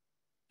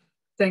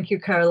 Thank you,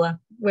 Carla.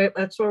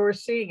 That's where we're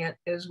seeing it,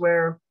 is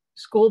where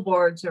school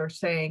boards are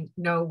saying,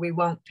 no, we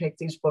won't take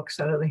these books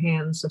out of the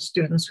hands of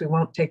students. We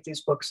won't take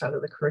these books out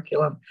of the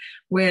curriculum,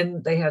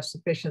 when they have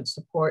sufficient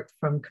support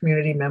from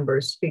community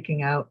members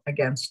speaking out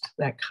against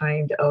that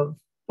kind of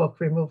book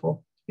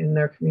removal in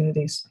their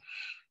communities.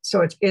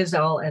 So it is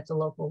all at the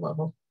local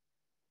level.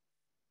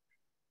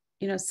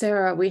 You know,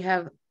 Sarah, we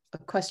have a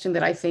question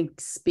that I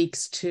think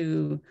speaks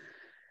to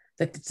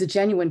the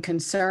genuine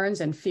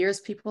concerns and fears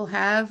people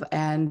have,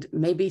 and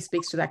maybe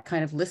speaks to that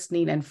kind of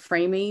listening and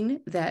framing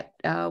that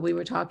we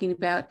were talking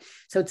about.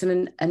 So it's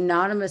an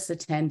anonymous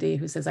attendee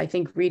who says, I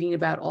think reading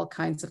about all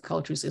kinds of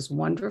cultures is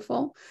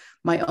wonderful.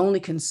 My only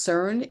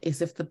concern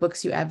is if the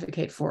books you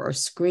advocate for are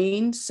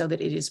screened so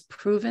that it is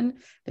proven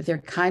that their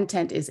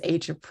content is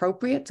age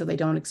appropriate, so they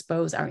don't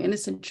expose our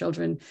innocent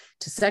children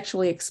to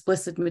sexually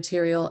explicit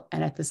material,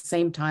 and at the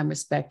same time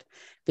respect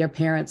their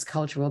parents'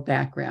 cultural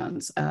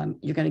backgrounds.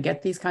 You're going to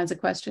get these kinds of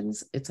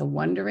questions. It's a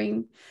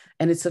wondering,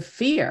 and it's a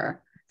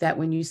fear that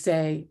when you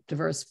say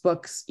diverse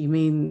books, you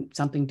mean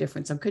something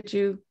different. So could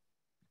you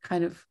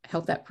kind of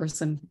help that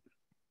person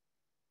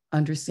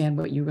understand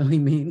what you really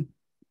mean?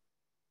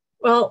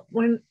 Well,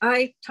 when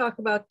I talk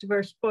about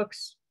diverse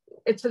books,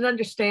 it's an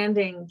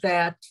understanding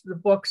that the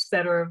books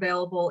that are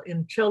available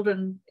in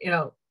children,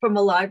 from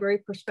a library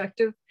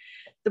perspective,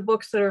 the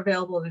books that are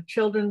available in a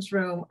children's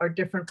room are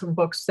different from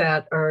books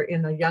that are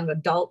in a young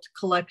adult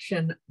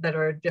collection that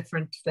are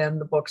different than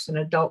the books in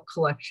adult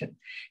collection.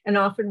 And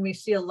often we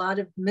see a lot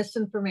of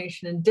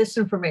misinformation and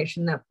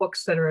disinformation that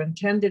books that are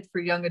intended for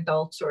young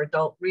adults or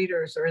adult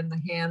readers are in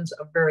the hands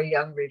of very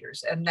young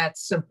readers. And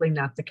that's simply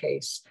not the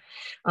case.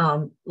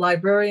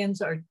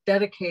 Librarians are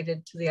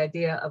dedicated to the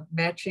idea of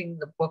matching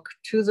the book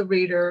to the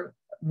reader,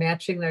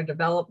 matching their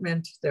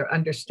development, their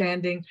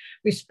understanding,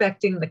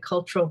 respecting the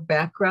cultural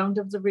background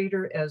of the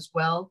reader as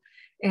well.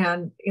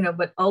 And,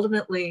 but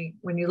ultimately,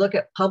 when you look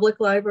at public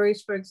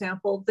libraries, for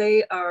example,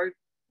 they are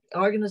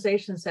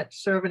organizations that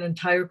serve an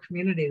entire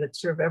community, that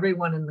serve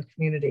everyone in the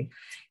community.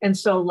 And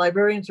so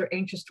librarians are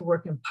anxious to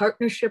work in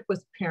partnership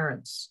with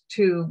parents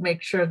to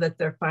make sure that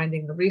they're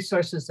finding the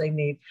resources they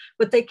need.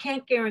 But they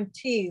can't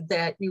guarantee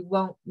that you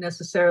won't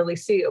necessarily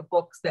see a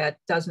book that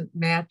doesn't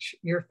match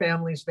your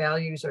family's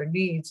values or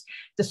needs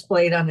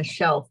displayed on a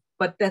shelf.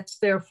 But that's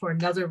there for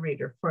another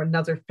reader, for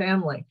another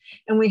family.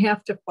 And we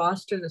have to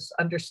foster this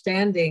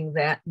understanding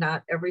that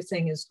not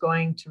everything is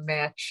going to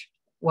match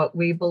what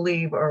we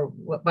believe,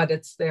 but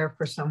it's there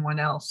for someone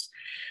else.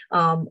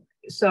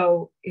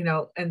 So,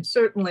 and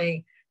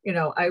certainly,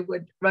 I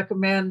would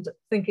recommend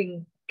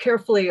thinking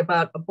carefully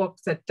about a book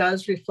that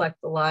does reflect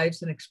the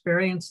lives and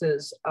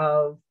experiences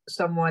of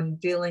someone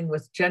dealing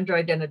with gender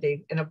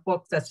identity in a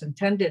book that's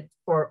intended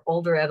for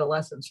older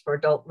adolescents, for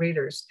adult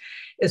readers,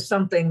 is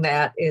something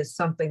that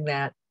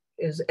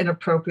is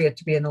inappropriate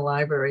to be in the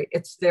library.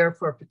 It's there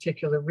for a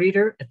particular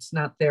reader. It's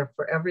not there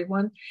for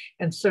everyone.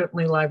 And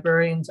certainly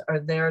librarians are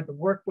there to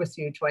work with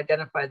you to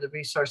identify the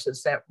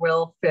resources that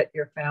will fit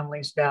your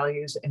family's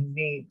values and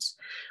needs.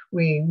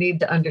 We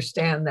need to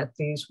understand that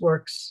these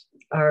works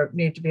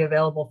need to be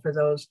available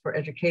for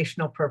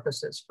educational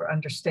purposes, for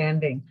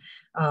understanding,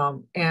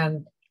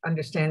 and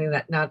understanding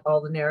that not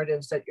all the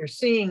narratives that you're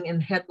seeing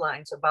in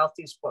headlines about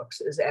these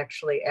books is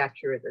actually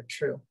accurate or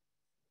true.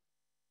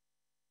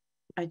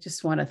 I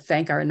just want to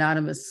thank our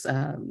anonymous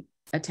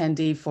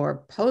attendee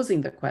for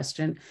posing the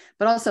question,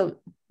 but also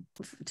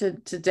to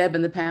Deb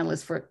and the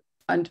panelists for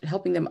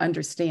helping them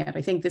understand.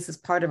 I think this is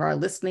part of our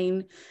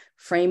listening,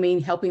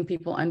 framing, helping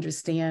people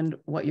understand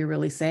what you're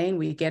really saying.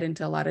 We get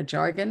into a lot of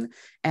jargon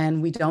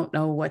and we don't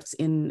know what's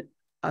in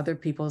other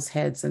people's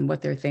heads and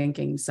what they're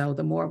thinking. So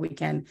the more we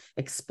can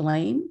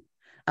explain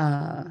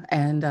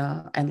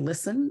and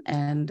listen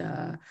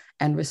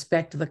and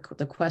respect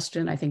the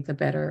question, I think the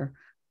better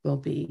we'll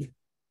be.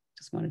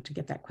 Just wanted to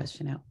get that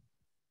question out.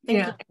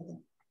 Thank you.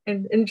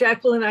 And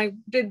Jacqueline, I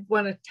did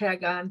want to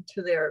tag on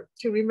to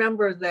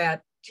remember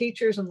that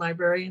teachers and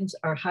librarians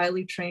are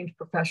highly trained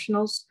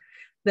professionals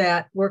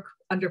that work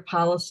under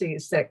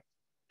policies that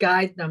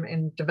guide them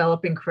in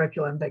developing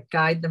curriculum, that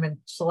guide them in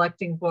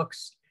selecting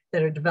books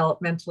that are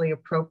developmentally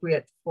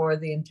appropriate for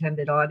the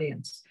intended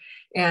audience.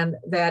 And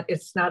that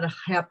it's not a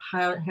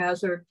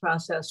haphazard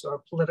process or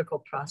a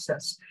political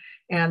process.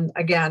 And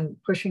again,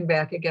 pushing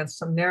back against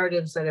some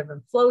narratives that have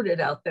been floated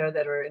out there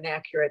that are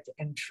inaccurate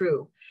and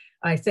true.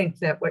 I think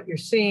that what you're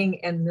seeing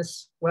in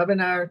this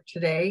webinar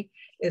today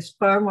is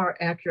far more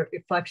accurate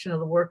reflection of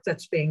the work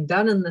that's being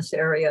done in this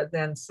area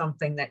than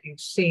something that you've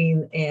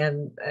seen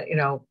in,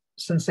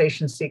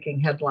 sensation-seeking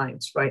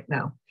headlines right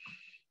now.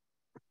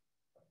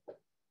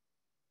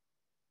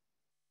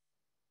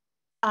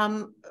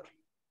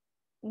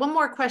 One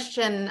more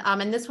question,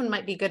 and this one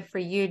might be good for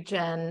you,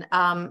 Jen,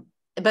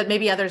 but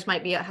maybe others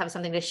might have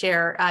something to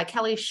share.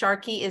 Kelly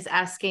Sharkey is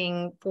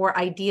asking for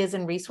ideas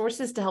and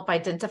resources to help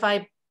identify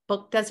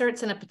book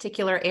deserts in a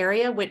particular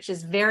area, which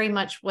is very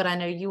much what I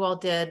know you all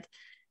did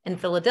in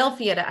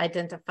Philadelphia to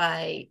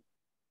identify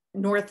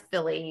North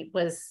Philly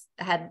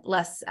had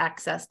less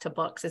access to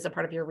books as a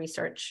part of your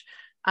research.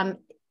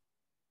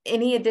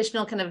 Any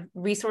additional kind of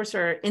resource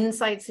or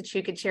insights that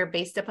you could share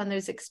based upon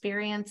those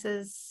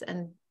experiences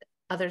and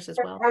others as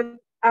well?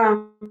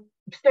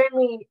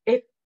 Certainly,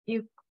 if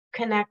you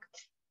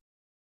connect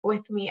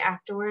with me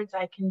afterwards,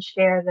 I can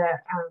share the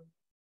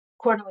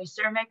quarterly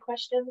survey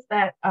questions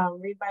that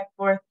Read by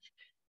Fourth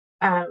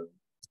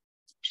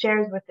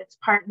shares with its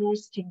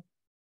partners to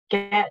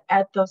get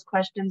at those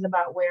questions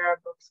about where are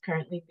books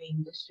currently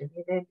being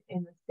distributed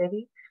in the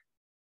city.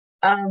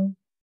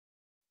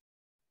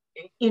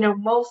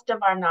 Most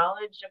of our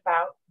knowledge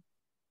about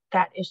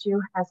that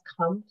issue has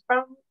come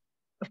from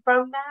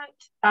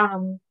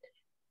that.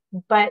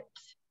 But,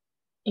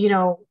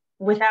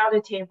 without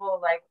a table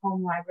like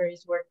Home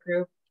Libraries Work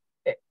Group,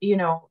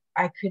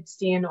 I could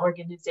see an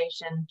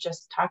organization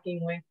just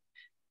talking with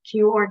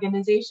few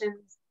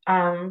organizations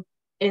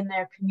in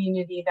their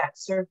community that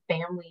serve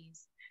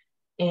families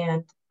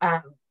and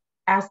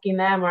asking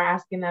them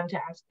to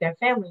ask their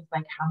families,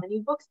 like, how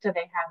many books do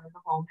they have in the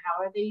home?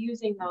 How are they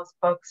using those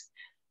books?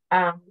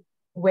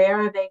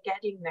 Where are they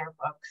getting their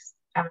books?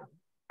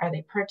 Are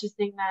they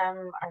purchasing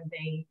them? Are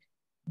they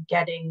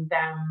getting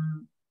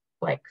them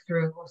like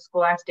through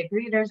scholastic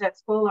readers at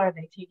school? Are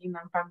they taking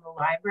them from the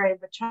library?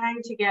 But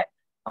trying to get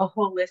a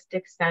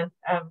holistic sense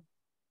of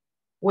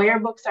where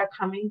books are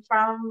coming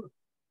from.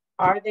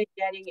 Are they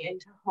getting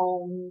into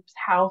homes?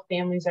 How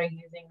families are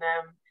using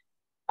them?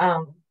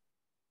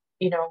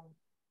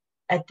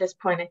 At this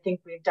point, I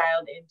think we've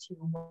dialed into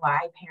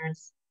why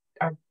parents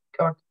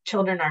or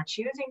children are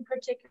choosing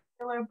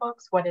particular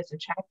books, what is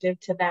attractive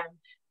to them.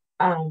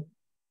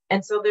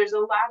 And so there's a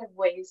lot of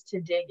ways to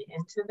dig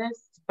into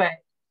this, but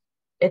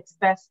it's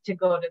best to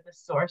go to the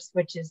source,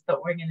 which is the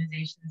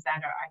organizations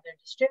that are either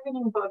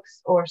distributing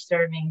books or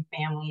serving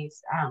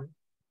families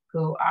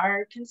who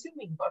are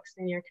consuming books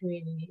in your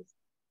communities.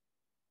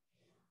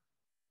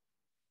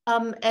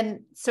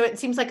 And so it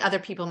seems like other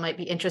people might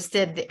be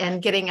interested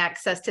in getting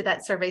access to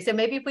that survey. So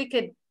maybe if we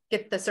could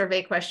get the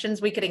survey questions,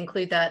 we could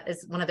include that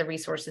as one of the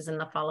resources in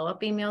the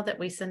follow-up email that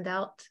we send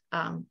out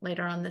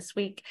later on this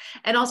week.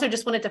 And also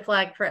just wanted to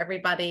flag for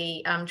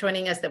everybody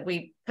joining us that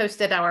we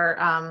posted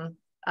our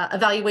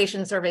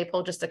evaluation survey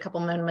poll just a couple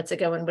moments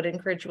ago, and would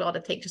encourage you all to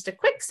take just a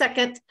quick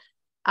second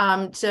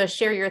to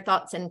share your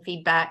thoughts and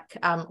feedback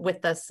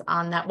with us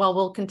on that. Well,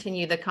 we'll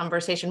continue the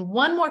conversation.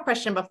 One more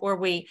question before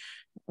we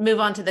move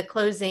on to the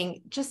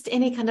closing, just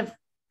any kind of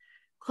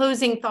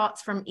closing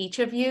thoughts from each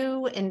of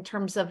you in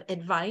terms of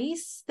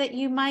advice that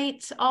you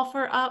might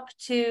offer up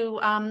to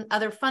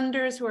other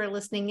funders who are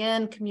listening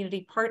in,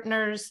 community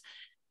partners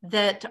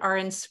that are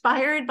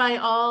inspired by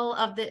all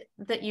of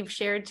that you've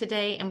shared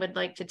today and would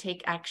like to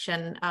take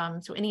action.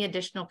 So any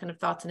additional kind of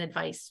thoughts and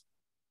advice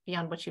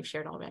beyond what you've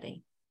shared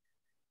already?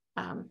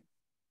 I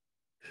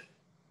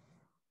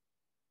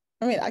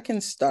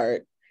can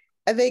start.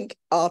 I think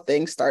all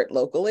things start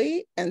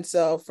locally. And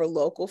so for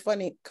local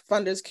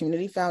funders,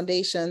 community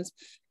foundations,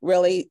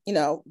 really,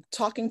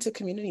 talking to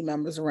community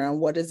members around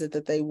what is it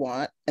that they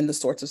want and the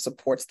sorts of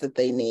supports that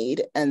they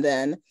need, and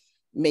then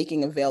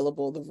making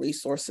available the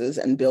resources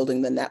and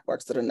building the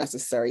networks that are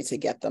necessary to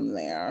get them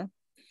there.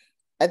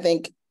 I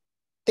think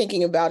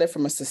thinking about it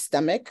from a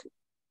systemic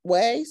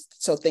way,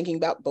 so thinking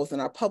about both in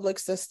our public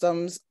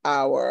systems,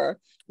 our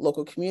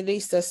local community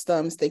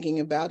systems, thinking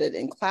about it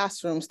in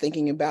classrooms,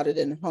 thinking about it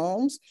in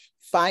homes,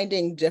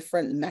 finding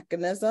different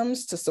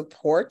mechanisms to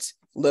support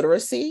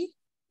literacy,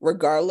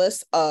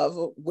 regardless of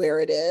where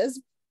it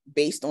is,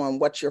 based on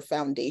what your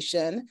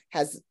foundation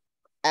has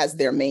as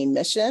their main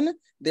mission.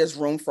 There's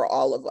room for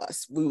all of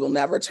us. We will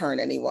never turn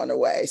anyone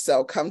away.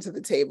 So come to the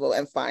table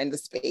and find the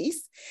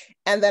space.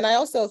 And then I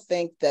also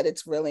think that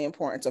it's really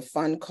important to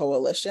fund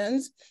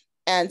coalitions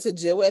and to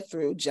do it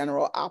through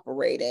general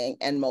operating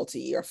and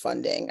multi-year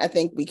funding. I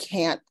think we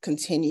can't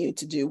continue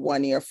to do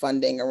one-year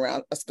funding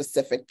around a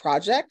specific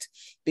project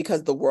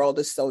because the world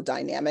is so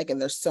dynamic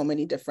and there's so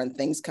many different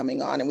things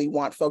coming on, and we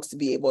want folks to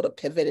be able to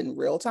pivot in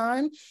real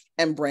time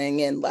and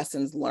bring in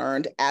lessons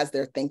learned as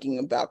they're thinking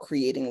about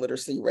creating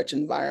literacy-rich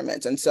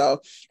environments. And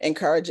so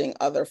encouraging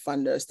other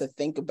funders to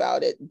think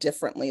about it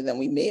differently than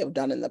we may have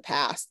done in the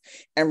past,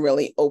 and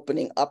really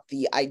opening up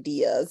the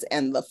ideas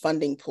and the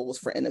funding pools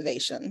for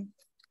innovation.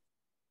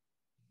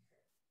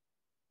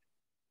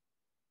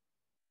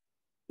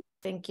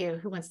 Thank you.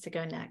 Who wants to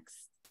go next?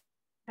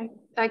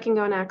 I can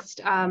go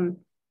next. So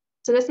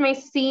this may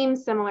seem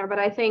similar, but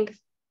I think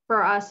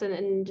for us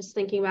and just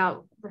thinking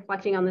about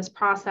reflecting on this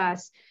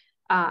process,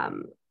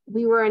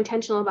 we were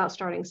intentional about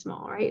starting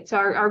small, right? So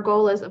our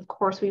goal is, of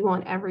course, we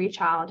want every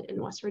child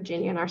in West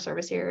Virginia in our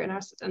service area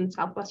in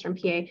Southwestern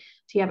PA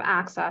to have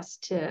access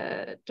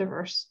to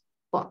diverse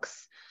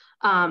books.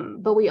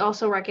 But we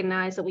also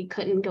recognize that we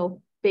couldn't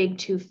go big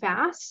too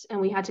fast, and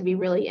we had to be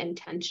really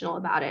intentional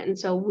about it. And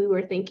so we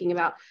were thinking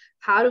about,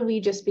 how do we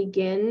just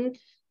begin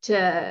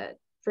to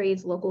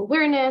raise local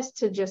awareness,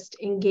 to just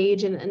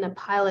engage in a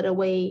pilot, a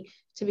way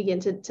to begin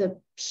to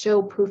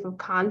show proof of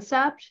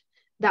concept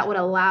that would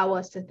allow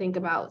us to think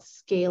about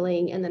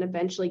scaling and then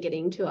eventually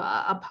getting to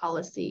a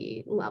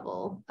policy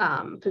level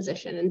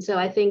position. And so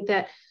I think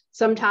that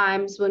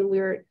sometimes when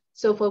we're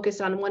so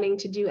focused on wanting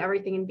to do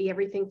everything and be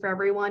everything for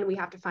everyone, we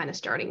have to find a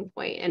starting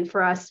point. And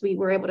for us, we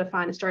were able to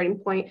find a starting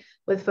point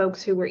with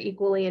folks who were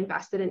equally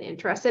invested and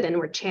interested and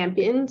were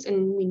champions,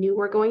 and we knew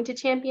we're going to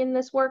champion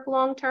this work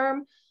long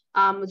term.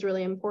 Was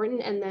really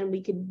important. And then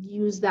we could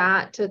use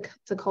that to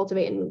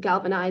cultivate and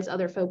galvanize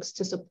other folks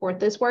to support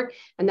this work.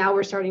 And now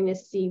we're starting to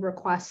see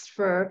requests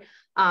for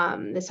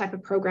this type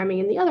of programming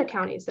in the other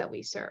counties that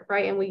we serve,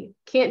 right? And we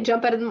can't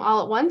jump at them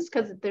all at once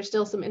because there's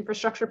still some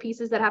infrastructure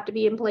pieces that have to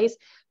be in place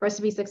for us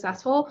to be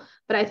successful.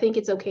 But I think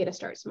it's okay to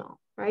start small,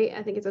 right?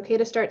 I think it's okay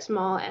to start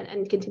small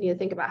and continue to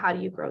think about, how do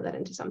you grow that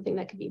into something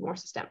that could be more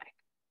systemic.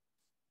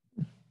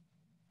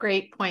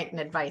 Great point and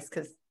advice,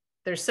 because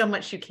there's so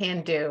much you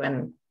can do,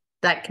 and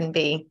that can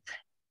be,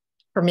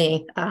 for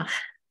me.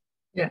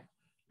 Yeah.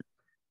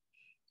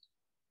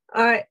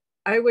 I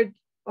would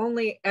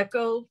only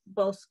echo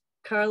both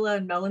Carla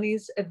and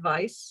Melanie's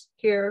advice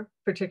here,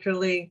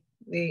 particularly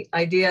the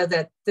idea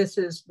that this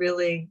is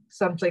really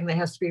something that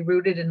has to be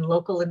rooted in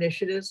local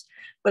initiatives.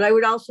 But I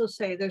would also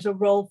say there's a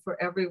role for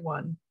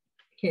everyone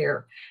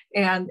here.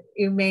 And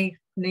you may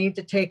need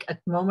to take a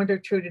moment or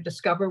two to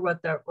discover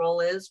what that role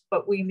is,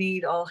 but we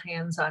need all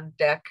hands on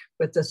deck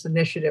with this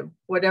initiative,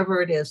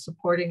 whatever it is: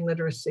 supporting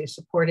literacy,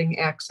 supporting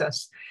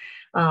access,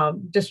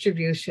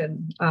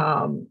 distribution,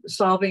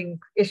 solving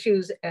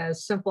issues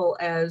as simple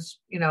as,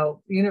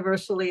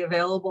 universally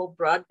available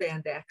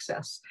broadband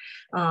access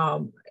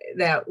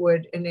that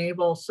would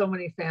enable so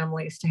many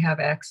families to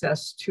have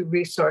access to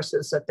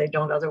resources that they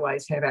don't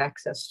otherwise have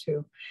access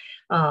to.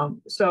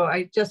 So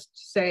I just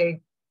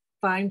say,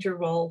 find your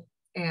role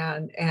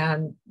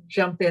and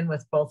jump in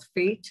with both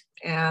feet.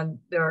 And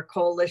there are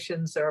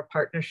coalitions, there are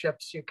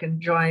partnerships you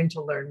can join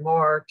to learn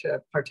more, to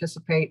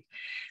participate,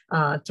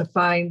 to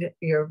find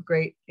your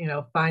great,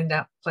 find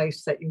that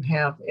place that you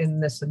have in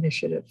this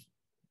initiative.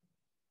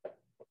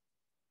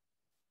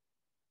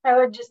 I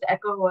would just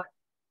echo what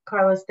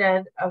Carla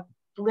said, of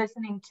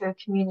listening to the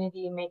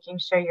community, making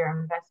sure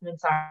your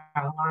investments are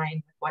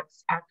aligned with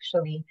what's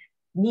actually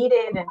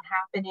needed and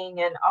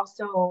happening, and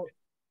also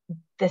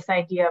this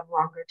idea of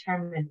longer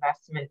term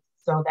investments,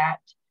 so that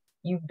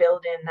you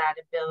build in that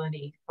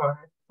ability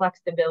for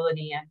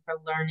flexibility and for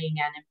learning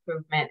and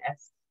improvement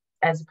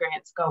as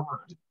grants go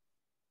on.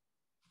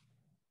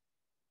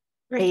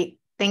 Great,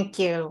 thank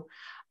you.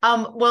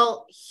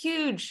 Well,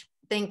 huge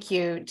thank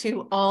you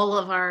to all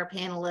of our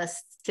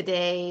panelists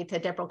today, to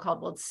Deborah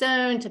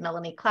Caldwell-Stone, to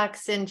Melanie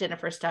Claxton,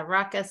 Jennifer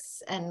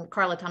Stavrakis, and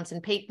Carla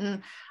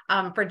Thompson-Payton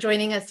for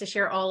joining us to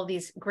share all of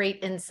these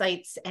great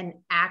insights and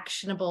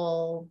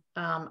actionable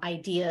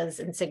ideas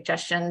and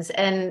suggestions.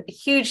 And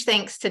huge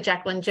thanks to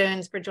Jacqueline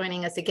Jones for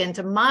joining us again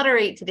to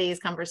moderate today's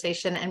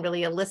conversation and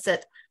really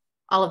elicit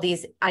all of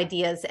these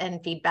ideas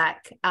and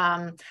feedback.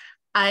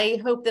 I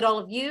hope that all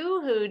of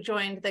you who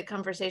joined the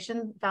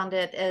conversation found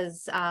it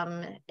as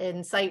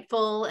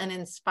insightful and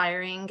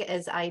inspiring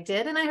as I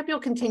did. And I hope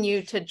you'll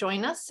continue to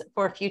join us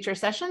for future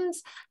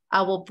sessions.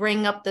 We'll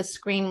bring up the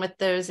screen with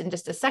those in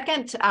just a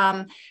second.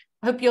 I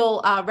hope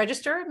you'll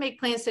register, make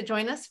plans to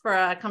join us for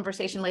a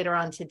conversation later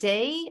on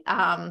today,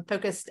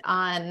 focused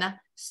on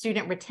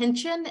student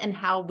retention and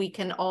how we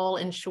can all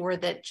ensure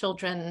that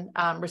children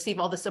receive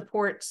all the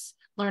supports,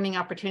 learning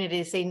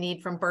opportunities they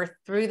need from birth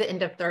through the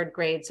end of third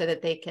grade, so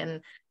that they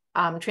can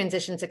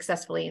transition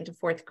successfully into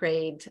fourth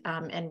grade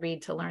and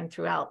read to learn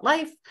throughout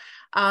life.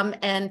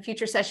 And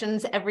future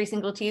sessions every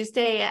single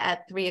Tuesday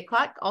at 3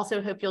 o'clock.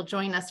 Also hope you'll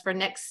join us for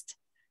next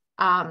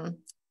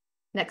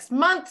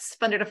month's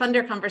Funder to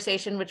Funder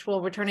conversation, which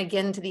will return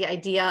again to the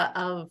idea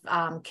of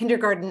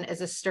kindergarten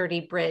as a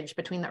sturdy bridge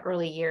between the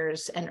early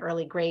years and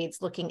early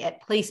grades, looking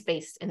at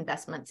place-based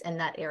investments in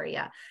that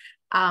area.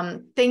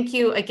 Thank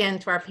you again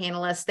to our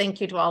panelists.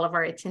 Thank you to all of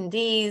our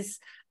attendees.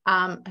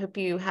 Hope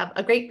you have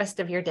a great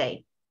rest of your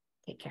day.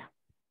 Take care.